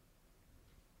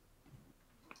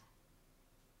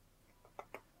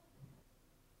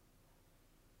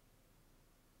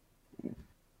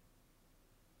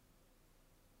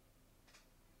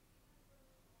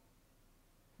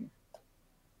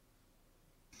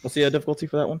 What's the difficulty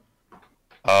for that one?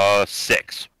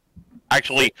 6.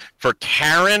 Actually, for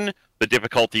Karen, the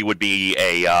difficulty would be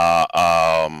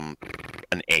an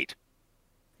 8.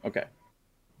 Okay.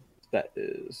 That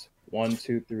is 1,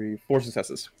 2, 3, 4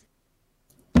 successes.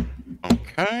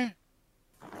 Okay.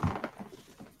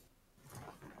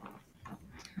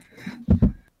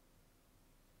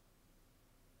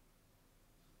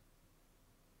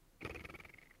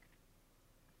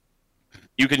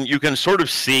 You can sort of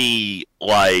see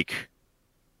like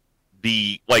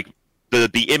the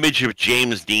image of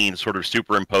James Dean sort of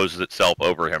superimposes itself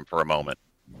over him for a moment.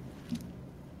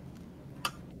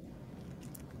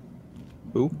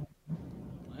 Who?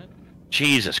 What?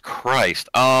 Jesus Christ.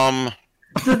 I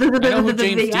know who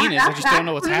James Dean is. I just don't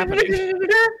know what's happening.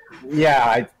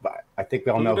 Yeah, I think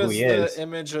we all know who does he is. the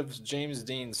image of James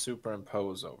Dean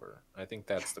superimpose over? I think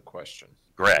that's the question.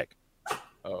 Greg.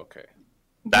 Oh, okay.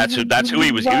 That's who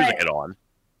he was using it on.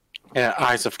 Yeah,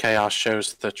 Eyes of Chaos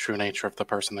shows the true nature of the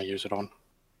person they use it on.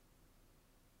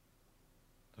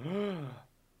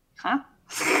 Huh?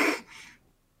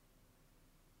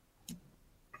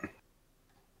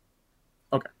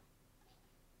 Okay.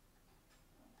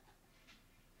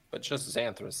 But just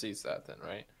Xanthra sees that then,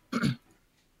 right?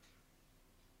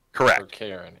 Correct. Or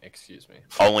Karen, excuse me.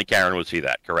 Only Karen would see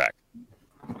that. Correct.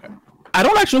 I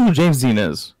don't actually know who James Dean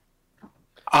is.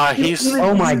 He's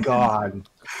Oh my god.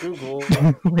 Google.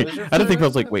 Wait, Is your I didn't think I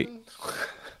was favorite like, wait. Simpson?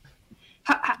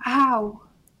 How?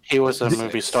 he was a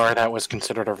movie star that was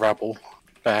considered a rebel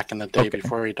back in the day Okay.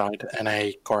 before he died in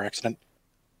a car accident.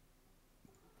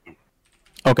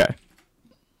 Okay.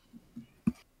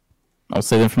 I'll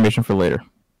save the information for later.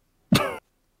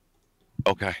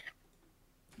 Okay.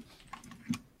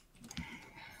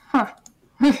 Huh.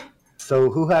 So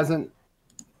who hasn't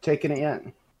taken it yet?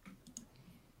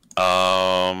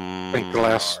 I think the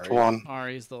last Ari. one.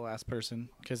 Ari's the last person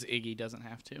because Iggy doesn't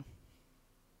have to.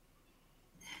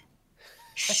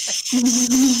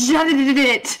 Shut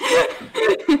it!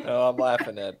 No, I'm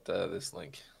laughing at this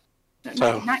link.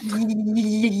 So- Not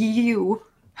you.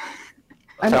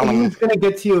 I know he's gonna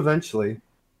get to you eventually.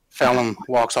 Fallon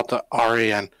walks up to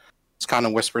Ari and kind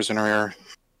of whispers in her ear,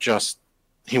 just,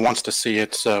 he wants to see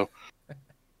it, so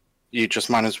you just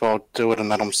might as well do it and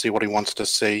let him see what he wants to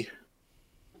see.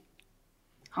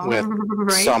 With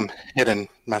Alright. some hidden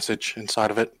message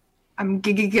inside of it. I'm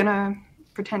gonna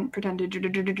pretend to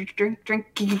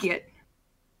drink it.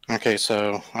 Okay,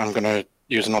 so I'm gonna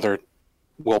use another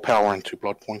willpower and 2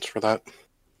 blood points for that.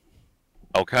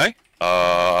 Okay. This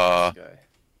guy.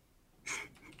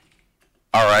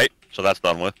 All right. So that's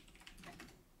done with.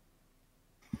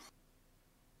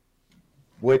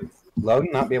 Would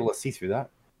Loden not be able to see through that?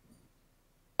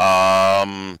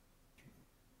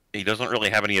 He doesn't really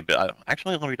have any ability.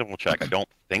 Actually, let me double check. I don't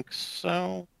think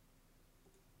so.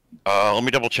 Let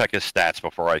me double check his stats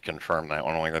before I confirm that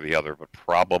one way or the other, but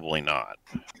probably not.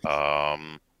 I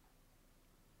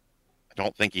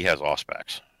don't think he has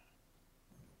Auspex.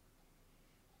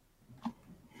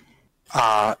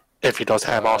 If he does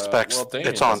have Auspex, Well, Damien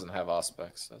it's on doesn't have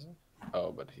Auspex, does he?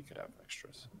 Oh, but he could have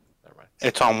extras. Never mind.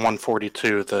 it's on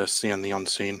 142, the Seeing the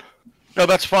Unseen. No,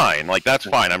 that's fine. Like, that's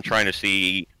fine. I'm trying to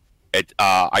see it.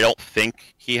 I don't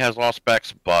think he has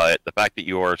Auspex, but the fact that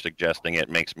you are suggesting it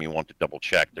makes me want to double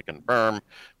check to confirm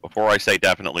before I say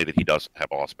definitely that he does have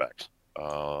Auspex.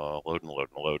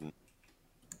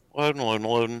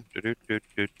 Loading. Do.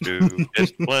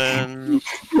 Disciplines.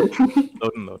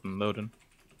 Loading.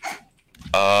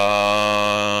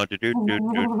 Do.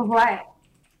 What?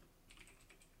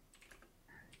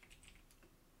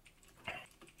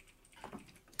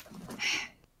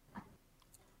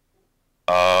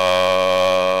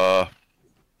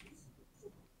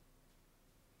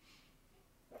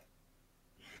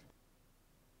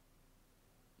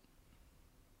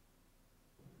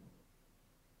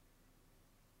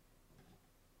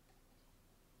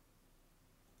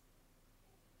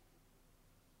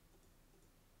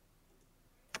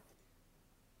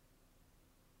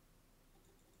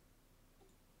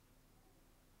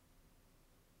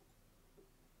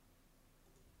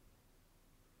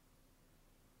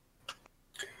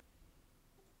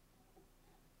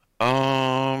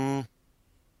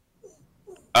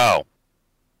 Oh.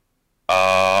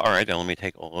 All right. Then let me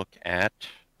take a look at.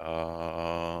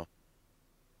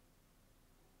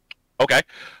 Okay.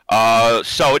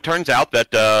 So it turns out that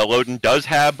Loden does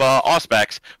have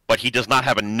Auspex, but he does not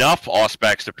have enough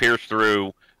Auspex to pierce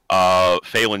through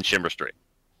Phelan's Shimmerstream.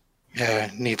 Yeah,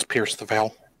 needs Pierce the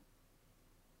Veil.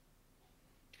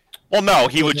 Well, no,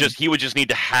 he would just need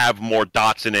to have more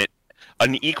dots in it,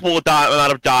 an equal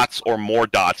amount of dots or more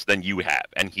dots than you have,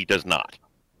 and he does not.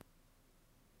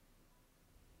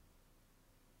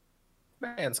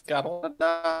 Man's got a lot of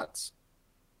dots.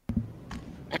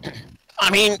 I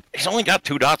mean, he's only got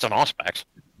 2 dots on Auspex.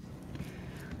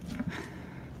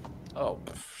 Oh,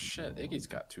 shit. Iggy's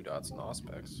got 2 dots in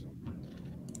Auspex.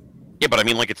 Yeah, but I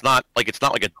mean, it's not like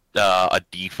a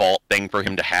default thing for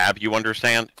him to have. You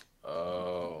understand?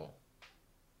 Oh.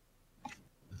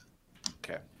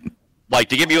 Okay. Like,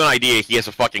 to give you an idea, he has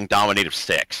a fucking Dominate of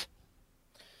 6.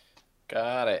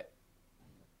 Got it.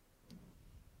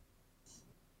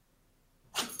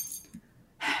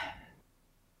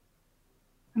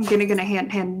 I'm gonna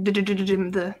hand him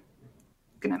the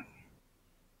gonna.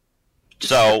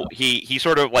 So he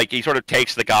sort of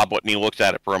takes the goblet and he looks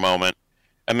at it for a moment,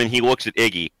 and then he looks at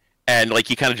Iggy, and like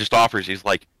he kind of just offers. He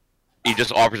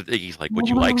just offers it to Iggy. He's like, "Would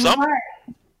you like some?"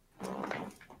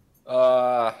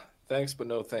 Thanks, but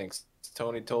no thanks.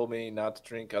 Tony told me not to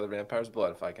drink other vampires'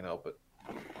 blood if I can help it.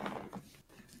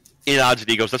 He nods and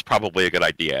he goes, "That's probably a good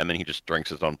idea." And then he just drinks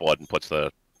his own blood and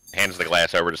hands the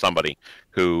glass over to somebody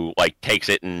who takes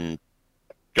it and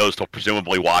goes to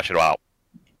presumably wash it out.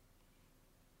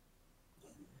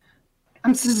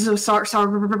 I'm so sorry.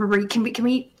 Can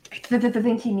we? I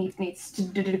think he needs to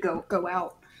go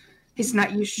out. He's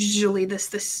not usually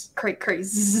this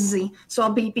crazy. So I'll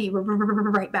be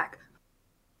right back.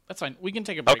 That's fine. We can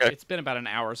take a break. Okay. It's been about an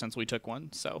hour since we took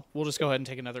one, so we'll just go ahead and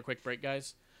take another quick break,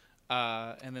 guys.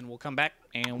 And then we'll come back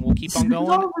and we'll keep on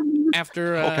going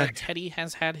after Teddy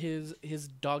has had his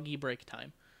doggy break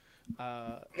time.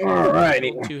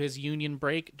 Alrighty. To his union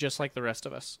break, just like the rest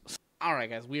of us. All right,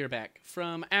 guys, we are back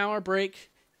from our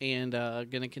break and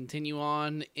gonna continue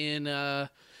on in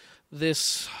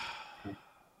this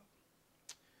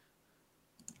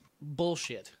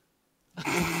bullshit.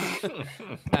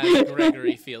 As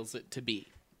Gregory feels it to be.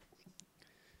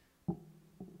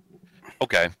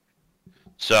 Okay.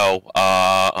 So,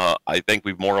 I think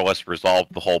we've more or less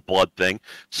resolved the whole blood thing.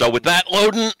 So with that,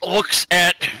 Loden looks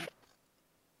at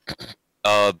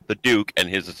the Duke and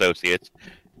his associates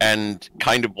and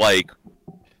kind of like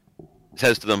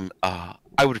says to them,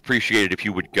 I would appreciate it if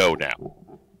you would go now.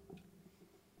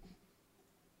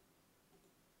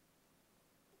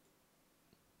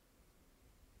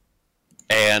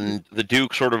 And the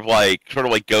Duke sort of like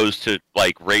goes to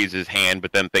like raise his hand,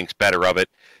 but then thinks better of it.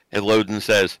 And Loden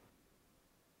says,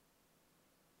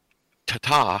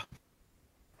 "Ta-ta."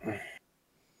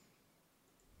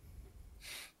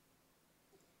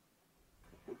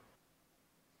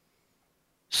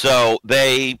 So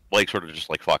they like sort of just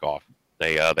like fuck off.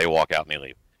 They walk out and they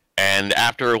leave. And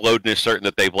after Loden is certain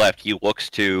that they've left, he looks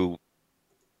to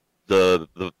the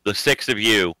six of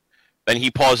you. Then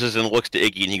he pauses and looks to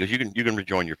Iggy, and he goes, "You can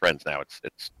rejoin your friends now.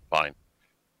 It's fine."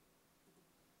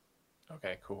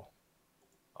 Okay, cool.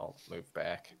 I'll move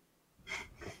back.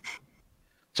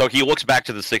 So he looks back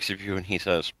to the six of you, and he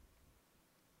says,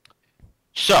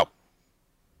 "So,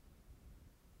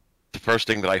 the first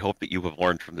thing that I hope that you have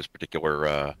learned from this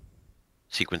particular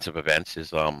sequence of events is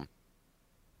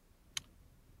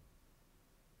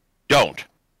don't.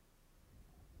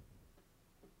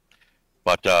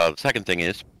 But the second thing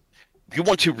is, if you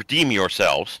want to redeem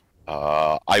yourselves,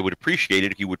 I would appreciate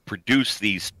it if you would produce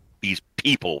these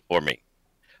people for me.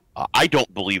 I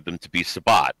don't believe them to be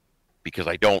Sabbat, because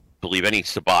I don't believe any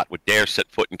Sabbat would dare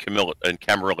set foot in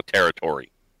Camarilla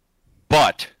territory.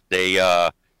 But they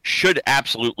should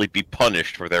absolutely be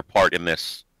punished for their part in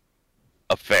this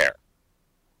affair.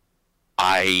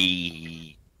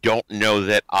 I don't know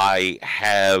that I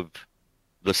have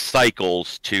the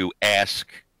cycles to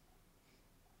ask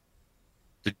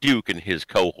the Duke and his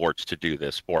cohorts to do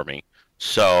this for me,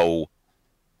 so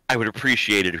I would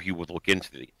appreciate it if you would look into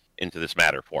this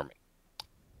matter for me.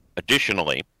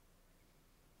 Additionally,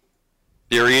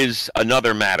 there is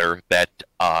another matter that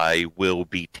I will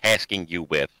be tasking you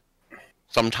with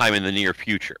sometime in the near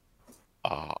future.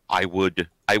 I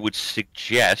would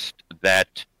suggest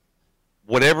that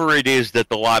whatever it is that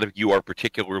the lot of you are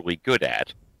particularly good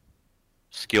at,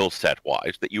 skill set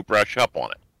wise, that you brush up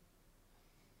on it.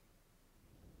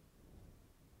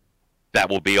 That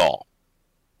will be all.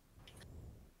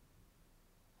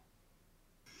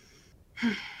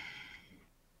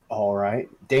 All right.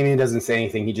 Damien doesn't say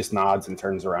anything. He just nods and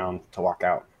turns around to walk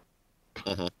out.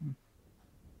 Mm-hmm.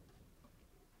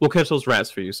 We'll catch those rats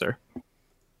for you, sir.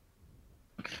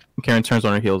 Karen turns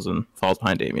on her heels and falls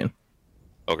behind Damien.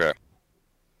 Okay.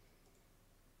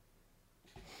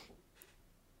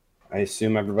 I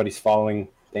assume everybody's following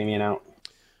Damien out.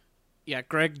 Yeah,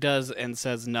 Greg does and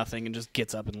says nothing and just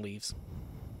gets up and leaves.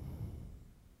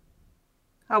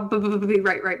 I'll be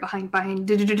right behind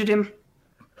him.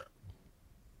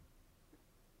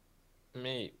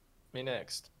 Me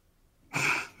next.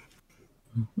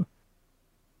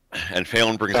 And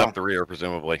Phelan brings up the rear,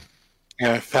 presumably.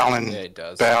 Yeah, Fallon Yeah, it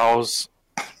does. bows,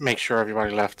 makes sure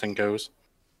everybody left, and goes.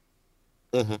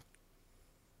 Mm-hmm.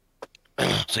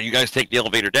 So you guys take the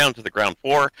elevator down to the ground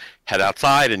floor, head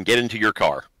outside, and get into your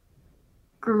car.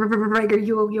 Greg, are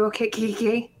you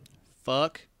okay?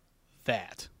 Fuck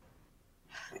that.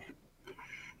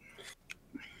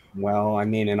 Well, I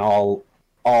mean, in all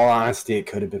honesty, it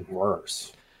could have been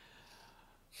worse.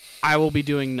 I will be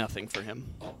doing nothing for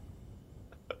him.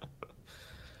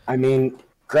 I mean,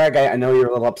 Greg, I know you're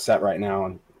a little upset right now.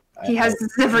 And He has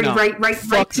every right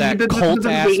Fuck that cult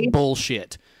ass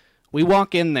bullshit. We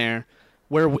walk in there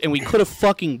and we could have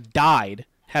fucking died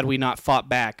had we not fought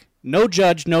back. No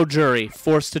judge, no jury,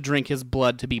 forced to drink his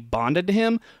blood to be bonded to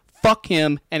him. Fuck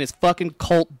him and his fucking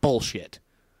cult bullshit.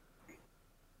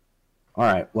 All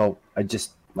right. Well,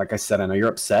 like I said, I know you're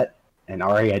upset. And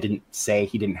Ari, I didn't say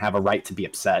he didn't have a right to be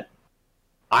upset.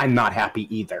 I'm not happy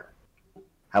either.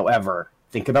 However,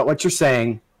 think about what you're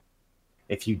saying.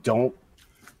 If you don't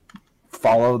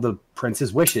follow the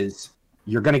prince's wishes,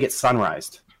 you're going to get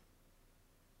sunrised.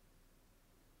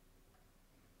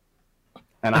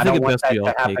 And I don't want that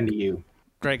to happen to you.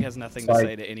 Greg has nothing So to I-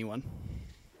 say to anyone.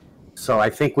 So I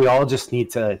think we all just need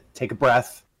to take a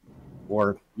breath,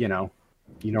 or you know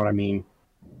what I mean,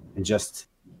 and just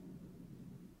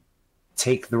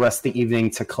take the rest of the evening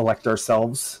to collect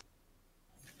ourselves.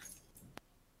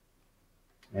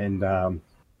 And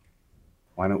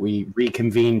why don't we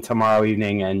reconvene tomorrow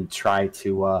evening and try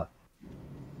to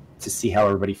see how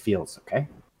everybody feels? Okay.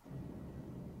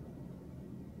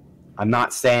 I'm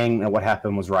not saying that what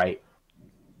happened was right.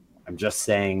 I'm just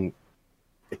saying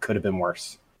it could have been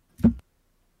worse.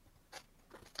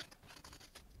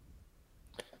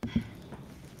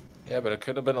 Yeah, but it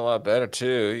could have been a lot better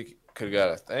too. You could have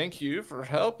got a thank you for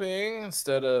helping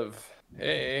instead of,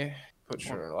 hey, put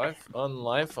your life on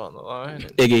the line.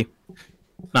 And Iggy,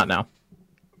 not now.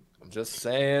 I'm just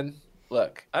saying.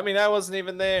 Look, I mean, I wasn't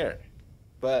even there,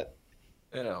 but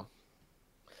you know.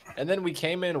 And then we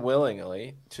came in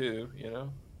willingly too, you know.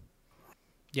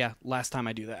 Yeah, last time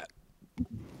I do that.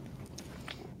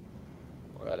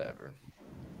 Whatever.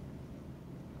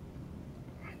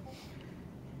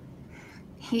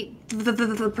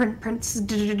 The prince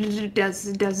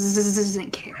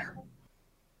doesn't care.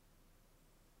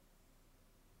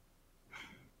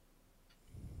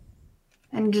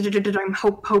 And I'm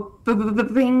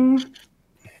hoping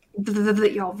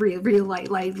that y'all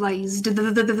realized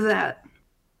that.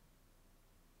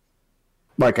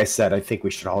 Like I said, I think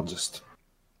we should all just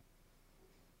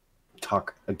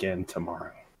talk again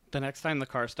tomorrow. The next time the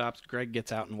car stops, Greg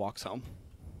gets out and walks home.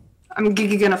 I'm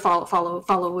gonna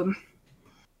follow him.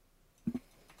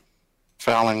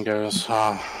 Fallon goes,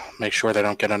 make sure they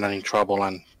don't get in any trouble,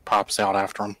 and pops out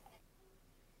after him.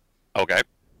 Okay.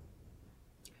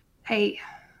 Hey,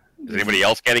 Is anybody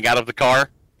else getting out of the car?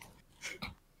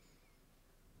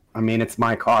 I mean, it's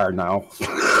my car now.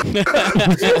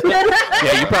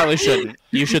 Yeah, you probably shouldn't.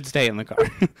 You should stay in the car.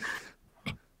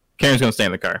 Karen's gonna stay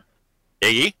in the car.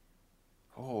 Iggy?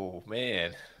 Oh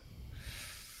man.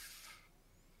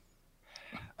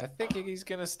 I think he's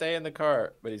gonna stay in the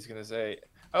car, but he's gonna say,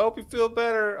 I hope you feel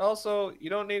better. Also, you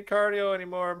don't need cardio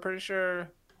anymore, I'm pretty sure.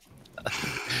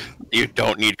 You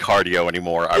don't need cardio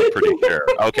anymore, I'm pretty sure.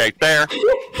 Okay, fair.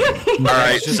 All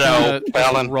right, He's just so gonna just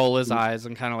Fallon. roll his eyes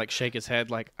and kind of like shake his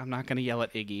head like, I'm not going to yell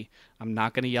at Iggy. I'm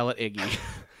not going to yell at Iggy.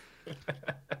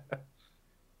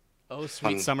 Oh,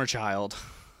 sweet summer child.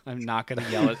 I'm not going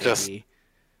to yell at Just- Iggy.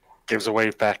 Gives a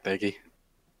wave back to Iggy.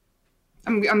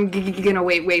 I'm gonna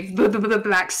wave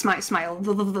back, smile,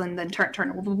 and then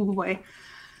turn away.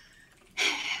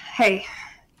 Hey,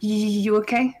 you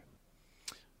okay?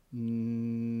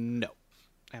 No.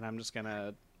 And I'm just going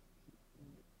to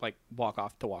like walk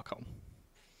off to walk home.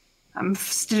 I'm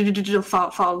still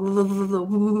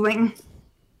following.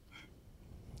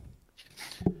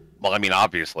 well, I mean,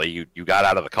 obviously, you got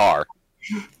out of the car.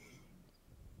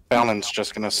 Fallon's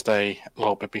just gonna stay a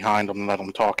little bit behind them and let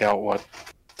them talk out what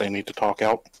they need to talk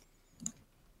out.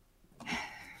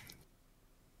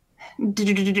 Do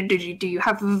you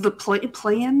have the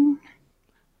plan?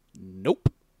 Nope.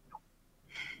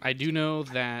 I do know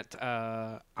that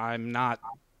I'm not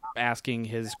asking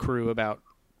his crew about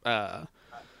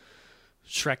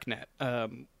ShrekNet.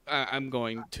 I'm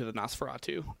going to the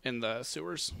Nosferatu in the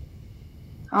sewers.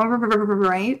 All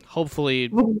right. Hopefully,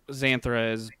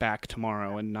 Xanthra is back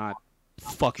tomorrow and not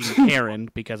fucking Karen,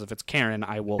 because if it's Karen,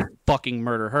 I will fucking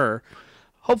murder her.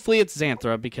 Hopefully, it's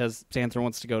Xanthra, because Xanthra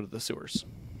wants to go to the sewers.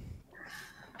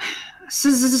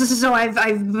 So I've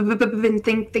been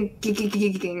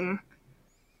thinking.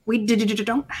 We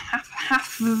don't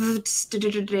have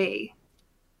today.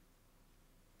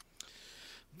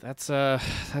 That's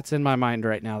in my mind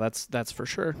right now. That's for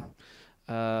sure.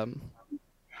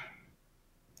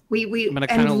 We I'm gonna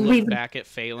kind of look back at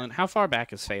Phelan. How far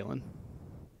back is Phelan?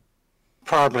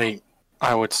 Probably,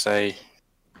 I would say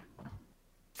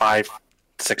 5,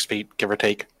 6 feet, give or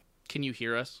take. Can you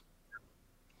hear us?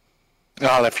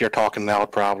 If you're talking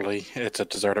loud, probably. It's a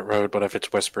deserted road, but if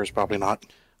it's whispers, probably not.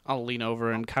 I'll lean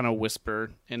over and kind of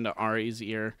whisper into Ari's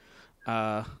ear.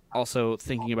 Also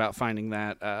thinking about finding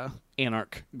that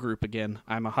Anarch group again.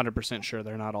 I'm 100% sure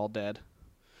they're not all dead.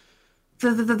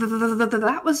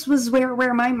 That was where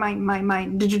my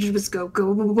mind was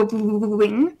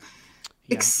going.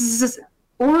 Yeah.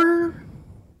 Or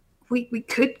we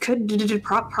could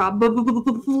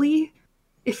probably,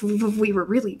 if we were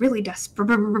really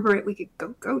desperate, we could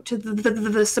go to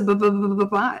the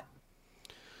spot.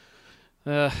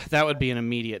 That would be an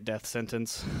immediate death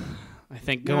sentence. I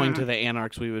think going to the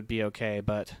Anarchs we would be okay,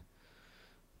 but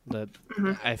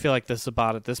I feel like the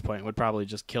Sabbat at this point would probably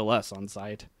just kill us on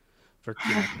sight for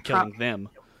killing them.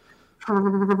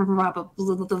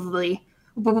 Probably.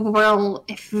 Well,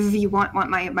 if you want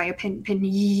my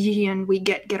opinion, we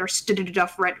get our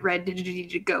stuff ready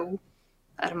to go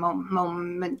at a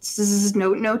moment's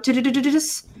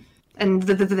notice, and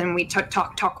then we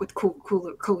talk with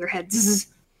cooler heads.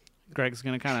 Greg's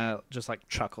gonna kind of just like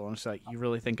chuckle and just like, "You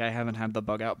really think I haven't had the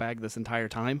bug out bag this entire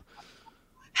time?"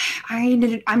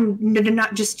 I'm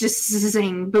not just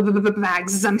saying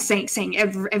bags. I'm saying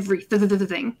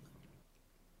everything.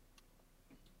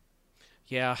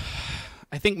 Yeah,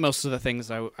 I think most of the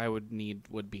things I would need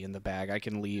would be in the bag. I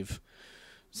can leave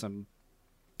some,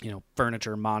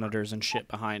 furniture, monitors, and shit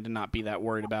behind and not be that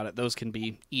worried about it. Those can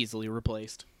be easily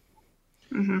replaced.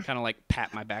 Mm-hmm. Kind of like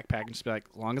pat my backpack and just be like,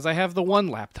 as long as I have the one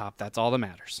laptop, that's all that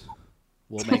matters.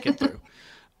 We'll make it through.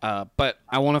 But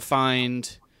I want to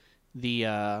find the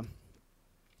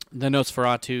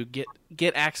Nosferatu,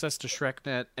 get access to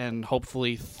ShrekNet, and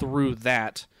hopefully through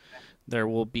that there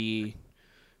will be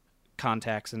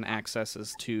contacts and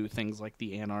accesses to things like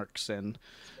the Anarchs and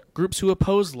groups who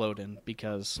oppose Loden,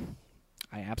 because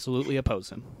I absolutely oppose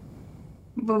him.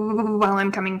 Well,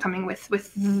 I'm coming with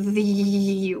the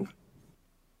you.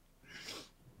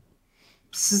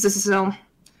 So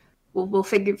we'll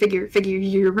figure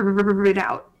it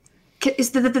out.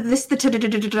 Is this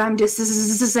the time to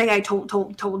say I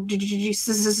told you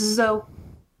so?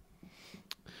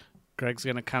 Greg's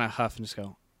gonna kind of huff and just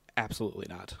go, absolutely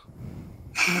not.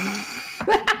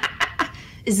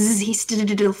 Is he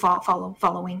still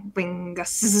following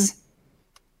us?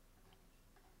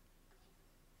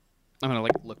 I'm gonna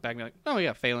like look back and be like, oh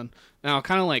yeah, Phelan. And I'll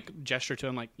kind of like gesture to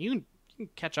him like, you can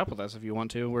catch up with us if you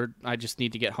want to. I just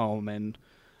need to get home and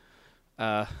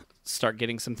start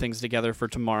getting some things together for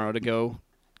tomorrow to go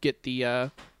get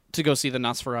the to go see the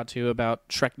Nosferatu about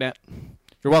ShrekNet.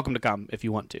 You're welcome to come if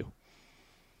you want to.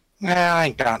 Yeah, I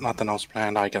ain't got nothing else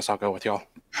planned. I guess I'll go with y'all.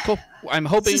 Cool. I'm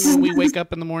hoping when we wake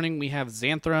up in the morning we have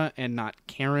Xanthra and not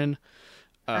Karen,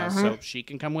 so she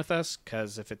can come with us.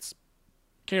 Because if it's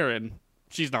Karen,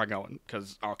 she's not going.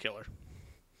 Because I'll kill her.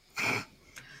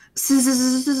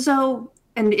 So,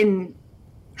 and in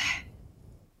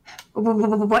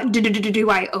what do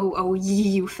I owe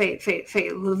you,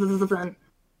 Phelan?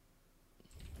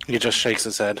 He just shakes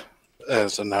his head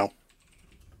as a no.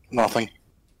 Nothing.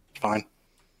 Fine.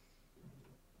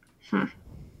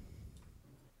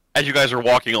 As you guys are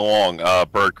walking along,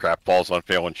 bird crap falls on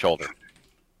Phelan's shoulder.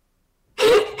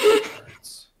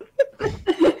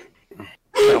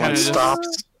 Phelan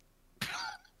stops.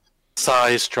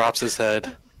 Sighs, drops his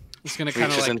head. He's gonna kind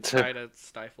of Reaches like into- try to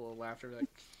stifle a laughter. Like,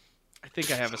 I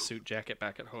think I have a suit jacket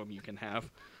back at home you can have.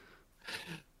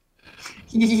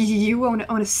 You own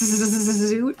a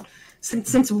suit?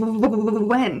 Since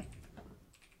when?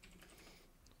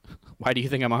 Why do you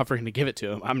think I'm offering to give it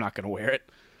to him? I'm not gonna wear it.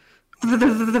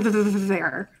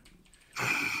 There.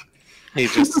 He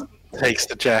just takes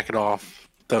the jacket off,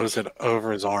 throws it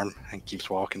over his arm, and keeps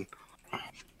walking.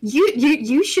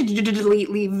 You should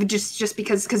leave just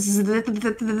because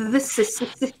this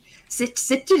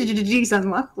city's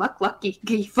lucky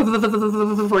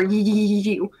for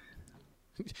you.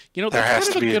 You know, There that's has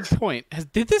kind to of a be- good point.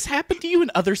 Did this happen to you in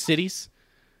other cities?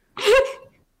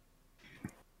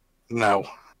 No.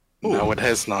 No, it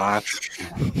has not.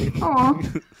 Aw.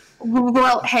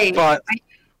 Well, hey, But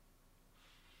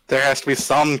there has to be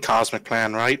some cosmic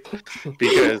plan, right?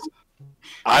 Because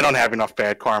I don't have enough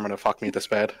bad karma to fuck me this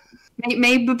bad.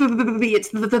 maybe it's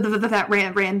that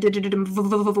random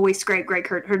voice Greg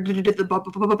heard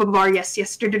the bar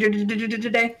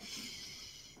yesterday.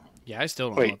 Yeah, I still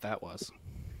don't know Wait. what that was.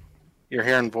 You're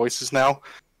hearing voices now?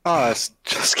 Oh, it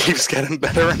just keeps getting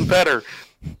better and better.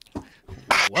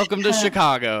 Welcome to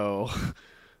Chicago.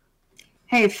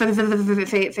 Hey, thanks.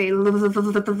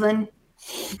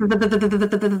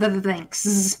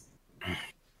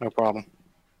 No problem.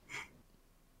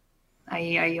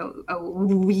 I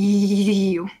owe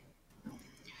you.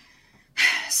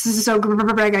 So,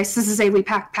 Greg, I say we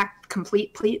pack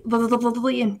completely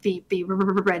and be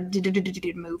ready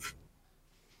to move.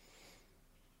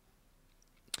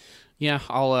 Yeah,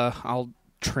 I'll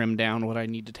trim down what I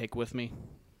need to take with me.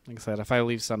 Like I said, if I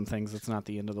leave some things, it's not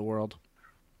the end of the world.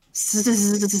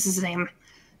 Same.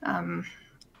 I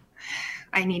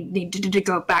need to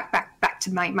go back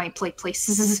to my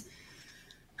places.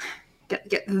 Get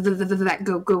that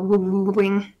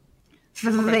going.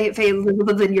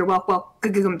 Then you're welcome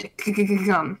to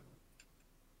come.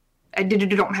 I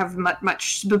don't have much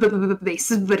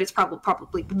bases, but it's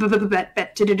probably better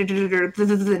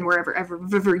than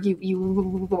wherever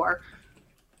you are.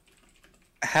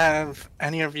 Have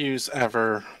any of yous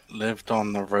ever lived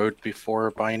on the road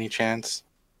before by any chance?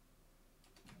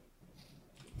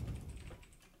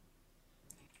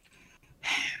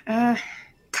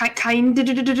 Kind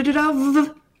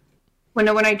of. When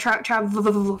I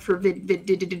travel for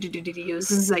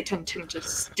videos, I tend to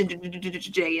just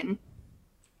J and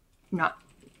not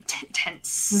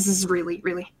tense.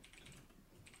 Really.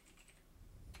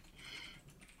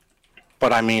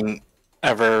 But I mean,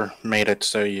 ever made it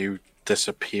so you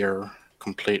disappear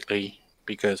completely?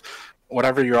 Because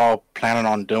whatever you're all planning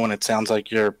on doing, it sounds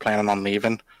like you're planning on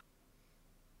leaving.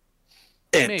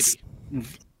 It's, Maybe.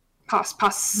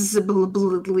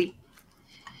 Possibly.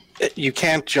 You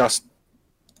can't just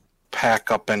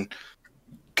pack up and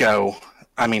go.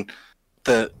 I mean,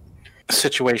 the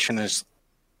situation is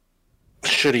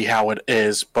shitty how it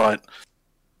is, but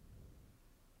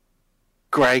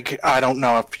Greg, I don't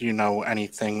know if you know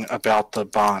anything about the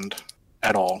bond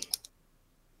at all.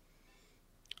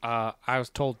 I was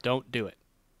told don't do it.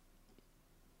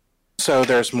 So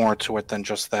there's more to it than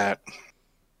just that.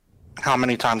 How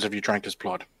many times have you drank his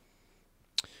blood?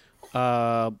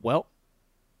 Well,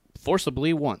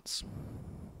 forcibly once.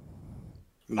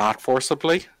 Not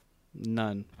forcibly?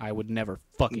 None. I would never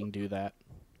fucking do that.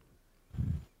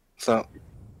 So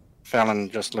Fallon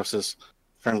just lifts his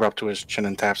finger up to his chin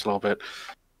and taps a little bit.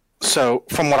 So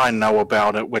from what I know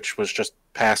about it, which was just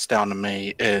passed down to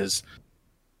me, is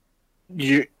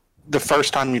the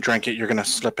first time you drink it, you're going to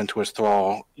slip into his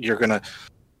thrall. You're going to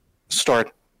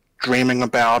start dreaming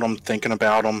about him, thinking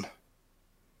about him,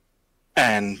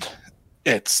 and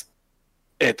it's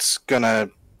going to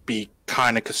be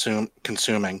kind of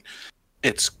consuming.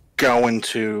 It's going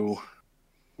to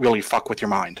really fuck with your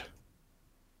mind.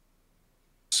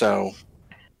 So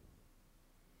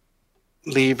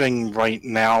leaving right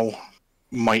now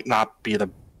might not be the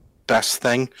best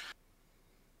thing.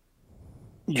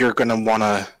 You're going to want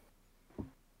to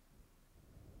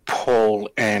pull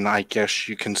in, I guess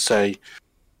you can say,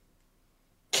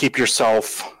 keep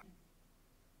yourself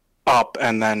up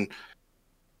and then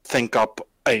think up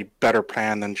a better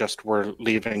plan than just we're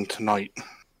leaving tonight.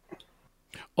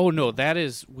 Oh no, that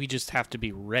is, we just have to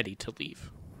be ready to leave.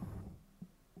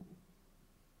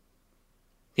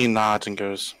 He nods and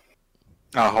goes,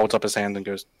 holds up his hand and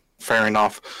goes, fair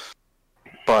enough.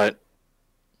 But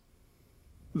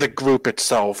the group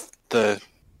itself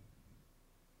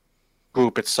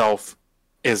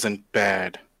isn't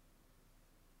bad.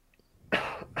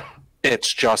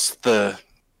 It's just the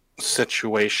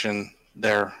situation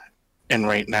they're in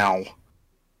right now.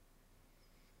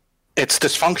 It's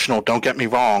dysfunctional, don't get me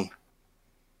wrong.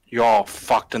 You're all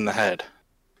fucked in the head.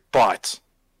 But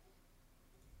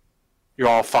you're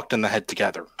all fucked in the head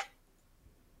together.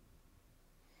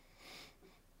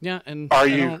 Yeah, and I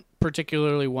don't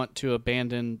particularly want to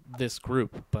abandon this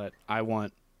group, but I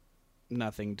want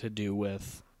nothing to do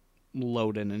with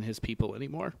Loden and his people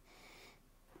anymore.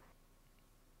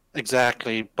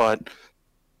 Exactly, but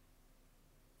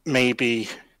maybe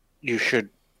you should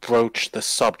broach the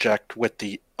subject with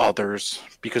the others,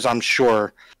 because I'm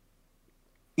sure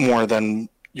more than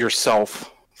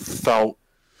yourself felt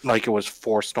like it was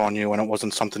forced on you and it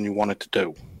wasn't something you wanted to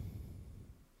do.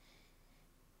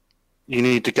 You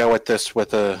need to go at this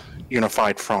with a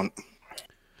unified front.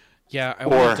 Yeah, I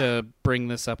want to bring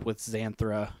this up with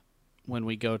Xanthra when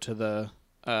we go to the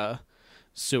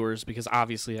sewers, because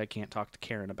obviously I can't talk to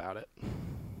Karen about it.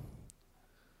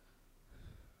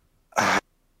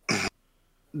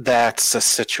 That's a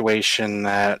situation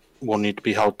that will need to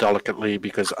be held delicately,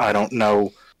 because I don't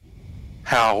know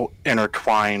how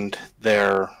intertwined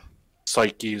their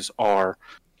psyches are.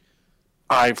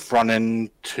 I've run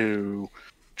into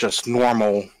just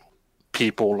normal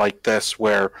people like this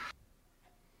where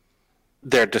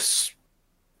their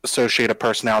dissociated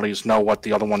personalities know what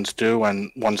the other ones do and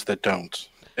ones that don't.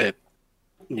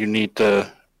 You need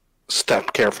to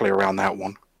step carefully around that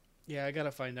one. Yeah, I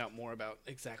gotta find out more about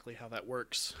exactly how that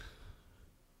works.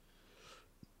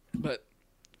 But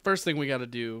first thing we gotta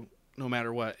do, no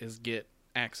matter what, is get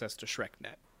access to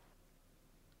ShrekNet.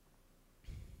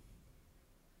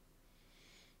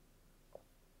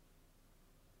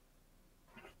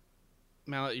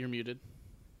 Mallet, you're muted.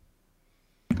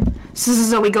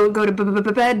 So we go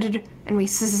to bed and we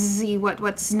see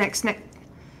what's next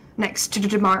to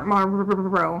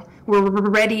tomorrow. We're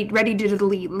ready to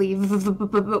leave,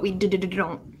 but we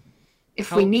don't.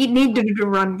 If we need to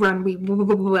run, we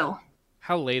will.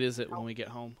 How late is it when we get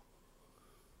home?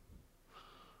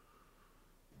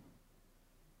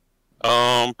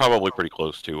 Probably pretty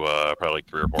close to probably like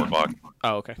 3 or 4 o'clock.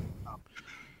 Oh, okay.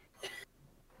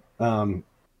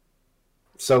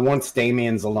 So once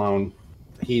Damien's alone,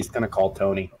 he's gonna call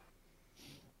Tony.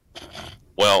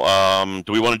 Well,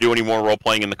 do we want to do any more role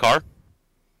playing in the car?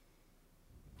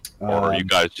 Or are you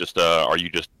guys just are you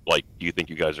just like, do you think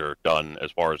you guys are done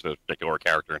as far as those particular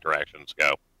character interactions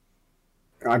go?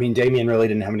 I mean, Damien really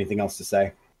didn't have anything else to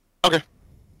say. Okay.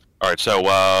 All right. So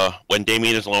when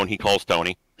Damien is alone, he calls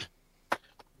Tony.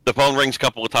 The phone rings a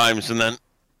couple of times, and then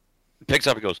picks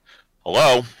up and goes,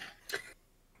 "Hello."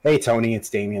 Hey, Tony, it's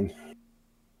Damien.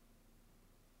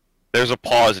 There's a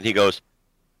pause, and he goes,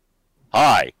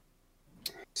 "Hi."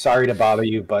 Sorry to bother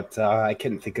you, but I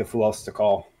couldn't think of who else to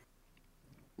call.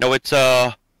 No, it's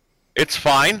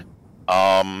fine.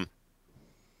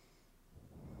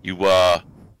 You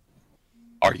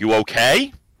are you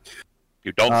okay?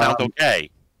 You don't sound okay.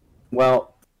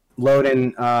 Well,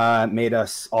 Loden made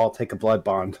us all take a blood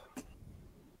bond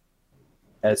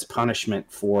as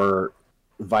punishment for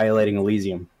violating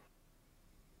Elysium.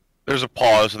 There's a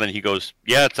pause, and then he goes,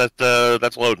 "Yeah, that's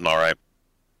Loden, all right."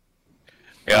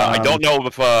 Yeah, I don't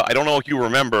know if you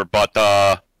remember, but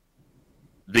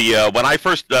when I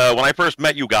first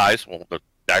met you guys, well, the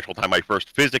actual time I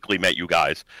first physically met you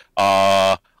guys,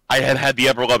 I had the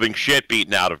ever-loving shit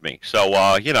beaten out of me.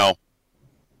 So you know,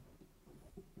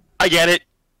 I get it.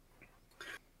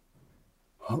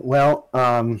 Well,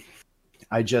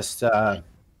 I just I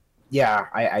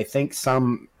think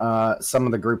some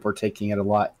of the group were taking it a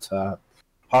lot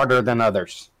harder than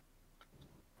others.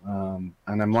 And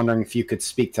I'm wondering if you could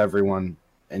speak to everyone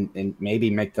and maybe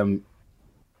make them.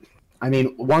 I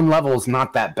mean, 1 level is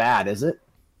not that bad, is it?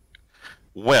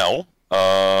 Well,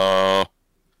 for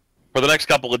the next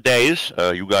couple of days,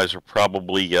 you guys are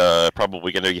probably going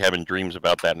to be having dreams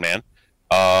about that man.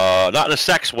 Not in a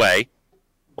sex way.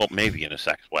 Well, maybe in a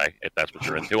sex way, if that's what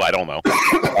you're into. I don't know.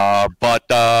 But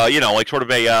you know, like sort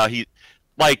of he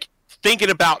like thinking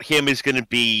about him is going to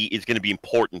be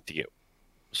important to you.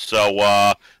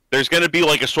 So there's going to be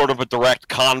like a sort of a direct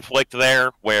conflict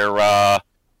there where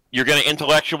you're going to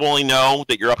intellectually know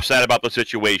that you're upset about the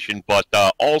situation, but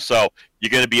also you're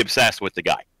going to be obsessed with the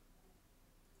guy.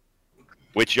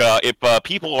 Which, if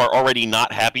people are already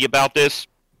not happy about this,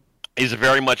 is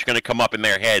very much going to come up in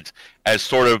their heads as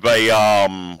sort of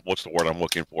a what's the word I'm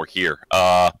looking for here?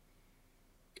 A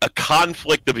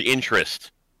conflict of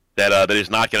interest that is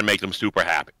not going to make them super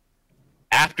happy.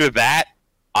 After that,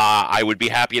 I would be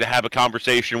happy to have a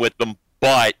conversation with them,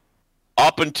 but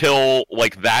up until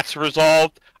like that's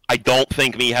resolved, I don't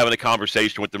think me having a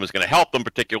conversation with them is going to help them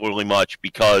particularly much,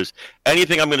 because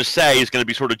anything I'm going to say is going to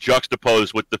be sort of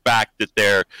juxtaposed with the fact that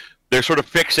they're sort of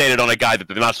fixated on a guy that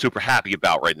they're not super happy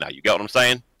about right now. You get what I'm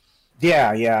saying?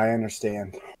 Yeah, I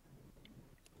understand.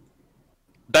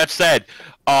 That said,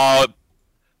 I'll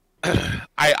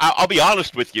be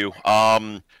honest with you.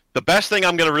 The best thing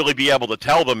I'm going to really be able to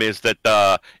tell them is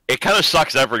that it kind of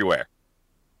sucks everywhere.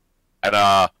 And,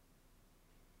 I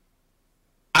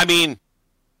mean,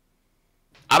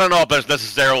 I don't know if that's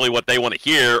necessarily what they want to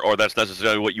hear or that's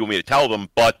necessarily what you want me to tell them,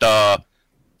 but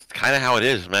it's kind of how it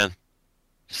is, man.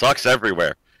 Sucks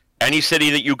everywhere. Any city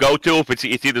that you go to, if it's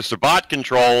either Sabbat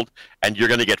controlled and you're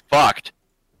going to get fucked,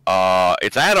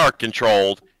 it's Anarch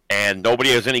controlled and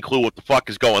nobody has any clue what the fuck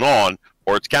is going on,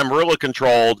 or it's Camarilla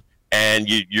controlled and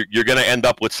you're going to end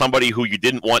up with somebody who you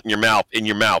didn't want in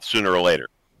your mouth sooner or later.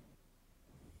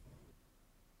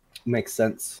 Makes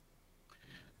sense.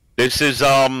 This is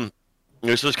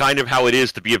kind of how it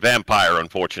is to be a vampire,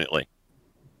 unfortunately.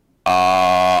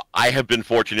 I have been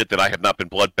fortunate that I have not been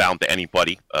bloodbound to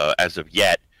anybody as of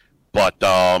yet, but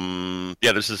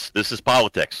yeah, this is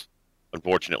politics,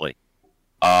 unfortunately.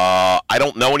 I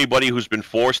don't know anybody who's been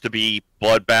forced to be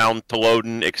bloodbound to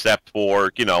Loden except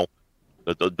for, you know,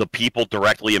 the people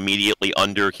directly immediately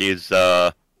under his sort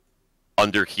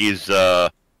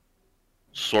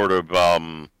of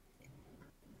what's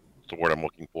the word I'm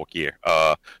looking for here?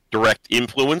 Direct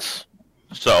influence.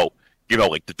 So, you know,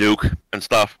 like the Duke and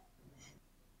stuff.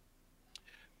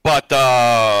 But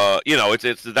you know,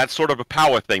 it's that's sort of a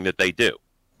power thing that they do.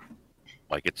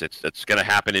 Like it's going to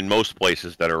happen in most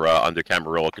places that are under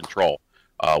Camarilla control,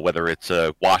 whether it's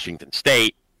Washington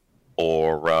State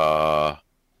or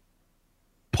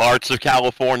parts of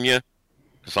California.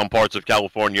 Some parts of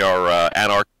California are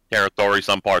Anarch territory.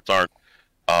 Some parts aren't.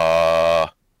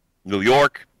 New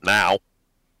York now,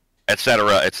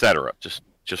 etc., etc.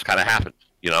 Just kind of happens,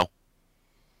 you know.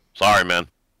 Sorry, man.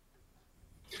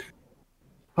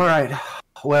 All right.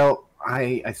 Well,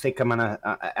 I think I'm gonna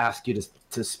ask you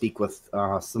to speak with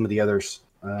some of the others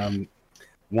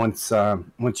once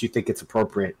you think it's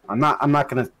appropriate. I'm not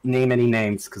gonna name any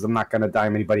names because I'm not gonna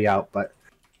dime anybody out, but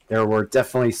there were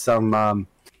definitely some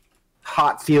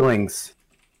hot feelings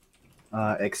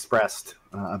expressed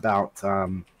about.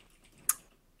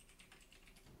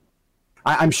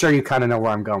 I'm sure you kind of know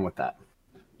where I'm going with that.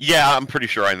 Yeah, I'm pretty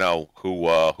sure I know who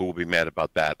will be mad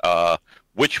about that.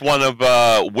 Which one of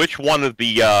the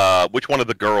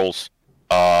girls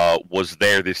was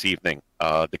there this evening?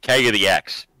 The K or the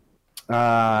X?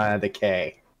 The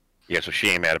K. Yeah, so she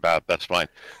ain't mad about it. That's fine.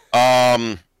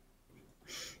 Oh,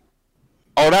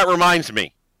 that reminds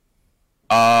me.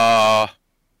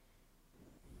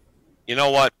 You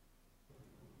know what?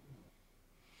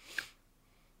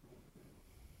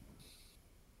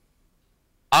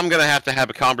 I'm gonna have to have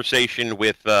a conversation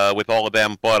with all of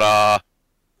them, but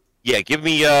yeah, give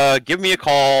me a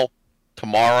call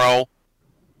tomorrow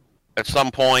at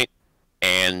some point,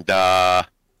 and we'll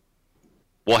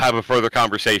have a further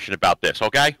conversation about this.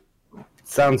 Okay?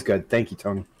 Sounds good. Thank you,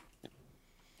 Tony.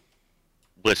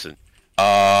 Listen,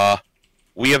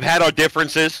 we have had our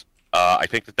differences. I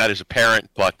think that is apparent,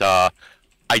 but I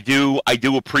do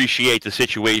appreciate the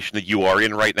situation that you are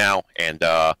in right now, and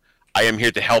I am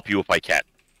here to help you if I can.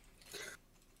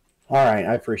 All right,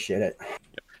 I appreciate it.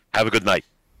 Have a good night.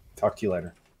 Talk to you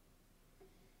later.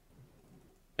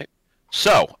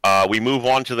 So, we move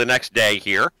on to the next day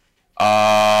here.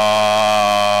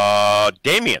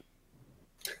 Damien.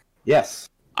 Yes.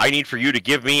 I need for you to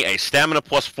give me a stamina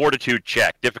plus fortitude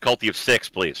check. Difficulty of 6,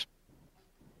 please.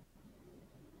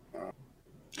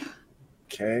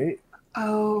 Okay.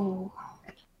 Oh.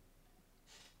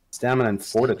 Stamina and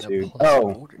fortitude. Stamina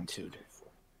plus fortitude.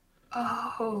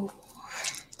 Oh.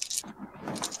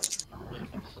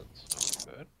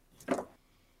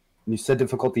 You said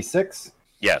difficulty 6?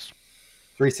 Yes.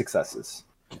 3 successes.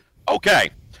 Okay.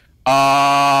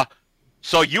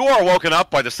 So you are woken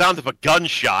up by the sound of a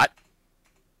gunshot,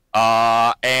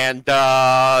 and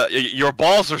your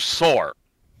balls are sore.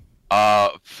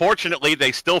 Fortunately,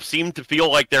 they still seem to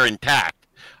feel like they're intact.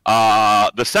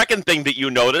 The second thing that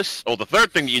you notice, or the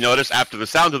third thing that you notice after the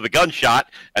sound of the gunshot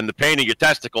and the pain in your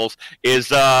testicles,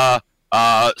 is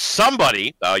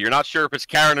somebody, you're not sure if it's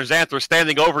Karen or Xanthra,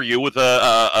 standing over you with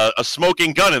a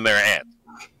smoking gun in their hand.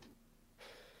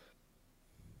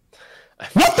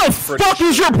 What the fuck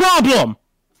is your problem?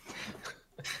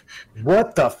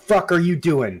 What the fuck are you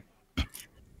doing?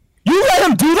 You let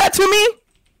him do that to me?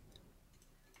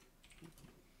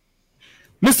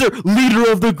 Mr.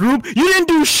 Leader of the group, you didn't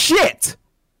do shit.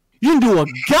 You didn't do a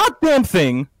goddamn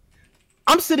thing.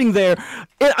 I'm sitting there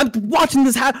and I'm watching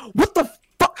this happen. What the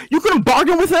fuck? You couldn't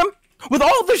bargain with him? With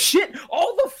all the shit,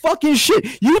 all the fucking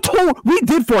shit we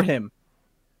did for him.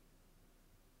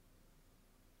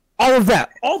 All of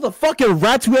that. All the fucking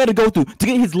rats we had to go through to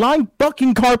get his line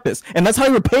fucking carpus. And that's how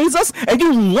he repays us? And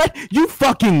you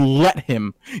fucking let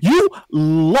him. You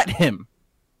let him.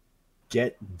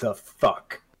 Get the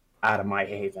fuck out of my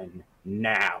haven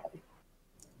now.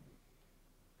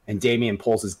 And Damien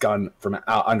pulls his gun from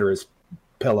out under his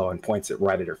pillow and points it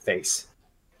right at her face.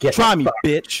 Try me,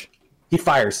 bitch. He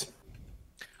fires.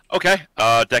 Okay.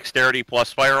 Dexterity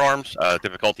plus firearms.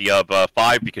 Difficulty of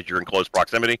 5 because you're in close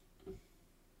proximity.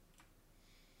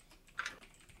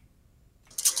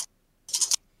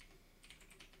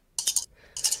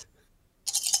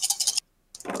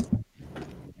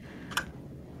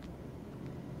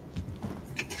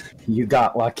 You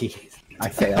got lucky. I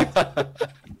failed.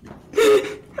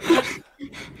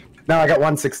 No, I got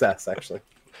 1 success, actually.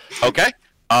 Okay.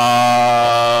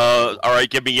 All right.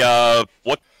 Give me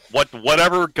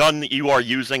whatever gun that you are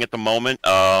using at the moment.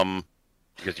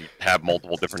 Because you have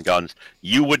multiple different guns,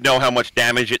 you would know how much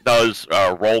damage it does.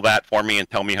 Roll that for me and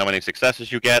tell me how many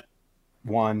successes you get.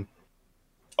 1.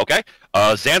 Okay.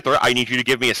 Xanthra, I need you to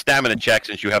give me a stamina check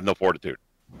since you have no fortitude.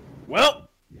 Well.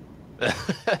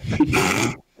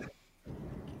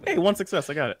 Hey, 1 success.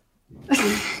 I got it.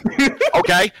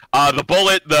 Okay.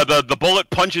 The bullet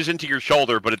punches into your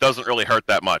shoulder, but it doesn't really hurt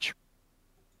that much.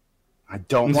 I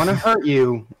don't want to hurt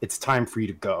you. It's time for you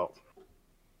to go.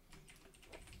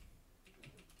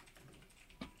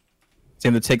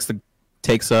 Xanthra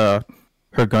takes her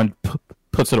gun,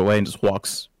 puts it away, and just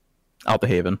walks out the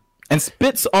haven, and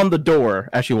spits on the door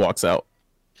as she walks out.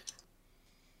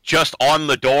 Just on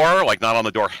the door, like not on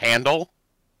the door handle.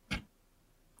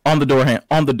 On the door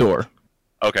on the door.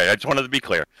 Okay, I just wanted to be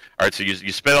clear. All right, so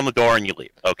you spit on the door and you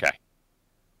leave. Okay.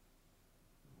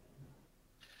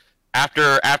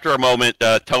 After a moment,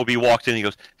 Toby walks in. And he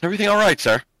goes, "Is everything all right,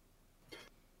 sir?"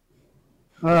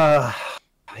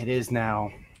 It is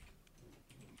now.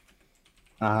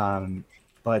 But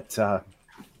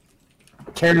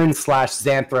Karen /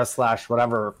 Xanthra /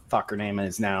 whatever fuck her name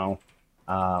is now.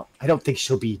 I don't think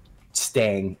she'll be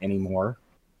staying anymore.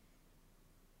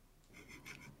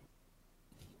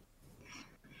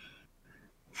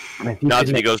 Nods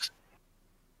and he goes.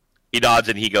 He nods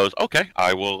and he goes, "Okay,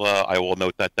 I will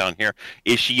note that down here.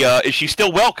 Is she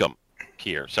still welcome,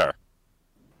 here, sir?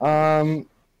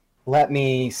 Let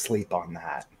me sleep on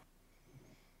that.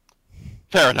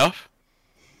 Fair enough.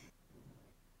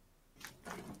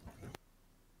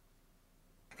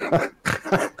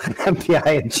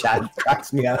 MPI and Chad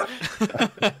cracks me up.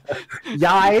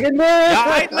 Yide in there.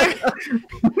 Yide in there.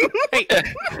 Hey.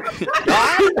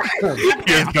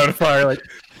 Here's Notifier like,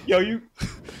 yo, are you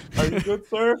good,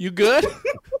 sir? You good?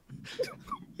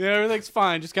 Yeah, everything's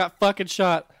fine. Just got fucking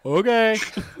shot. Okay.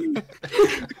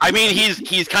 I mean,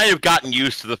 he's kind of gotten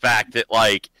used to the fact that,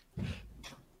 like,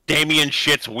 Damien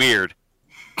shit's weird.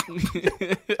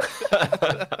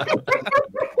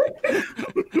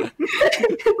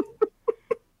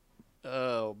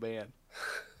 Oh man,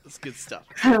 this is good stuff.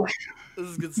 This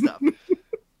is good stuff.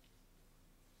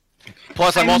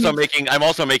 Plus, I'm also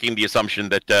making the assumption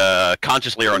that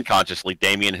consciously or unconsciously,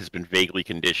 Damien has been vaguely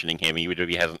conditioning him, even if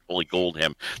he hasn't fully goaled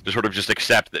him, to sort of just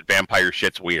accept that vampire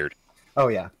shit's weird. Oh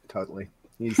yeah, totally.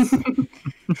 He's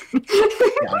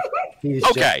he's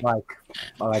Okay. just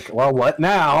like, well, what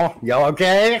now? Y'all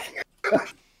okay?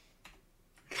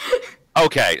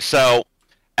 Okay, so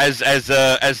as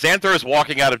Xanther is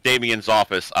walking out of Damien's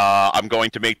office, I'm going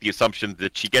to make the assumption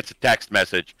that she gets a text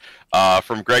message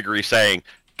from Gregory saying,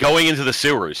 "Going into the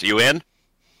sewers. You in?"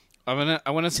 I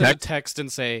want to send a text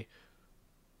and say,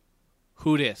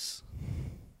 "Who dis?"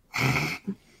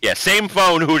 Yeah, same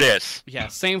phone. Who dis? Yeah,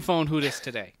 same phone. Who dis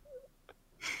today?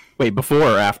 Wait, before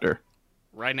or after?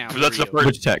 Right now. That's for the you. first.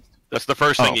 Which text? That's the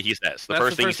first thing Oh. that he says. The That's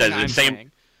first thing he says I'm is same.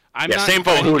 saying. I'm Yeah, not same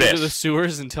phone. inviting Who you to dis? the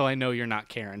sewers until I know you're not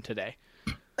Karen today.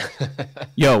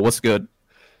 Yo, what's good?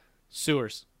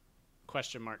 Sewers?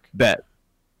 Question mark. Bet.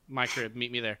 My crib.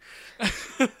 Meet me there.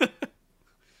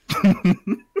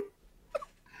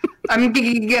 I'm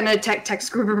gonna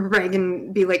text Greg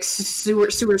and be like,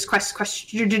 sewers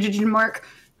question mark.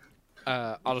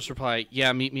 I'll just reply,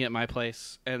 yeah, meet me at my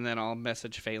place, and then I'll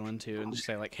message Phelan too and just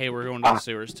say like, hey, we're going to the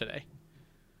sewers today.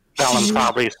 Fallon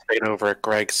probably stayed over at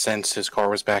Greg's since his car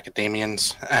was back at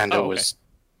Damien's, and Oh, it okay. was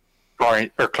far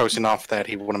or close enough that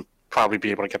he wouldn't probably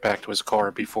be able to get back to his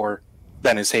car before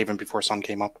then his haven before sun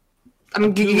came up.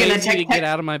 I'm Too gonna lazy to text. get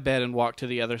out of my bed and walk to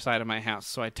the other side of my house,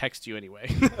 so I text you anyway.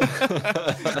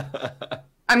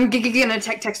 I'm gonna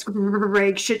text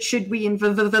Greg. Should we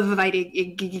invite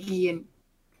Iggy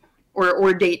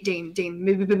or date Dame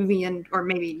Vivian, or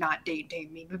maybe not date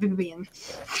Dame Vivian?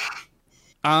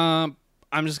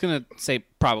 I'm just gonna say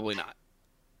probably not.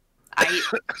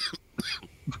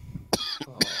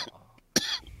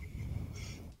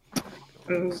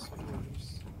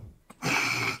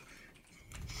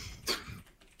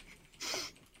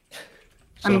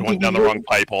 Someone went down the wrong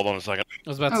pipe. Hold on a second. I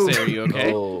was about to say, are you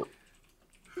okay? Oh,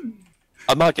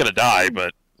 I'm not gonna die,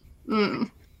 but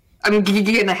I'm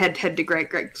gonna head to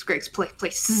Greg's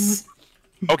place.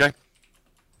 okay.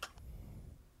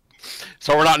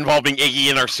 So we're not involving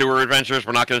Iggy in our sewer adventures.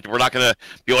 We're not gonna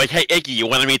be like, hey Iggy, you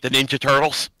want to meet the Ninja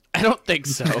Turtles? I don't think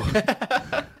so.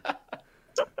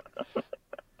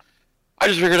 I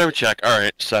just figured I would check. All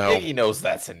right, so he knows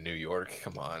that's in New York.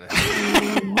 Come on.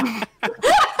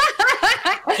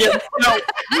 yeah,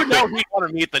 you know we want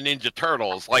to meet the Ninja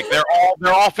Turtles. Like they're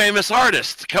all famous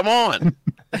artists. Come on.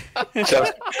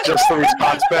 Just the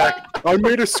response back. I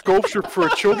made a sculpture for a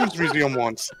children's museum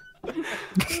once.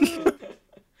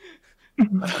 Oh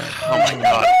my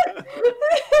god.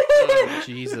 Oh,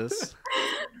 Jesus.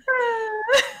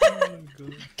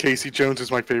 Casey Jones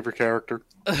is my favorite character.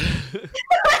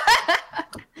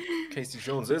 Casey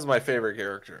Jones is my favorite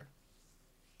character.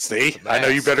 See, I know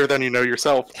you better than you know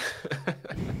yourself.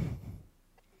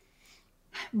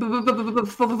 Before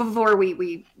we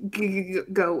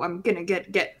go, I'm gonna get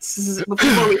before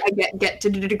I get to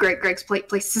Greg's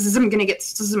place. I'm gonna get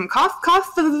some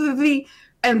coffee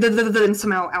and then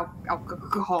some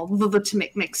alcohol to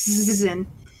mix in.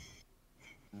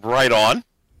 Right on.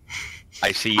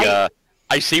 I see.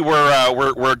 I see.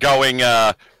 We're going.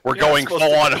 We're going supposed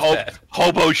full to on do that.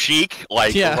 hobo chic,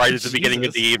 like Yeah, right at the beginning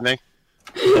of Jesus.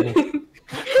 the evening.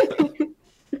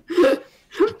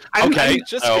 Okay,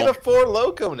 Just so get a Four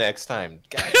Loco next time.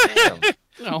 God damn.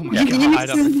 Oh my You god.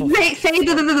 I'm full- say that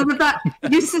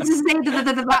you say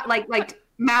that like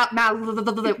Mal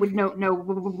would know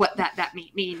what that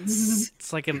means.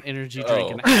 It's like an energy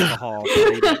drink and Oh. alcohol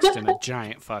remixed in a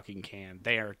giant fucking can.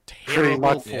 They are terrible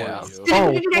much, for yeah.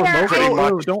 you. Pretty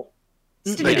much. Don't.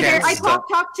 They can't I stop.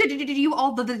 talk to you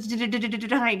all the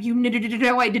time. You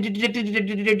know I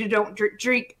don't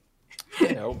drink.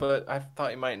 You know, but I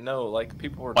thought you might know. Like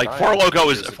people were like dying Four Loco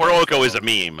is years ago, Four Loco is so- a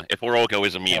meme. If Four Loco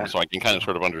is a meme, Yeah. so I can kind of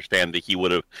sort of understand that he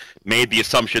would have made the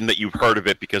assumption that you've heard of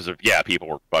it because of people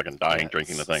were fucking dying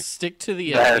drinking the thing. Stick to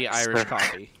the That's Irish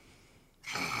coffee.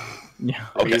 Yeah.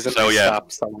 Okay, Reason so to yeah,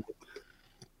 stop someone.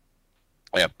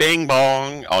 yeah, bing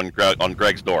bong on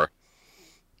Greg's door.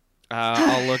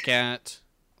 I'll look at,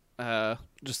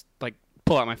 just like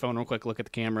pull out my phone real quick. Look at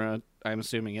the camera. I'm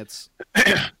assuming it's.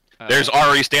 There's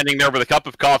Ari standing there with a cup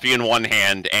of coffee in one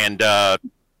hand, and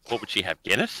what would she have?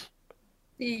 Guinness?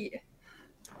 Yeah.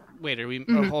 Wait, are we?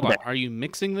 Oh, hold on. Are you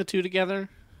mixing the two together?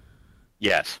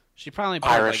 Yes. She probably put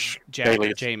Irish like Jack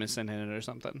Baileys. Jameson in it or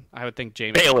something. I would think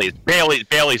Jameson.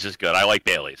 Bailey's is good. I like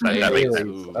Bailey's. That makes sense.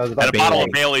 Baileys. I was about And a to bottle say,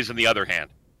 of Bailey's in the other hand.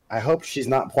 I hope she's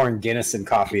not pouring Guinness in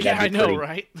coffee. Yeah, I That'd be know, pretty-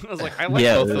 right? I was like, I like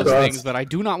Yeah, both those that's- things, but I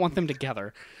do not want them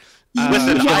together.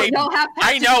 Listen, Y'all have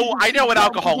I know what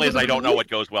alcohol is. I don't know what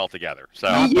goes well together. So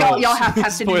Y'all have to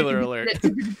Spoiler alert.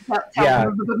 Tell Yeah.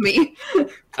 me.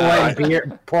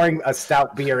 Pouring a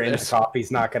stout beer into coffee is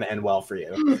not going to end well for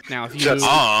you. Now, if you. Just-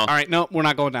 All right, no, we're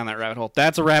not going down that rabbit hole.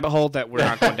 That's a rabbit hole that we're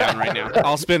not going down right now.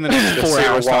 I'll spend the next Just 4 say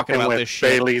we're hours talking walking about with this shit.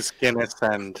 Bailey's, Guinness,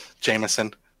 and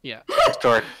Jameson. Yeah.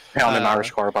 Start pounding Uh,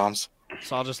 Irish car bombs.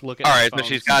 So I'll just look at. all my right, so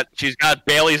phone. she's got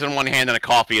Bailey's in one hand and a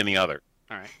coffee in the other.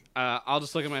 All right. I'll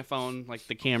just look at my phone, like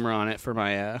the camera on it for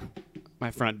my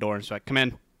my front door, and so I come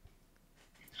in.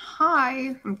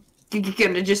 Hi. I'm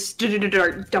gonna just dump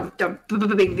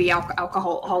the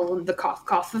alcohol in the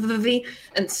coffee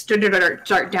and start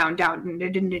down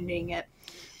it.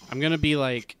 I'm gonna be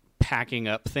like packing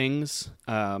up things.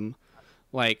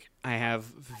 Like I have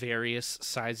various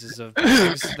sizes of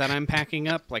bags that I'm packing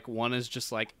up. Like one is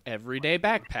just like everyday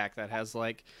backpack that has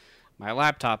like my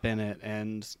laptop in it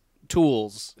and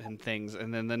tools and things,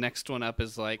 and then the next one up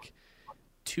is like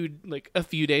a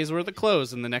few days worth of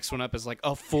clothes, and the next one up is like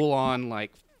a full on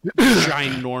like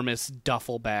ginormous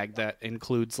duffel bag that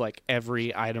includes like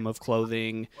every item of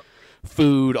clothing,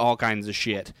 food, all kinds of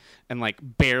shit, and like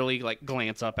barely like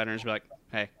glance up at her and just be like,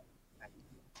 hey.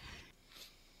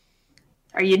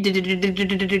 Are you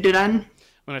done? I'm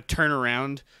gonna turn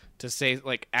around to say,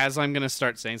 like, as I'm gonna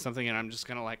start saying something, and I'm just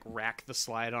gonna like rack the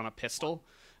slide on a pistol.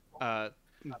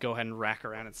 Go ahead and rack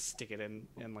around and stick it in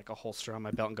like a holster on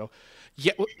my belt and go,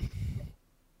 yeah.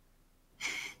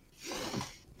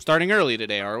 Starting early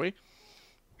today, are we?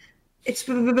 It's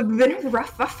been a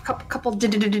rough couple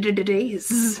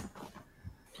days.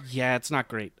 Yeah, it's not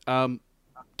great.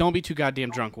 Don't be too goddamn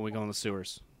drunk when we go in the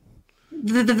sewers.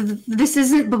 This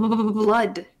isn't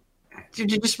blood.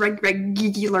 Just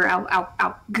regular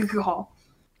alcohol.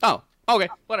 Oh, okay,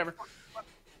 whatever.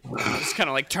 I'll just kind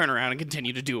of like turn around and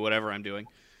continue to do whatever I'm doing.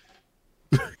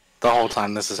 The whole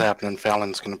time this is happening,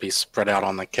 Fallon's going to be spread out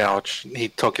on the couch. He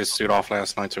took his suit off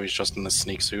last night, so he's just in the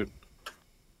sneak suit.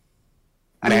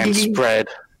 Man spread,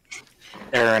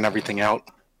 airing everything out.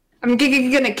 I'm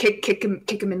gonna kick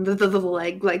him in the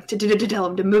leg, like to tell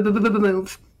him to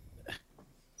move.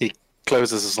 He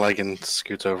closes his leg and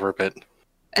scoots over a bit.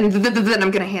 And then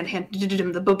I'm gonna hand him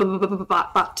the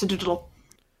bot to diddle.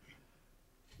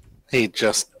 He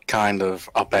just kind of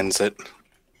upends it,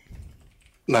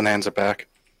 then hands it back.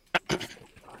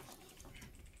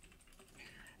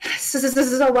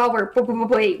 So while we're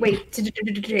wait,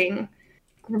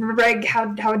 Greg, how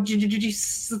did you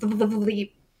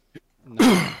sleep?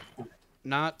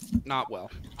 No, not well.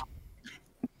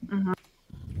 Mhm.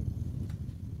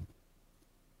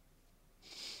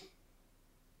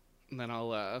 And then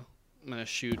I'm gonna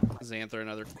shoot Xanther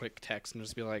another quick text and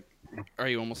just be like, "Are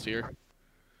you almost here?"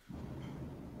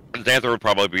 Xanther would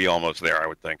probably be almost there, I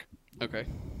would think. Okay.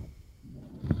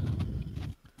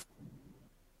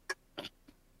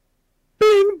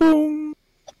 Bing boom.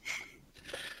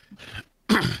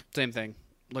 Same thing.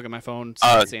 Look at my phone.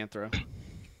 Uh, Xanthra.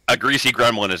 A greasy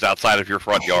gremlin is outside of your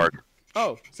front yard.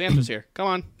 Oh, Xanthra's here. Come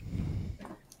on.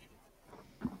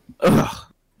 Ugh.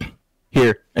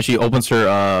 Here, and she opens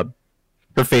her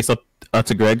face up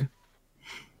to Greg.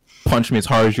 Punch me as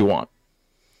hard as you want.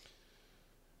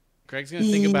 Greg's gonna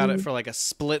think about it for like a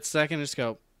split second and just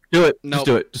go, Do it. Nope. Just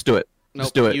do it. Just do it. Nope,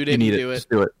 Just do it. you didn't need do it. Just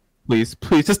do it. Please,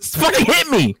 please, just fucking hit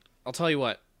me. I'll tell you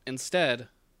what. Instead,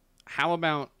 how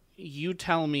about you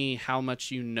tell me how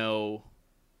much you know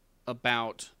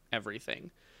about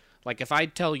everything? Like, if I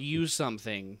tell you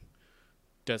something,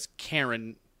 does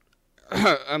Karen...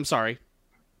 I'm sorry.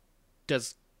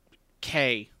 Does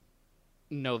Kay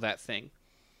know that thing?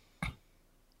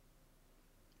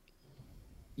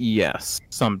 Yes,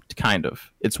 some kind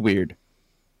of. It's weird.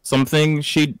 Something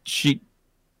she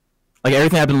like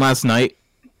everything happened last night.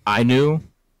 I knew,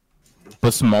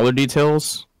 but smaller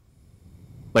details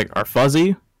like are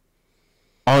fuzzy.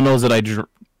 All I know is that I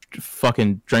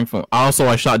fucking drank from. Also,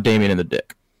 I shot Damien in the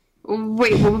dick.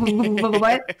 Wait,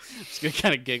 what? Just gonna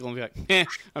kind of giggle and be like,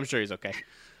 I'm sure he's okay.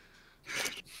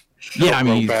 Yeah, I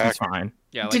mean, Grow he's back. fine.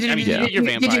 Yeah, like, Did I mean, you're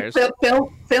vampires. you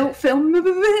film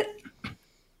it?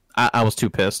 I was too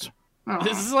pissed. Oh.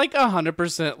 This is like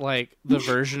 100% like the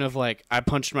version of like I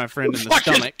punched my friend in the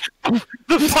Fucking- stomach.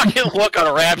 The fucking look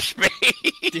on Rap's face.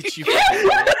 Did you?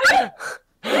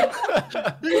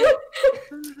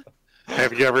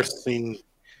 Have you ever seen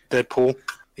Deadpool?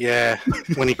 Yeah,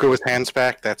 when he grew his hands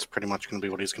back, that's pretty much going to be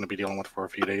what he's going to be dealing with for a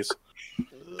few days.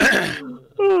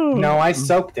 No, I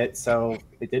soaked it, so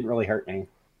it didn't really hurt me.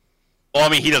 Well, I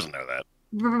mean, he doesn't know that.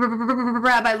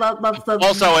 Rab, I love.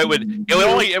 Also, it would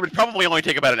probably only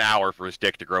take about an hour for his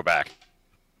dick to grow back.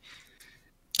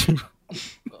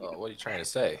 What are you trying to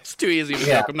say? It's too easy of a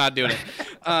Yeah. joke. I'm not doing it.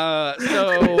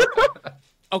 So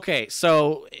okay,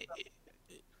 so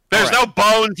There's no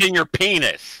bones in your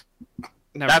penis.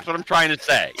 never That's what I'm trying to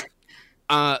say.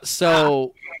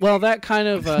 So, well, that kind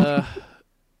of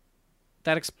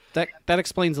that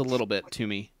explains a little bit to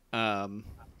me.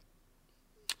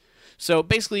 So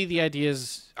basically, the idea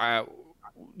is,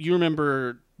 you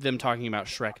remember them talking about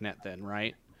ShrekNet, then,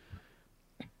 right?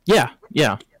 Yeah.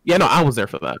 No, I was there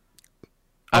for that.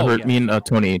 I Oh, heard yeah. me and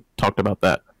Tony talked about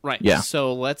that. Right. Yeah.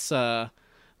 So let's. The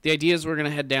idea is we're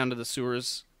gonna head down to the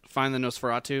sewers, find the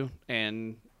Nosferatu,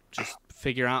 and just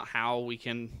figure out how we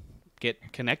can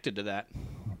get connected to that.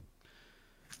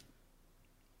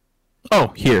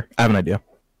 Oh, here, I have an idea.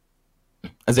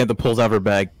 Xantha pulls out of her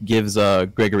bag, gives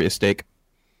Gregory a steak.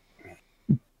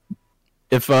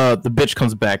 If the bitch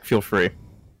comes back, feel free.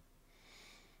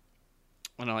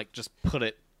 I'm gonna like just put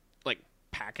it, like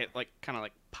pack it, like kind of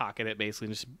like pocket it, basically,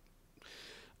 and just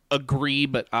agree,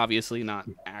 but obviously not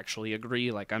actually agree.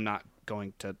 Like I'm not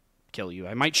going to kill you.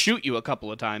 I might shoot you a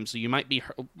couple of times, so you might be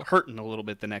hurting a little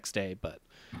bit the next day. But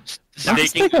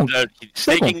Steak won't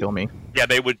kill me. Yeah,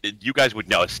 they would. You guys would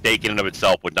know. A steak in and of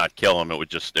itself would not kill him. It would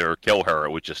just or kill her.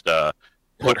 It would just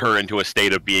put her into a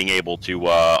state of being able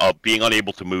to being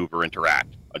unable to move or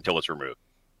interact until it's removed.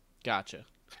 gotcha.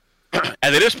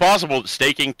 And it is possible that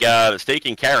staking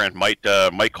Karen might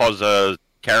cause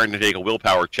Karen to take a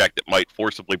willpower check that might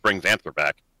forcibly bring Xantha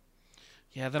back.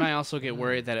 Yeah. Then I also get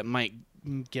worried that it might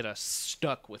get us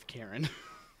stuck with Karen,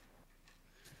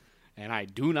 and I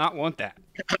do not want that.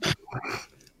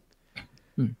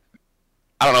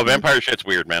 I don't know. Vampire shit's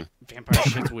weird, man. Vampire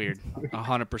shit's weird.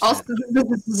 100%. Also,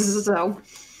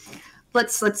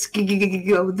 let's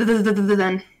go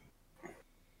then.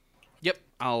 Yep.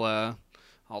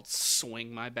 I'll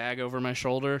swing my bag over my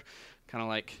shoulder, kind of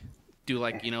like do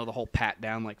like the whole pat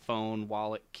down, like phone,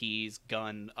 wallet, keys,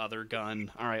 gun, other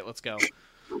gun. All right, let's go.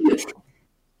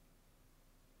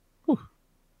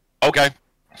 Okay.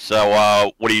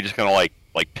 So, what are you just gonna like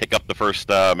pick up the first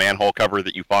manhole cover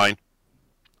that you find?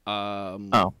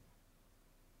 Oh.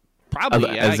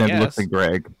 Probably. Yeah, I Xantha guess. looks at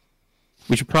Greg.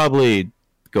 We should probably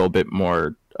go a bit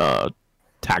more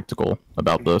tactical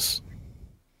about this.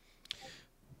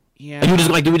 Yeah. And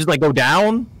do we just go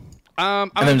down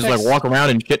I'm and then just text- walk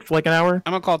around and shit for like an hour?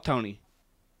 I'm gonna call Tony.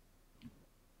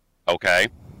 Okay.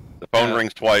 The phone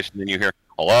rings twice, and then you hear,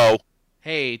 "Hello."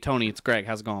 Hey, Tony, it's Greg.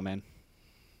 How's it going, man?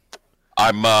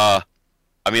 I'm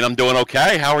doing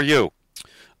okay. How are you?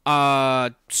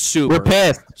 Super. We're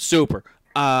pissed. Super.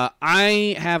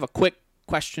 I have a quick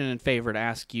question and favor to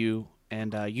ask you,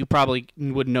 and you probably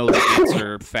would know the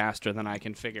answer faster than I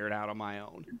can figure it out on my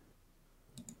own.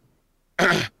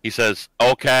 He says,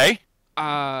 "Okay."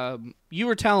 You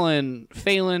were telling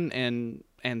Phelan and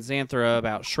Xanthra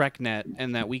about ShrekNet,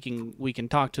 and that we can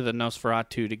talk to the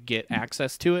Nosferatu to get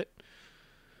access to it.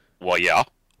 Well, yeah.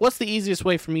 What's the easiest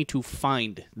way for me to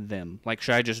find them? Like,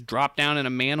 should I just drop down in a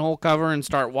manhole cover and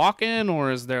start walking, or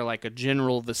is there like a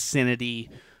general vicinity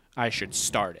I should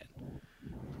start in?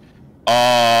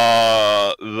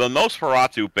 The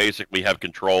Nosferatu basically have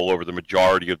control over the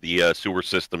majority of the sewer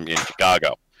system in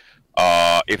Chicago.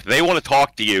 If they want to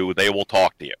talk to you, they will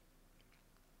talk to you.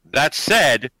 That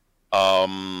said,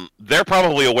 they're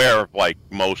probably aware of like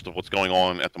most of what's going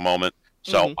on at the moment,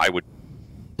 so I would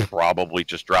probably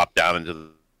just drop down into the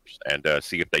and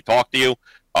see if they talk to you.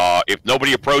 If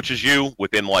nobody approaches you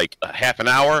within like a half an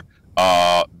hour,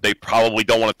 they probably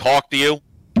don't want to talk to you,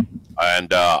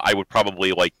 and I would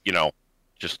probably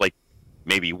just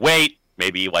maybe wait,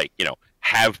 maybe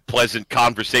have pleasant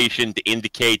conversation to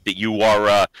indicate that you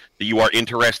are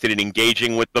interested in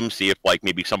engaging with them. See if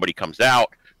maybe somebody comes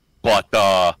out, but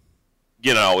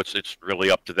it's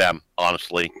really up to them,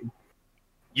 honestly.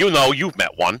 You've met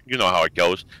one. You know how it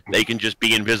goes. They can just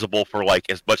be invisible for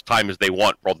as much time as they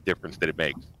want for all the difference that it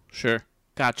makes. Sure.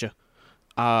 Gotcha.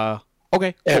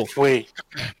 Okay, cool.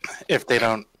 If they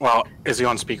don't, well, is he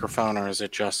on speakerphone or is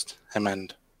it just him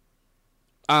and?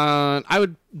 I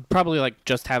would probably like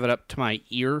just have it up to my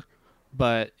ear,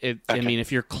 but I Okay. mean,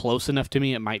 if you're close enough to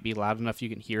me, it might be loud enough you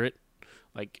can hear it.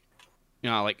 Like, you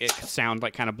know, like it sound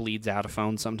like kind of bleeds out a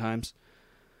phone sometimes.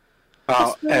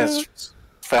 As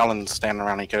Fallon's standing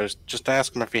around, he goes, just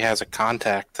ask him if he has a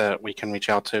contact that we can reach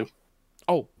out to.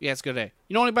 Oh, yeah, it's a good day.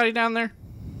 You know anybody down there?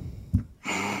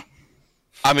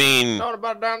 I mean, What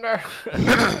about down there?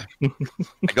 I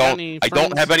any don't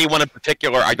friends? have anyone in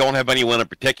particular. I don't have anyone in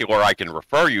particular I can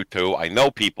refer you to. I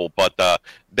know people, but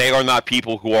they are not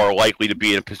people who are likely to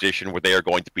be in a position where they are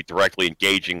going to be directly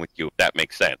engaging with you. If that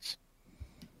makes sense.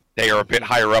 They are a bit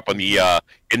higher up on the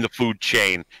in the food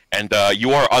chain, and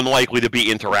you are unlikely to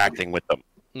be interacting with them.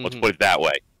 Let's put it that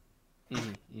way.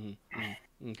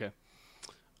 Okay.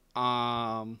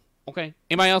 Okay.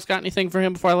 Anybody else got anything for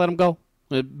him before I let him go?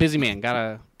 Busy man.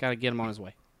 Gotta get him on his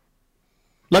way.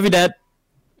 Love you, Dad.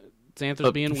 Xanther's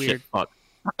being Shit, weird. fuck.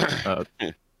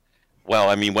 Well,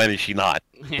 I mean, when is she not?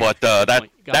 Yeah. But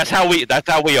that's how we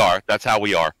are. That's how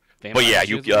we are. But yeah,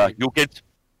 you kids,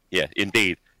 yeah,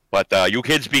 indeed. But you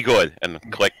kids be good and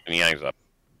click and he hangs up.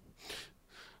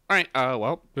 All right.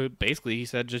 Well, basically, he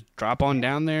said just drop on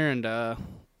down there, and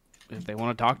if they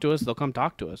want to talk to us, they'll come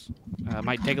talk to us. It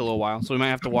might take a little while, so we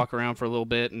might have to walk around for a little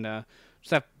bit and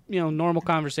just have normal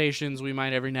conversations. We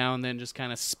might every now and then just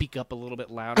kind of speak up a little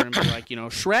bit louder and be like,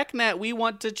 ShrekNet, we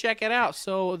want to check it out.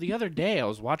 So the other day I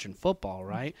was watching football,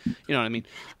 right? You know what I mean?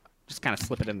 Just kind of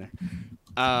slip it in there.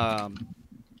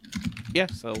 Yeah.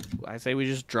 So I say we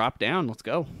just drop down. Let's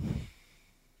go.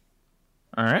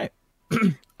 All right.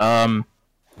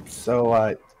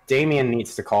 So Damien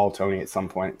needs to call Tony at some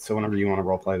point. So whenever you want to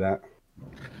roleplay that.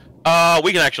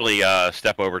 We can actually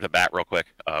step over to bat real quick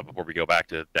before we go back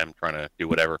to them trying to do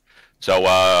whatever. So,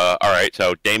 all right.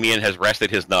 So Damien has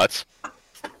rested his nuts.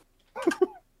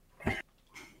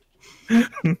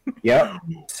 Yep.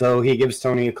 So he gives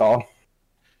Tony a call.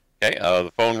 Okay.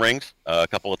 The phone rings a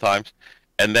couple of times,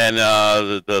 and then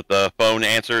the phone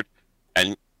answered,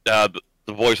 and the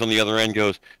voice on the other end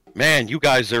goes, "Man, you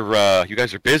guys are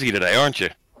busy today, aren't you?"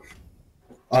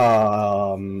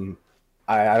 I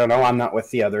don't know. I'm not with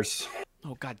the others.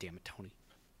 Oh, God damn it, Tony.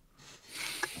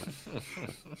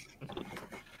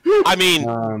 I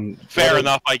mean, fair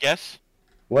enough, I guess.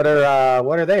 What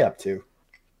are they up to?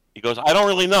 He goes, I don't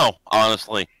really know,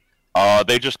 honestly.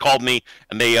 They just called me,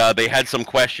 and they had some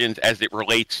questions as it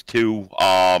relates to,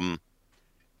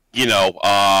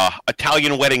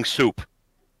 Italian wedding soup.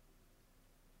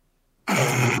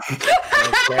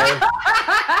 Okay.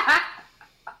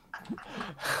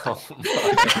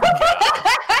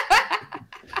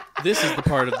 This is the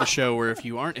part of the show where if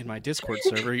you aren't in my Discord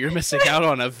server, you're missing out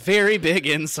on a very big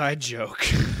inside joke.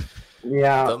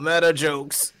 Yeah. The meta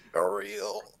jokes are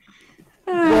real.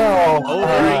 Well, Over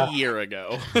a year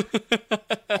ago.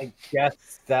 I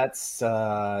guess that's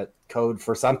code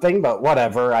for something, but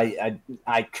whatever. I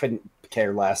couldn't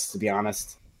care less, to be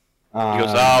honest. He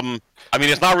goes, I mean,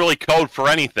 it's not really code for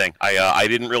anything. I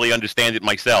didn't really understand it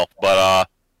myself, but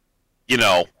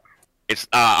it's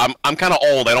I'm kind of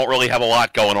old. I don't really have a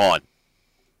lot going on.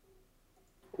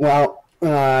 Well,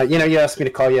 you asked me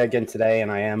to call you again today,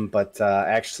 and I am, but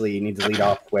actually, you need to lead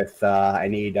off with I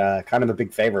need kind of a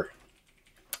big favor.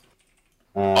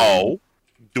 Do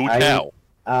tell.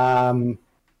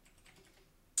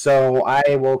 So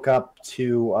I woke up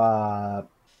to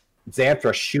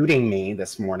Xanthra shooting me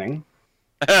this morning.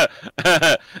 Yeah,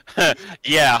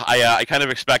 I kind of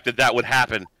expected that would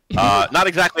happen. Not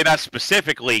exactly that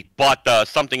specifically, but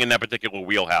something in that particular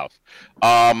wheelhouse.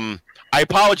 I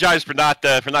apologize for not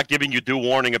giving you due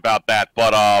warning about that,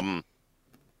 but I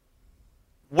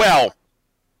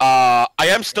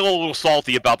am still a little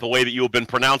salty about the way that you have been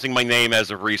pronouncing my name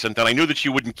as of recent, and I knew that she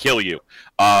wouldn't kill you.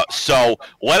 So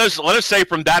let us say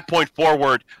from that point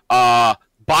forward,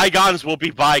 bygones will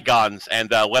be bygones,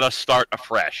 and let us start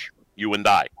afresh, you and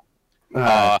I.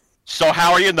 So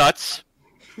how are your nuts?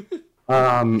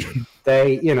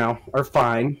 They, are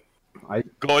fine.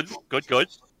 Good.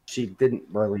 She didn't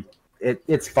really.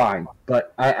 It's fine,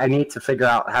 but I need to figure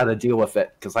out how to deal with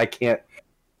it because I can't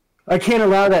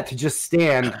allow that to just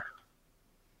stand.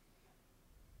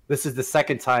 This is the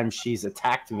second time she's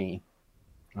attacked me,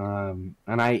 and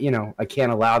I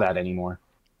can't allow that anymore.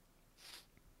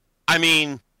 I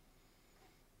mean,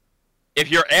 if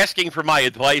you're asking for my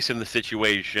advice in the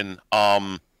situation,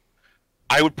 I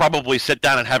would probably sit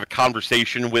down and have a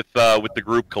conversation with the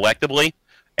group collectively,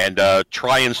 and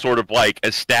try and sort of like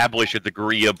establish a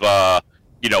degree of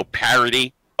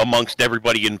parity amongst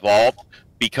everybody involved,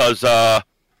 because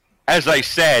as I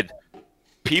said,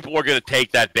 people are going to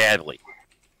take that badly,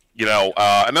 and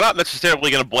they're not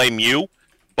necessarily going to blame you,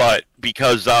 but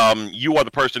because you are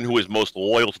the person who is most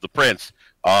loyal to the prince,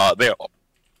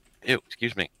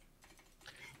 excuse me.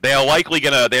 They are likely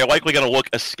gonna look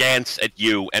askance at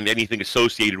you and anything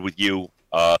associated with you,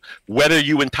 whether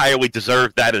you entirely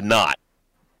deserve that or not.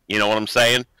 You know what I'm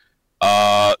saying?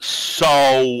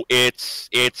 So it's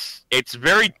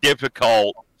very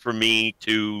difficult for me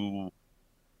to,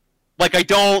 like, I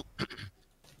don't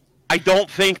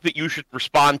think that you should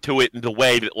respond to it in the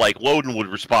way that, like, Loden would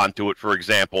respond to it, for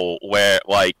example, where,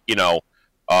 like, you know,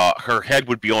 her head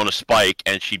would be on a spike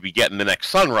and she'd be getting the next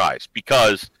sunrise,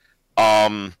 because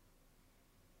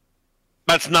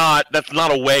that's not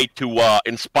a way to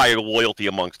inspire loyalty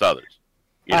amongst others.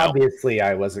 You know? Obviously,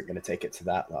 I wasn't going to take it to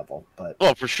that level, but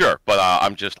well, for sure. But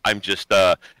I'm just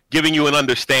giving you an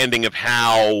understanding of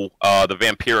how the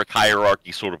vampiric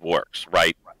hierarchy sort of works,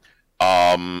 right?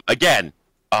 Again,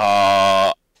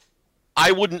 I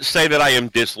wouldn't say that I am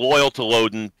disloyal to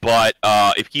Loden, but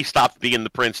if he stopped being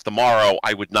the prince tomorrow,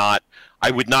 I would not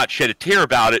shed a tear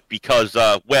about it, because,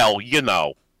 well, you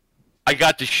know, I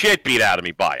got the shit beat out of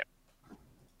me by him.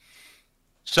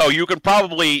 So you can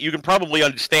probably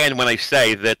understand when I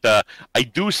say that I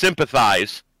do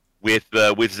sympathize with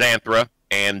Xanthra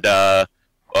and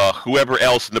whoever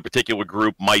else in the particular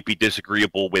group might be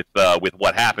disagreeable with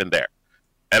what happened there.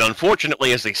 And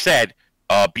unfortunately, as I said,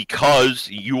 because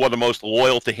you are the most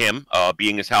loyal to him,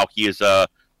 being as how he is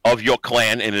of your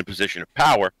clan and in a position of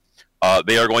power,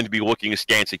 they are going to be looking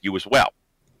askance at you as well.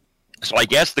 So I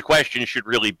guess the question should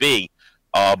really be,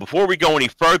 before we go any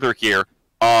further here,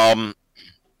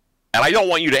 and I don't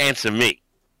want you to answer me,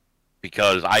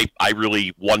 because I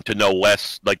really want to know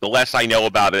less. Like, the less I know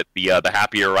about it, the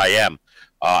happier I am.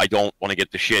 I don't want to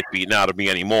get the shit beaten out of me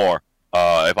anymore.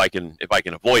 If I can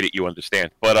avoid it, you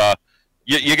understand. But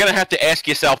you're gonna have to ask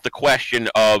yourself the question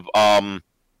of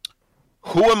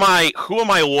who am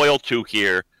I loyal to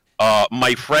here?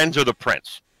 My friends or the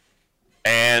prince?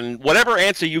 And whatever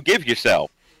answer you give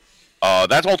yourself,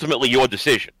 that's ultimately your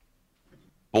decision.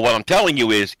 But what I'm telling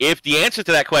you is, if the answer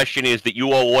to that question is that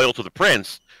you are loyal to the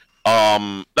prince,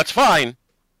 that's fine.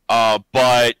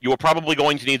 But you are probably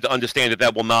going to need to understand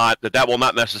that will not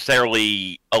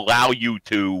necessarily allow you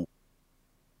to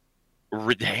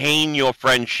retain your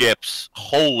friendships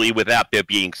wholly without there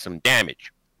being some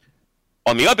damage.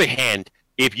 On the other hand,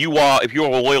 if you are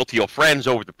loyal to your friends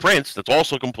over the prince, that's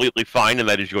also completely fine, and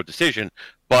that is your decision.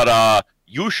 But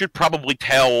you should probably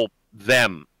tell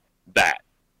them that,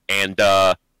 and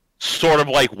sort of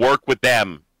like work with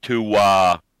them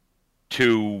to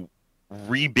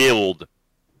rebuild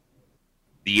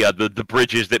the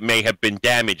bridges that may have been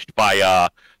damaged by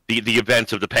the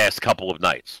events of the past couple of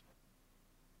nights.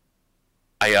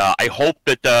 I hope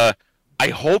that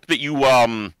you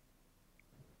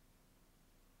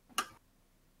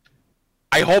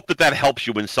I hope that helps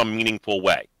you in some meaningful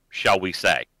way, shall we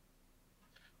say.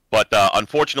 But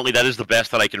unfortunately, that is the best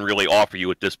that I can really offer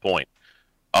you at this point.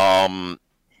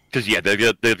 Because, yeah, they're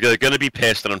going to be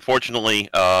pissed, and unfortunately,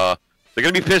 they're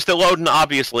going to be pissed at Loden,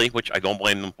 obviously, which I don't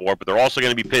blame them for, but they're also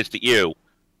going to be pissed at you.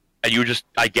 And you just,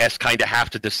 I guess, kind of have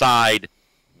to decide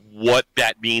what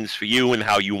that means for you and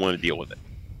how you want to deal with it.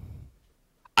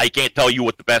 I can't tell you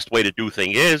what the best way to do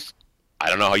things is. I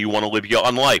don't know how you want to live your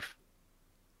own life.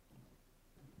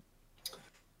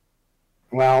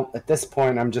 Well, at this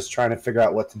point, I'm just trying to figure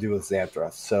out what to do with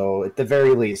Xanthra. So, at the very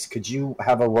least, could you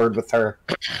have a word with her?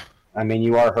 I mean,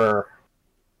 you are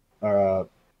her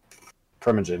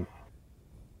primogen.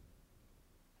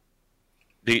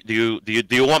 Do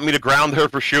you want me to ground her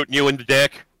for shooting you in the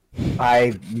dick?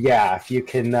 Yeah, if you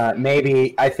can,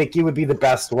 maybe. I think you would be the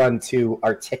best one to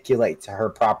articulate to her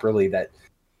properly that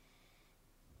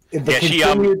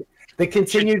the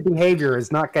continued behavior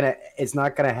is not gonna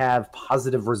have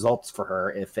positive results for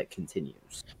her if it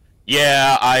continues.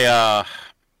 Yeah,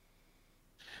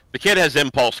 the kid has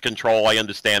impulse control. I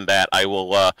understand that. I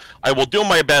will do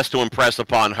my best to impress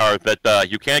upon her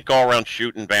that you can't go around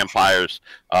shooting vampires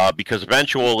because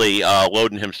eventually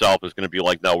Loden himself is going to be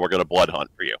like, no, we're going to blood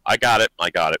hunt for you. I got it.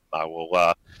 I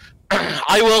will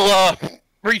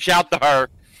reach out to her,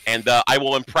 and I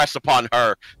will impress upon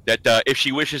her that if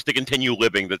she wishes to continue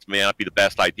living, that may not be the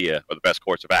best idea or the best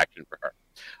course of action for her.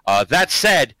 That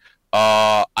said,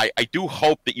 I do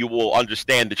hope that you will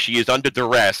understand that she is under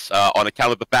duress on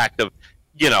account of the fact of,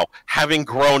 having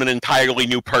grown an entirely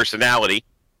new personality.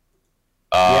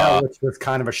 Which was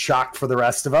kind of a shock for the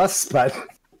rest of us, but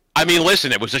I mean,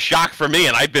 listen, it was a shock for me,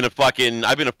 and I've been a fucking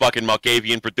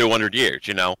Malkavian for 200 years.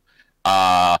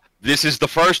 This is the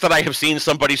first that I have seen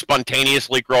somebody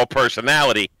spontaneously grow a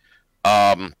personality.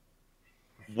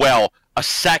 Well, a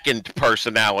second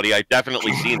personality. I've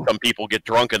definitely seen some people get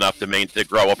drunk enough to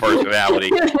grow a personality.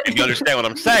 If you understand what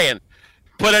I'm saying.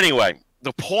 But anyway,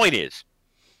 the point is,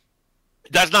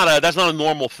 that's not a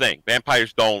normal thing.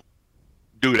 Vampires don't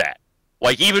do that.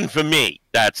 Like, even for me,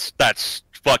 that's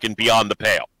fucking beyond the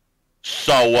pale.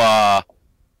 So,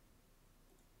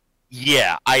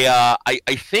 yeah, I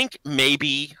think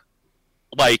maybe,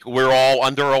 like, we're all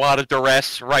under a lot of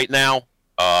duress right now.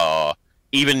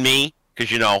 Even me,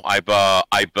 because, you know, I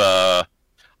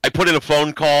put in a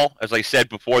phone call, as I said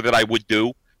before, that I would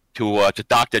do to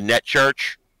Dr.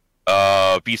 Netchurch,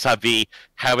 vis-a-vis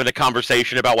having a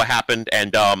conversation about what happened,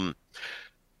 and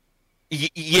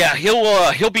yeah,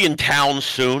 he'll be in town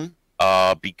soon,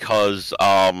 because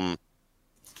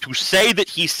to say that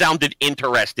he sounded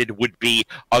interested would be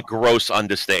a gross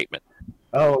understatement.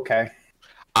 Oh, okay.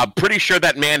 I'm pretty sure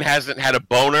that man hasn't had a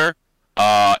boner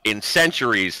in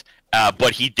centuries,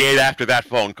 but he did after that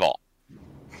phone call.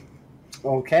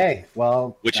 Okay,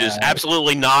 well... Which is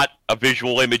absolutely not a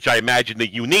visual image I imagined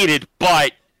that you needed,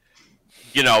 but,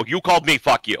 you know, you called me,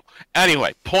 fuck you.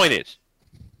 Anyway, point is,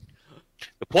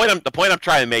 the point I'm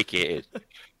trying to make here is,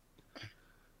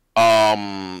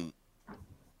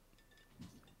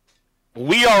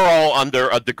 we are all under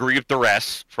a degree of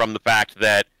duress from the fact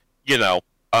that, you know,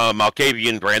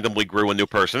 Malkavian randomly grew a new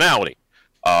personality.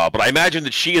 But I imagine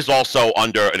that she is also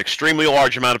under an extremely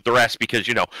large amount of duress because,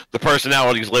 you know, the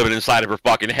personality is living inside of her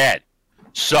fucking head.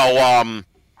 So,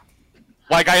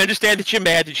 like, I understand that you're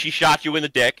mad that she shot you in the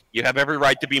dick. You have every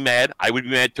right to be mad. I would be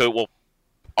mad too. Well,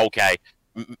 okay.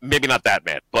 Maybe not that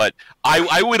mad. But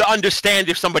I would understand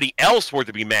if somebody else were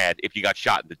to be mad if you got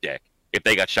shot in the dick. If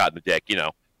they got shot in the dick, you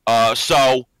know.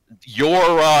 So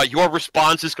your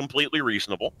response is completely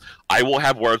reasonable. I will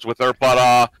have words with her,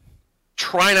 but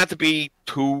try not to be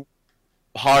too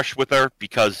harsh with her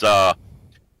because I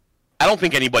don't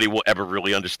think anybody will ever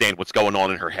really understand what's going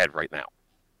on in her head right now.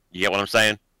 You get what I'm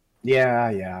saying?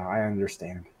 Yeah, I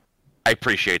understand. I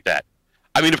appreciate that.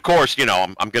 I mean, of course, you know,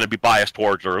 I'm going to be biased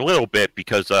towards her a little bit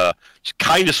because she's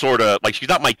kind of sort of like she's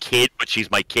not my kid, but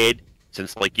she's my kid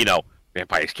since, like, you know,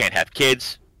 vampires can't have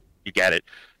kids. You get it.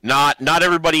 Not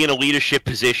everybody in a leadership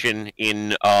position in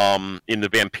the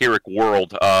vampiric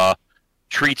world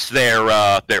treats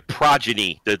their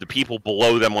progeny, the people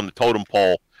below them on the totem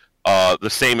pole, the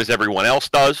same as everyone else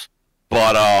does.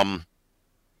 But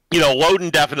you know,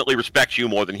 Loden definitely respects you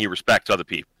more than he respects other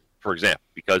people, for example,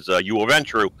 because you are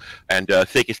Ventru and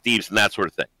thick as thieves and that sort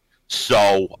of thing.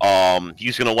 So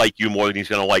he's gonna like you more than he's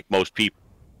gonna like most people.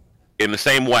 In the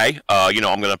same way, you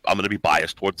know, I'm gonna be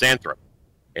biased towards Xanthrop.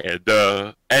 And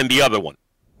the other one.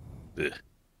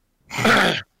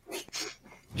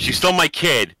 She's still my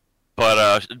kid,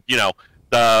 but you know,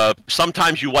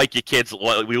 sometimes you like your kids.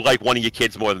 We like one of your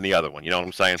kids more than the other one. You know what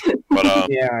I'm saying? But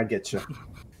yeah, I get you.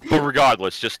 But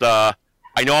regardless, just I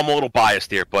know I'm a little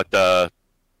biased here, but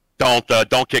don't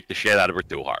kick the shit out of her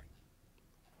too hard.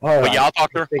 All but yeah, I'll talk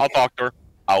to her.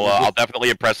 I'll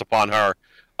definitely impress upon her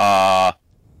not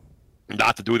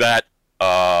to do that.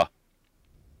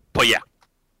 But yeah.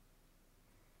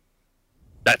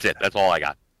 That's it. That's all I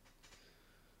got.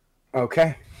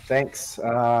 Okay, thanks.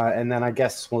 And then I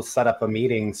guess we'll set up a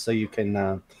meeting so you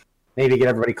can maybe get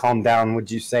everybody calmed down. Would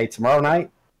you say tomorrow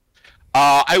night?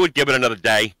 I would give it another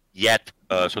day yet.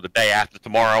 So the day after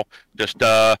tomorrow, just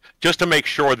to make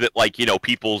sure that, like, you know,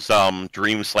 people's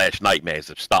dreams/nightmares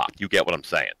have stopped. You get what I'm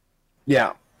saying?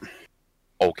 Yeah.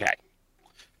 Okay.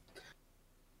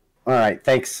 All right.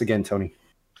 Thanks again, Tony.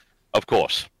 Of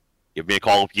course. Give me a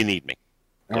call if you need me.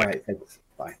 All right. Thanks.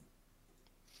 Bye.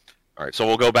 All right, so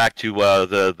we'll go back to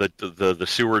the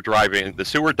sewer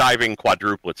diving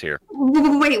quadruplets here.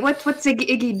 Wait, what's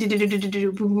Iggy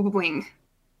doing?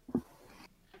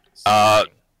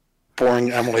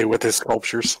 Boring Emily with his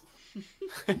sculptures.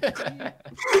 Damn.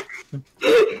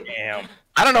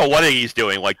 I don't know what Iggy's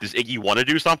doing. Like, does Iggy want to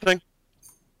do something?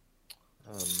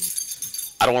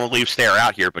 I don't want to leave Stare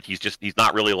out here, but he's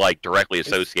not really, like, directly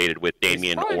associated with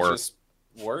Damien or just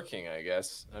working, I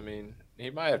guess. I mean, he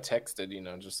might have texted, you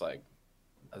know, just like,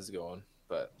 how's it going?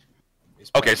 But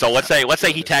okay, so let's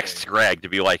say he texts Greg to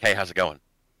be like, hey, how's it going?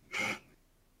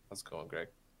 How's it going, Greg?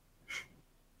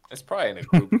 It's probably in a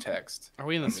group text. Are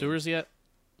we in the sewers yet?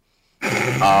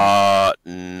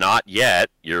 Not yet.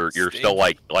 You're still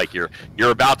like you're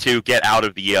about to get out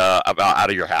of the out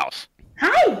of your house.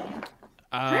 Hi.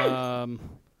 I'm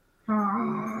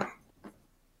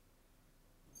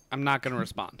not gonna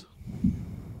respond.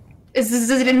 Is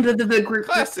it in the group?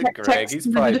 Classic Greg. He's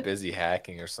probably busy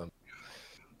hacking or something.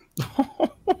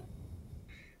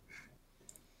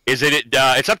 Is it?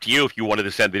 It's up to you if you wanted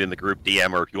to send it in the group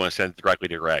DM or if you want to send it directly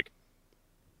to Greg.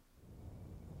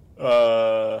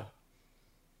 Yeah,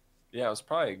 it was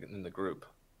probably in the group.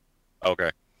 Okay.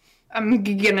 I'm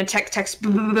gonna text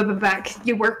back.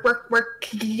 You work,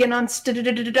 get on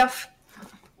stuff.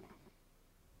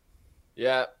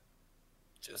 Yeah.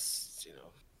 Just,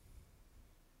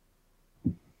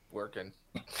 working.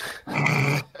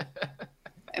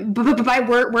 By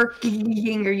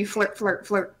working, are you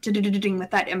flirting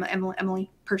with that Emily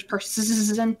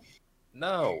person?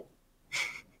 No.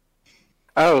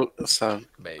 Oh, so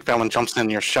Maybe. Valen jumps in,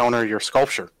 you're showing her your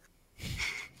sculpture.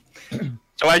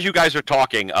 So as you guys are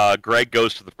talking, Greg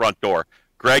goes to the front door.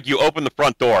 Greg, you open the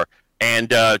front door,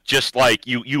 and just like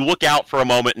you look out for a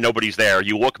moment, and nobody's there.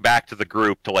 You look back to the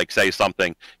group to like say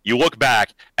something. You look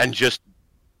back, and just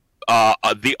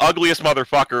the ugliest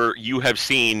motherfucker you have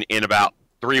seen in about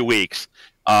 3 weeks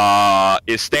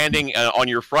is standing on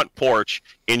your front porch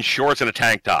in shorts and a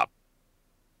tank top.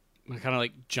 I kind of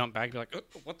like jump back and be like, oh,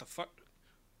 what the fuck? He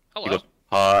Hello. goes,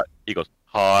 hi. He goes,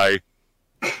 hi.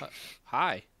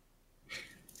 Hi.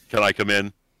 Can I come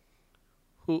in?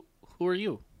 Who are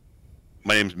you?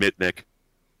 My name's Mitnick.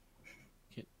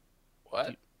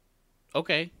 What?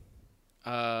 Okay.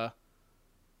 Why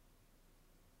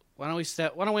don't we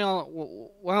step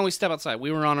outside?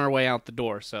 We were on our way out the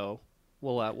door, so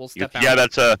we'll step out. Yeah,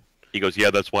 that's He goes,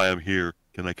 yeah, that's why I'm here.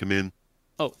 Can I come in?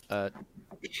 Oh,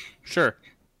 sure.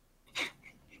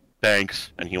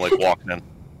 Thanks. And he like walks in.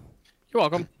 You're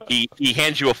welcome. He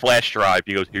hands you a flash drive.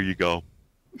 He goes, here you go.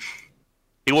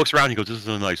 He looks around. He goes, this is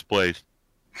a nice place.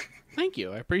 Thank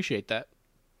you. I appreciate that.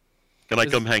 Can I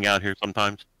come hang out here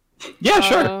sometimes? Yeah,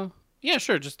 sure. Yeah,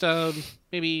 sure. Just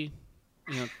maybe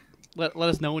let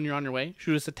us know when you're on your way.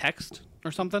 Shoot us a text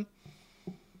or something.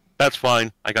 That's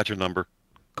fine. I got your number.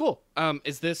 Cool.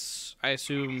 Is this, I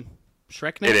assume,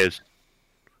 ShrekNet? It is.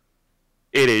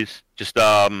 It is. Just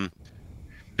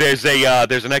there's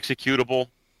an executable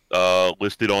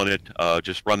listed on it.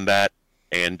 Just run that,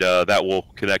 and that will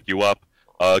connect you up.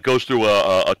 It goes through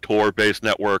a Tor-based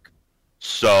network,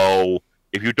 so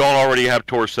if you don't already have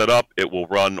Tor set up, it will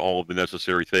run all of the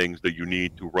necessary things that you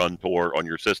need to run Tor on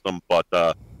your system. But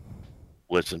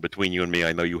listen, between you and me,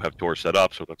 I know you have Tor set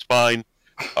up, so that's fine.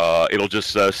 It'll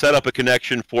just set up a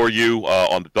connection for you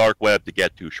on the dark web to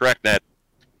get to ShrekNet.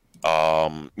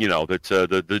 That's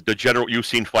the general. You've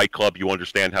seen Fight Club, you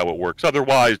understand how it works.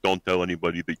 Otherwise, don't tell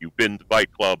anybody that you've been to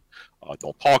Fight Club.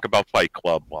 Don't talk about Fight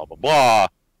Club. Blah blah blah.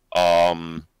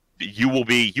 You will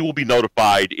be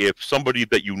notified if somebody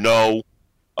that you know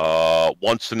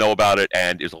wants to know about it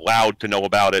and is allowed to know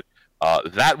about it.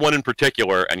 That one in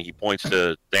particular, and he points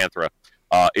to Xanthra,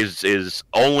 is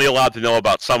only allowed to know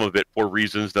about some of it for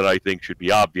reasons that I think should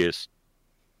be obvious.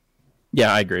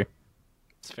 Yeah, I agree.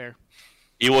 It's fair.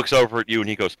 He looks over at you and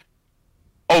he goes,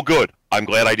 "Oh, good. I'm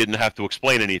glad I didn't have to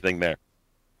explain anything there.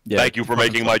 Yeah. Thank you for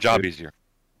making my job easier."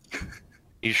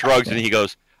 He shrugs and he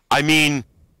goes, "I mean,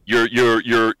 you're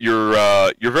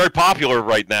very popular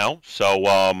right now,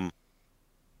 so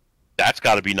that's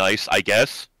got to be nice, I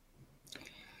guess."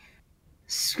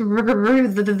 Screw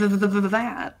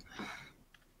that.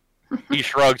 He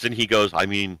shrugs and he goes, "I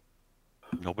mean,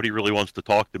 nobody really wants to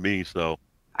talk to me, so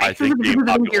I think being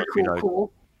popular would be nice."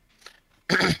 Cool.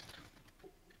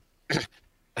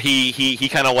 He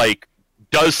kind of like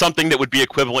does something that would be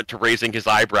equivalent to raising his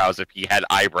eyebrows if he had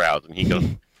eyebrows, and he goes,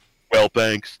 "Well,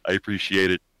 thanks. I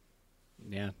appreciate it."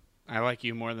 Yeah, I like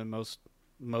you more than most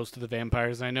of the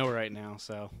vampires I know right now.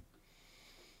 So,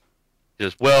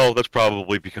 Just well, that's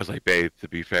probably because I bathe. To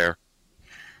be fair,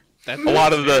 that's a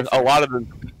lot of the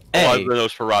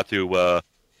Nosferatu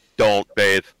don't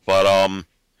bathe, but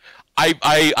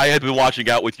I had been watching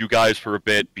out with you guys for a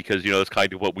bit because that's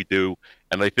kind of what we do,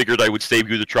 and I figured I would save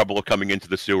you the trouble of coming into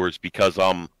the sewers because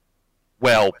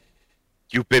well,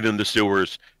 you've been in the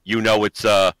sewers, it's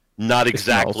not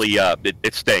exactly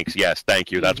it stinks. Yes,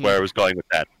 thank you. That's where I was going with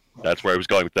that.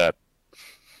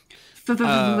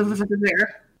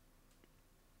 There.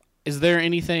 Is there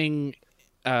anything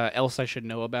else I should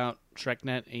know about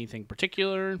ShrekNet? Anything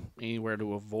particular? Anywhere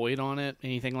to avoid on it?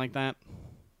 Anything like that?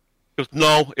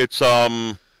 No, it's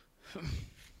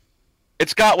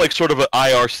got like sort of an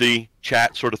IRC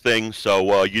chat sort of thing.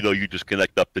 So you just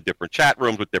connect up to different chat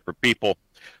rooms with different people.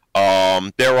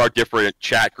 There are different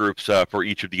chat groups for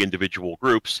each of the individual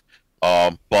groups.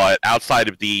 But outside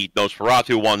of the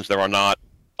Nosferatu ones, there are not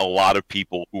a lot of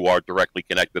people who are directly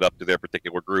connected up to their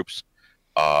particular groups.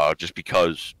 Just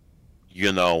because,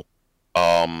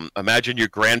 imagine your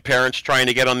grandparents trying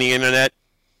to get on the internet.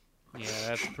 Yeah,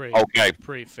 that's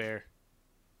pretty fair.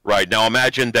 Right. Now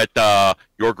imagine that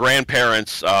your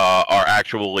grandparents are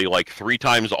actually like 3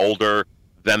 times older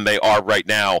than they are right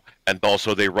now, and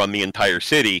also they run the entire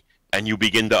city, and you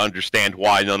begin to understand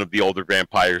why none of the older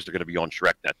vampires are going to be on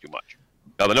SchreckNet too much.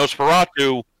 Now, the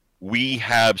Nosferatu, we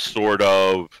have sort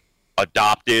of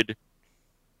adopted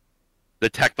the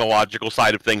technological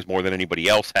side of things more than anybody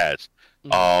else has.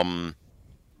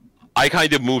 I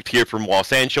kind of moved here from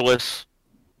Los Angeles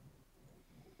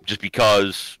just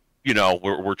because, you know,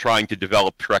 we're trying to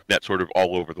develop SchreckNet sort of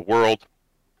all over the world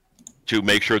to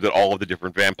make sure that all of the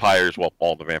different vampires, well,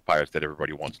 all the vampires that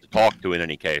everybody wants to talk to in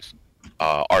any case,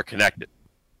 are connected.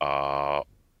 You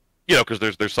know, because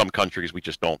there's some countries we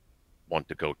just don't want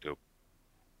to go to.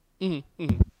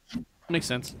 Makes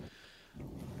sense.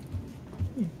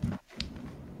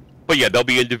 But yeah, there'll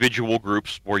be individual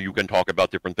groups where you can talk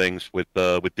about different things with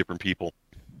different people.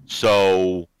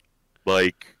 So,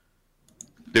 like,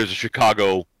 there's a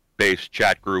Chicago-based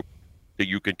chat group that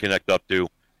you can connect up to,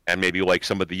 and maybe like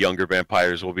some of the younger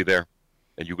vampires will be there,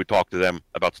 and you could talk to them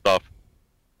about stuff.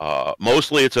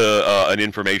 Mostly, it's an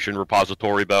information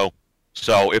repository, though.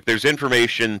 So, if there's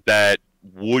information that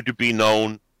would be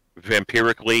known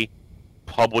vampirically,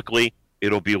 publicly,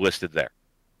 it'll be listed there.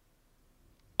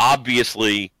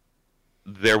 Obviously,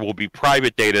 there will be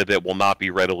private data that will not be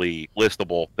readily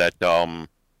listable that,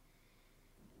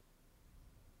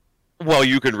 well,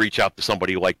 you can reach out to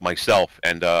somebody like myself,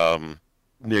 and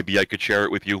maybe I could share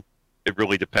it with you. It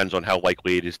really depends on how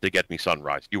likely it is to get me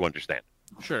sunrise. You understand?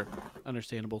 Sure.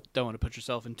 Understandable. Don't want to put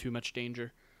yourself in too much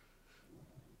danger.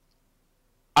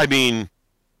 I mean,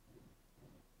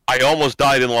 I almost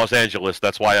died in Los Angeles.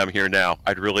 That's why I'm here now.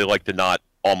 I'd really like to not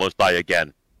almost die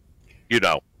again. You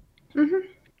know.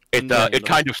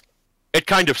 It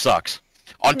kind of sucks.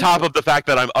 On top of the fact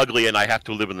that I'm ugly and I have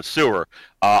to live in the sewer,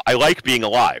 I like being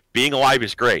alive. Being alive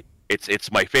is great. It's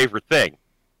my favorite thing.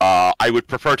 I would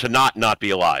prefer to not be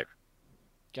alive.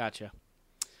 Gotcha.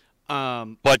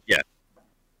 But yeah.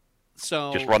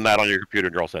 So just run that on your computer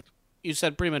and you're all set. You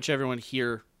said pretty much everyone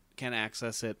here can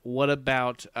access it. What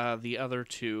about the other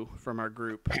two from our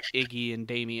group, Iggy and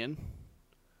Damien?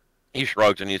 He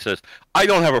shrugs and he says, I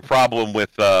don't have a problem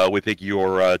with Iggy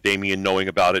or Damien knowing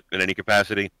about it in any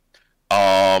capacity.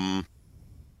 To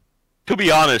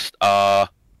be honest,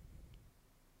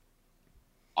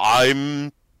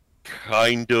 I'm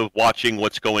kind of watching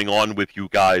what's going on with you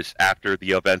guys after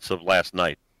the events of last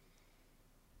night.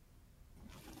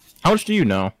 How much do you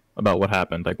know about what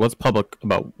happened? Like, what's public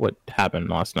about what happened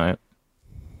last night?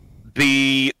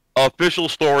 The official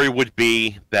story would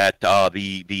be that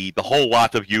the whole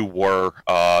lot of you were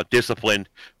disciplined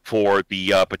for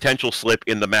the potential slip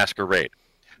in the masquerade,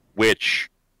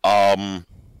 which, you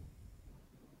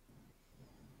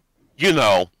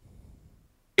know,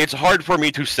 it's hard for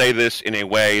me to say this in a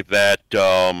way that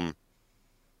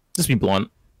Just be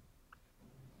blunt.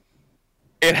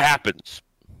 It happens,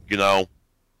 you know.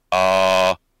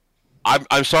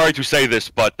 I'm sorry to say this,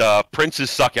 but princes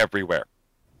suck everywhere.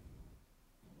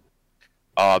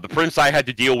 The prince I had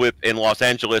to deal with in Los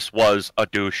Angeles was a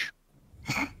douche.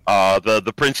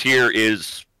 The prince here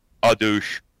is a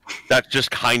douche. That's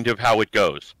just kind of how it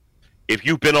goes. If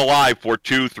you've been alive for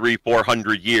 200, 300,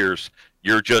 400 years,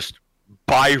 you're just,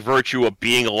 by virtue of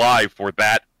being alive for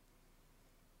that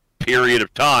period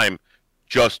of time,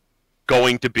 just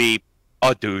going to be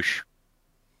a douche.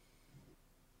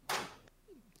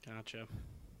 Gotcha.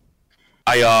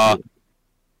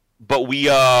 But we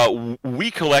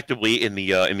collectively in the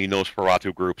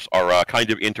Nosferatu groups are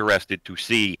kind of interested to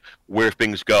see where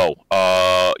things go.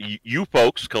 You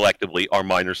folks collectively are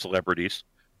minor celebrities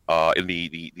in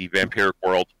the vampiric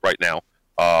world right now.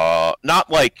 Not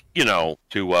like, you know,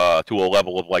 to a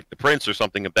level of like the Prince or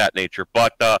something of that nature,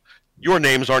 but your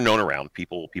names are known around.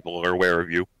 People are aware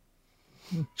of you.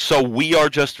 So we are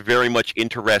just very much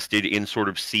interested in sort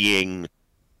of seeing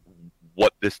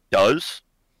what this does,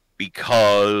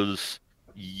 because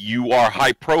you are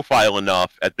high profile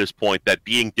enough at this point that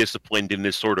being disciplined in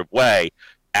this sort of way,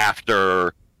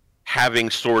 after having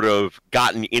sort of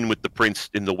gotten in with the Prince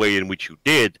in the way in which you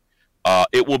did,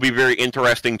 it will be very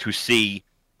interesting to see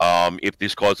if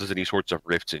this causes any sorts of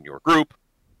rifts in your group,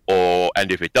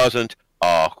 and if it doesn't,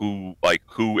 who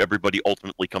everybody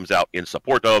ultimately comes out in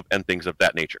support of, and things of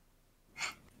that nature.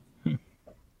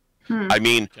 I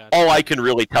mean, all I can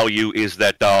really tell you is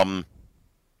that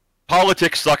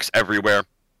politics sucks everywhere.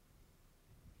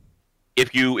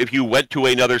 If you went to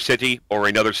another city or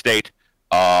another state,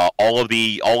 all of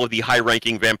the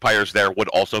high-ranking vampires there would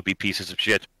also be pieces of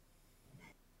shit.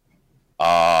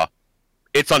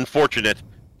 It's unfortunate,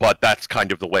 but that's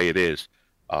kind of the way it is.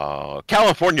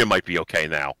 California might be okay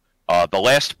now. The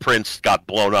last prince got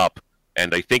blown up,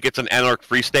 and I think it's an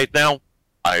anarch-free state now.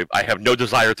 I have no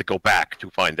desire to go back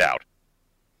to find out.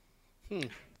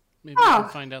 Maybe we can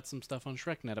find out some stuff on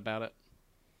ShrekNet about it.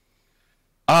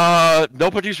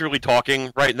 Nobody's really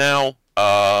talking right now.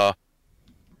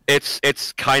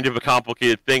 It's kind of a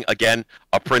complicated thing. Again,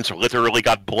 a prince literally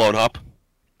got blown up.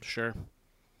 Sure.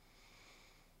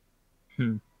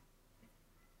 Okay.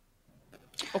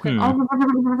 All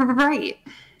right.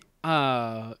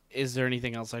 Is there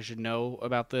anything else I should know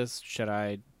about this?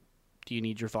 Do you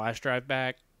need your flash drive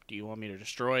back? Do you want me to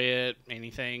destroy it?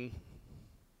 Anything?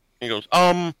 He goes,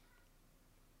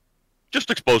 just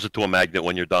expose it to a magnet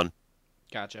when you're done.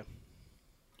 Gotcha.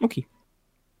 Okay.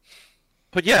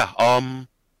 But yeah,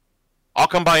 I'll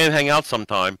come by and hang out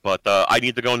sometime, but I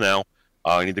need to go now.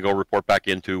 I need to go report back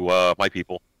into my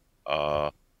people.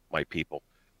 My people.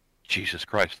 Jesus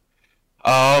Christ.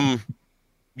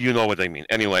 You know what I mean.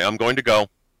 Anyway, I'm going to go.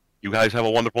 You guys have a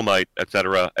wonderful night,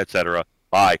 etc., etc.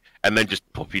 Bye. And then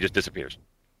poof, he just disappears.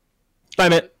 Bye,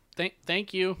 Mitt.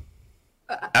 Thank you.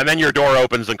 And then your door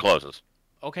opens and closes.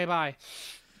 Okay, bye.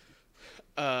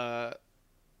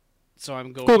 So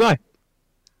I'm going. Cool guy.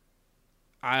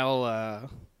 I'll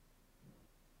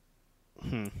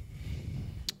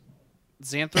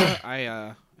Xanthra,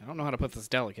 I don't know how to put this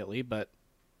delicately, but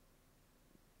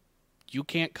you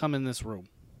can't come in this room.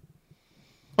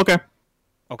 Okay.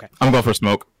 Okay. I'm going for a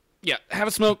smoke. Yeah, have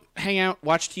a smoke, hang out,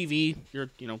 watch TV.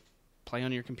 Play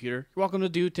on your computer. You're welcome to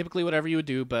do typically whatever you would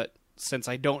do, but since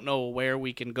I don't know where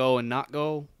we can go and not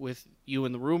go with you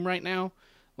in the room right now,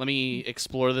 let me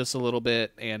explore this a little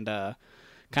bit and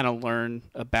kind of learn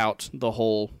about the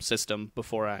whole system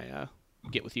before I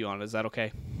get with you on it. Is that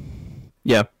okay?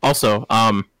 Yeah. Also,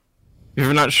 if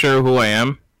you're not sure who I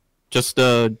am, just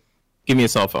give me a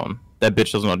cell phone. That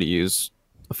bitch doesn't know how to use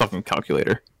a fucking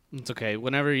calculator. It's okay.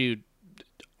 Whenever you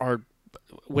are,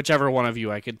 whichever one of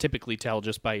you, I can typically tell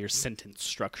just by your sentence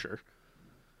structure.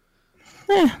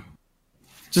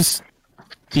 Just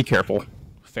be careful.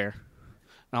 Fair.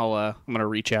 I'm gonna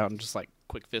reach out and just like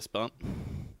quick fist bump.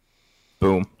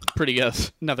 Boom. Pretty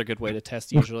good. Another good way to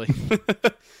test usually.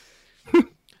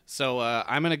 So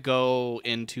I'm gonna go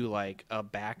into like a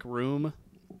back room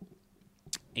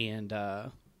and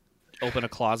open a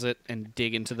closet and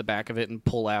dig into the back of it and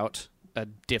pull out a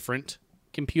different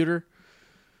computer.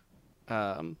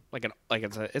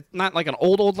 It's not like an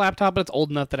old laptop, but it's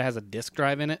old enough that it has a disk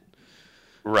drive in it.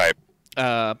 Right.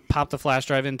 Pop the flash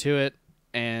drive into it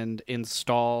and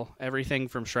install everything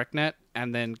from ShrekNet,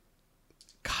 and then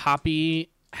copy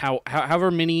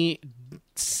however many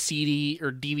CD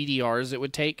or DVD-Rs it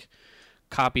would take.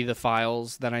 Copy the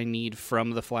files that I need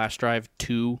from the flash drive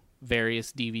to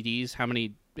various DVDs. How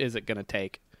many is it going to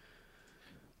take?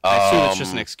 I assume it's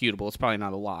just an executable. It's probably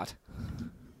not a lot.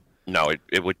 No,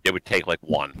 it would take like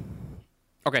one.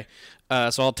 Okay,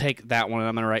 so I'll take that one and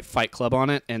I'm going to write Fight Club on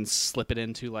it and slip it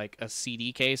into like a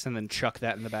CD case and then chuck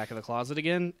that in the back of the closet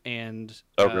again and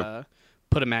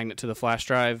put a magnet to the flash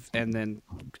drive and then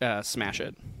smash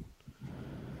it.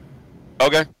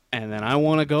 Okay. And then I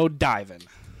want to go diving.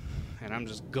 And I'm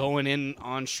just going in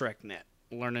on ShrekNet,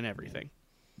 learning everything.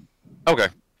 Okay.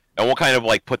 And we'll kind of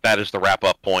like put that as the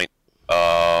wrap-up point.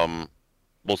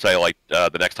 We'll say like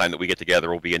the next time that we get together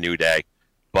will be a new day.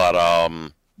 But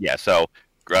yeah, so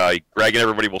Greg and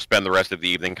everybody will spend the rest of the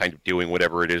evening kind of doing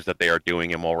whatever it is that they are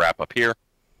doing, and we'll wrap up here.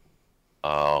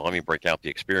 Let me break out the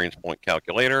experience point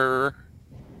calculator.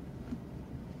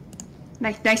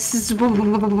 Nice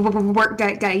work,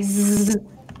 guys.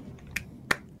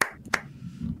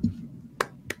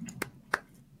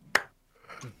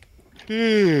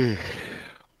 That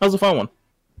was a fun one.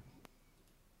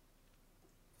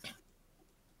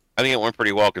 I think it went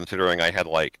pretty well considering I had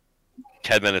like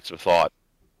 10 minutes of thought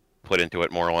put into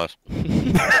it, more or less.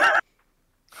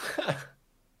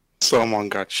 Someone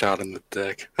got shot in the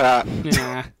dick.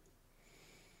 Yeah.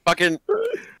 Fucking,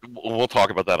 we'll talk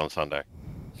about that on Sunday.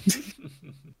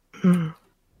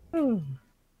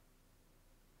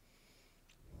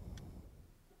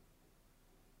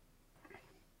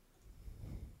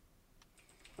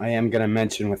 I am going to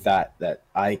mention with that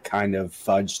I kind of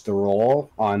fudged the roll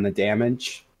on the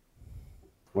damage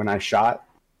when I shot.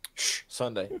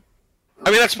 Sunday.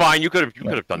 I mean, that's fine. You could have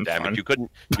done damage. You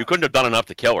couldn't have done enough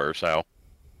to kill her. So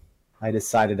I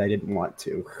decided I didn't want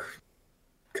to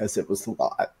because it was a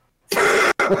lot.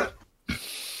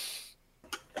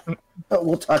 But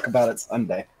we'll talk about it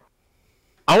Sunday.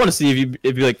 I want to see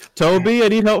if you're like, Toby, I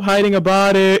need help hiding a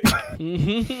body.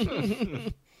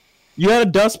 You had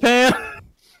a dustpan?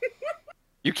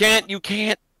 You can't.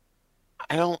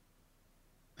 I don't.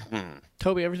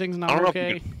 Toby, everything's not I don't know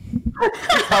okay. if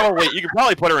you could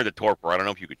probably put her into torpor. I don't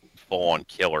know if you could full on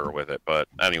kill her with it, but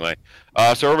anyway.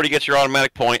 So everybody gets your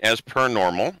automatic point as per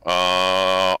normal.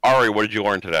 Ari, what did you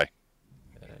learn today?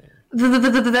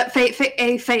 that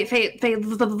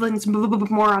Phelan's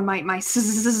more on my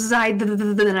side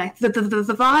than I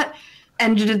thought,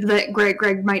 and that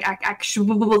Greg might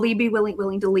actually be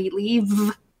willing to leave.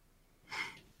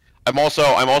 I'm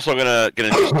also gonna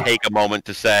just take a moment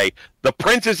to say the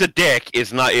prince is a dick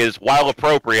is while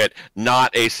appropriate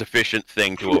not a sufficient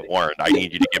thing to have warned. I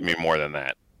need you to give me more than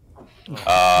that.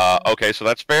 Okay, so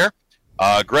that's fair.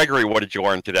 Gregory, what did you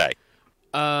learn today?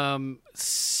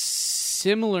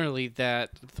 Similarly,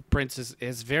 that the prince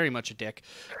is very much a dick,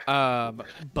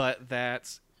 but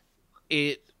that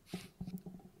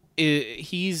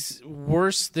he's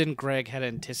worse than Greg had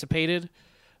anticipated.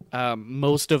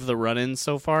 Most of the run-ins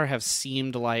so far have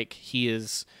seemed like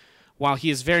while he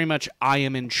is very much I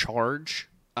am in charge,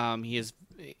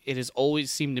 it has always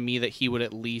seemed to me that he would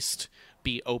at least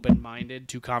be open-minded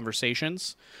to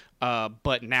conversations.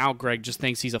 But now Greg just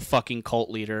thinks he's a fucking cult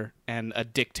leader and a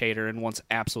dictator and wants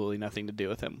absolutely nothing to do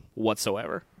with him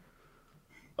whatsoever.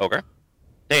 Okay.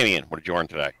 Damien, what did you learn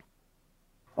today?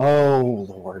 Oh,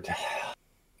 Lord.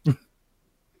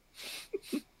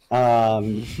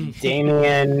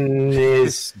 Damien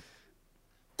is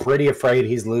pretty afraid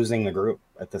he's losing the group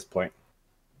at this point.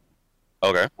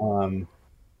 Okay.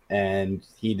 And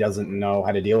he doesn't know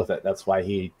how to deal with it. That's why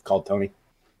he called Tony.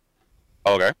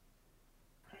 Okay.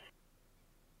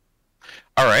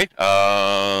 All right.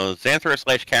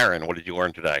 Xanthra / Karen, what did you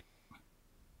learn today?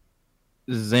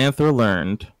 Xanthra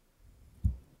learned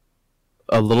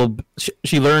a little.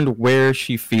 She learned where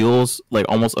she feels like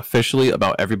almost officially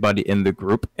about everybody in the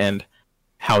group and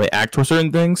how they act for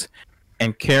certain things.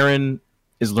 And Karen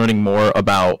is learning more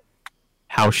about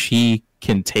how she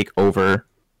can take over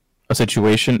a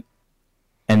situation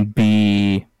and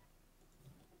be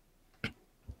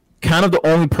kind of the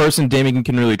only person Damien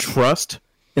can really trust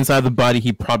inside the body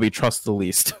he probably trusts the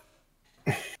least.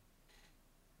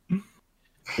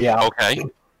 Yeah. Okay.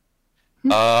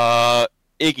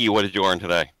 Iggy, what did you learn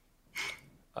today?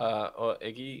 Well,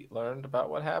 Iggy learned about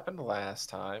what happened last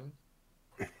time,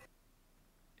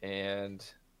 and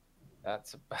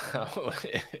that's about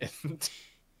it.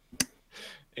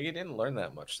 Iggy didn't learn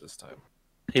that much this time.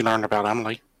 He learned about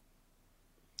Emily.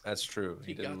 That's true.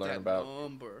 He didn't got learn that about.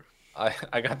 number. I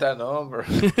got that number.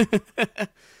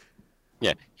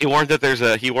 Yeah, he learned that there's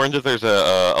a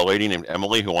lady named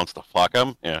Emily who wants to fuck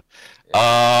him. Yeah.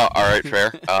 All right,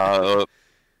 fair.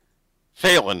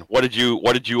 Phelan, what did you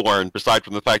learn besides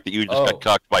from the fact that you just got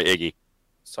cucked by Iggy?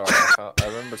 Sorry, I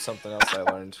remembered something else I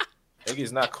learned.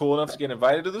 Iggy's not cool enough to get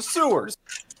invited to the sewers.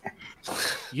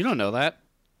 You don't know that.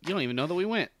 You don't even know that we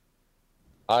went.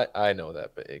 I know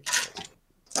that, but Iggy.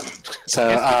 So,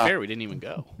 To be fair, we didn't even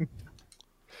go.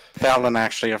 Fallon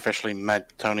actually officially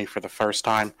met Tony for the first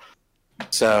time.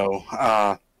 So,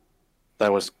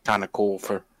 that was kind of cool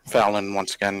for Fallon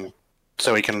once again,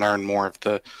 so he can learn more of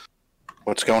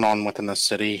what's going on within the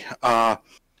city.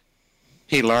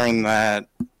 He learned that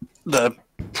the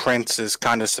prince is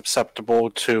kind of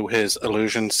susceptible to his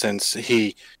illusion since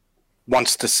he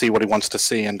wants to see what he wants to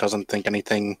see and doesn't think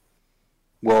anything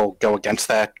will go against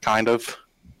that, kind of.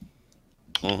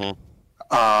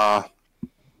 Mm-hmm.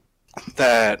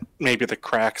 That maybe the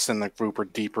cracks in the group are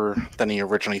deeper than he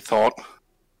originally thought,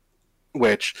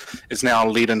 which is now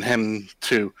leading him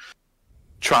to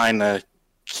trying to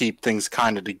keep things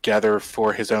kind of together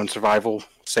for his own survival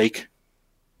sake.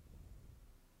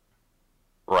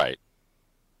 Right.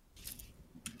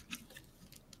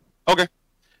 Okay.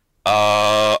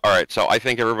 All right. So I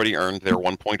think everybody earned their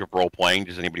 1 point of role playing.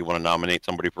 Does anybody want to nominate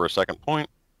somebody for a second point?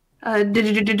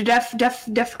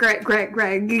 Def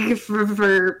Greg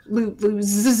for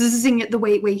losing it the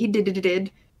way he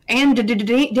did, and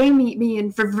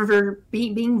Damien for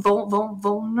being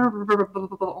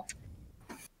vulnerable.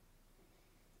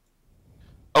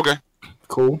 Okay.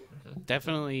 Cool.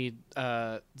 Definitely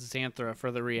Xanthra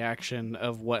for the reaction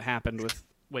of what happened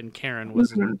when Karen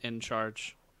was in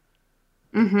charge.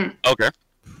 Mm-hmm. Okay.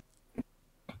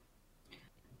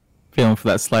 Feeling for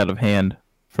that sleight of hand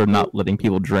for not letting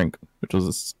people drink, which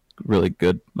was really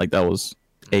good. Like, that was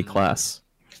A class.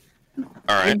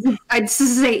 All right. I'd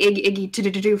say Iggy to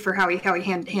do for how he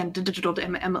hand digital to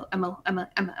Emma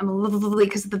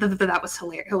because that was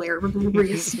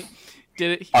hilarious.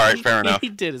 Did it? All right, fair enough. He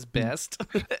did his best.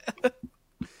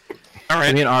 All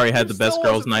right. Me and Ari had the best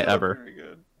girls' night ever.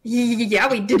 Yeah,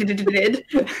 we did.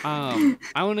 I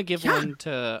want to give one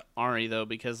to Ari though,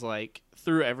 because like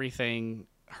through everything,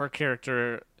 her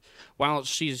character, while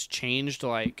she's changed,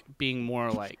 like being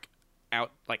more like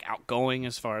outgoing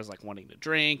as far as like wanting to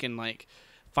drink and like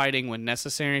fighting when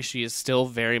necessary, she is still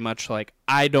very much like,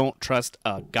 I don't trust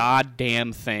a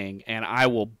goddamn thing, and I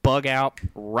will bug out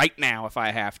right now if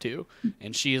I have to.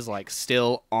 And she is like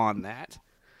still on that.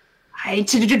 I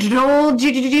told you so.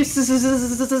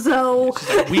 She's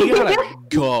like, we gotta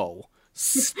go.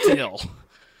 Still.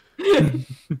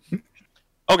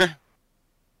 Okay.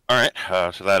 All right.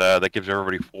 So that gives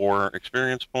everybody 4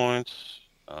 experience points.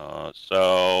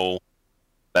 So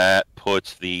that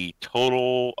puts the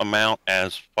total amount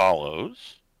as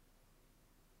follows.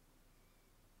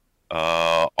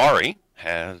 Ari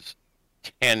has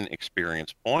 10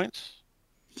 experience points.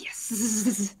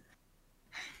 Yes.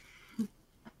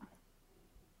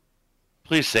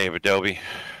 Please save Adobe.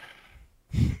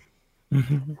 I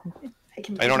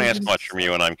don't ask much from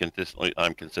you, and I'm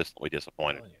consistently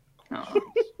disappointed. Oh.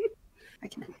 I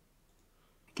can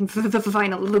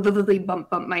finally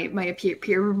bump my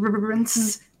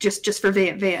appearances just for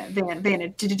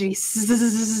vanity's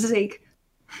sake.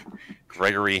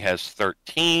 Gregory has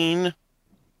 13.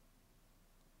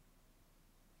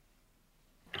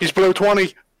 He's below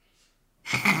 20.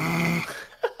 Can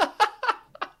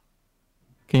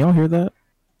y'all hear that?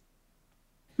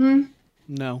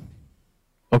 No.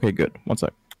 Okay, good. One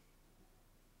sec.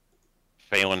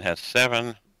 Phelan has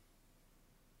 7.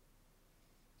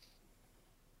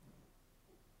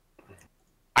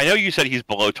 I know you said he's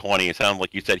below 20. It sounded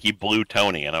like you said he blew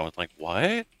Tony, and I was like,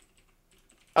 what?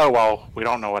 Oh, well, we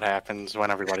don't know what happens when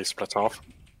everybody splits off.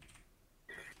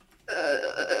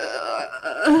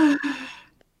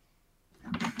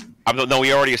 No,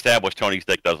 we already established Tony's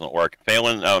dick doesn't work.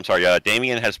 Phelan, I'm sorry,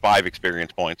 Damien has 5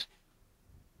 experience points.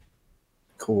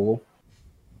 Cool.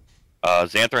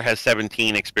 Xanther has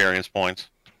 17 experience points.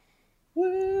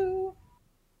 Woo!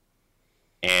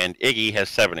 And Iggy has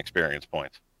 7 experience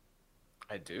points.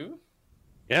 I do?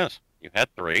 Yes, you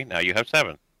had 3. Now you have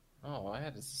 7. Oh, I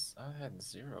had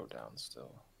 0 down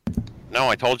still. No,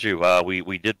 I told you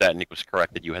we did that, and it was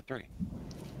corrected. You had 3.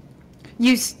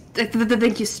 I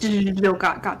think you still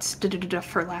got stuff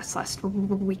for last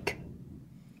week.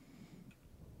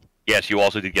 Yes, you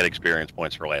also did get experience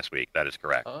points for last week. That is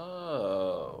correct.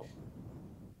 Oh.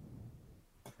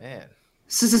 Man.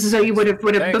 So you would have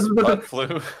Thanks, butt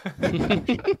flu.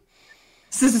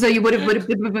 So you would have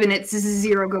been at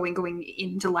 0 going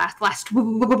into last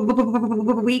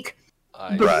week.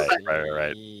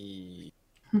 Right.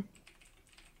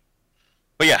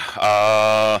 But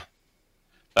yeah,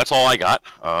 that's all I got.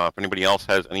 If anybody else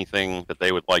has anything that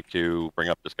they would like to bring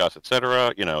up, discuss,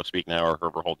 etc., speak now or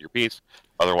forever hold your peace.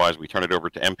 Otherwise, we turn it over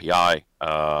to MPI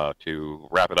to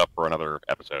wrap it up for another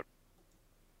episode.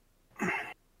 All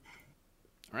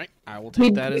right, I will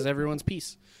take that as everyone's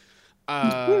piece.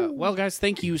 Well, guys,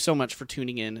 thank you so much for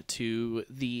tuning in to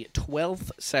the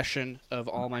 12th session of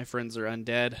All My Friends Are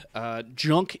Undead.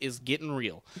 Junk is getting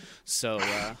real, so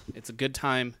it's a good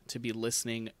time to be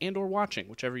listening and or watching,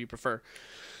 whichever you prefer.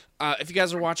 If you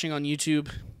guys are watching on YouTube,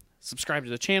 subscribe to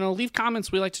the channel, leave comments.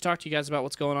 We like to talk to you guys about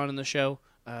what's going on in the show.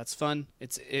 It's fun.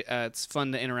 It's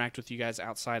fun to interact with you guys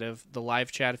outside of the live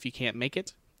chat if you can't make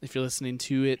it. If you're listening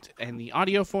to it in the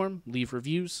audio form, leave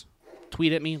reviews.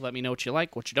 Tweet at me, let me know what you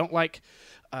like, what you don't like,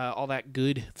 all that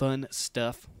good, fun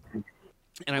stuff.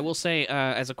 And I will say,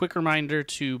 as a quick reminder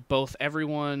to both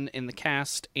everyone in the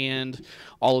cast and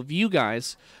all of you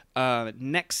guys,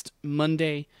 next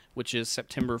Monday, which is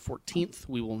September 14th,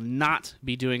 we will not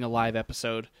be doing a live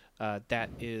episode. That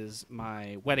is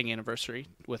my wedding anniversary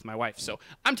with my wife. So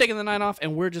I'm taking the night off,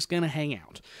 and we're just going to hang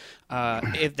out.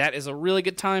 If that is a really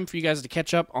good time for you guys to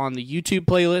catch up on the YouTube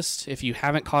playlist. If you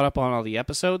haven't caught up on all the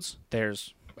episodes,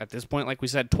 there's, at this point, like we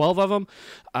said, 12 of them.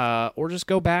 Or just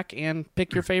go back and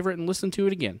pick your favorite and listen to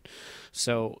it again.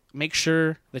 So make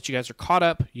sure that you guys are caught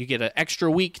up. You get an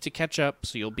extra week to catch up,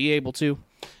 so you'll be able to.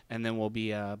 And then we'll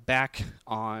be back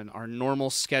on our normal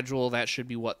schedule. That should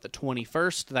be, the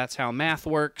 21st? That's how math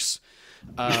works.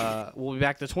 We'll be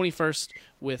back the 21st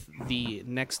with the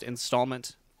next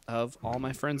installment of All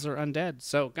My Friends Are Undead.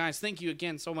 So, guys, thank you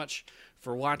again so much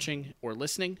for watching or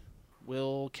listening.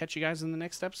 We'll catch you guys in the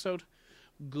next episode.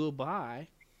 Goodbye.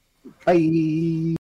 Bye.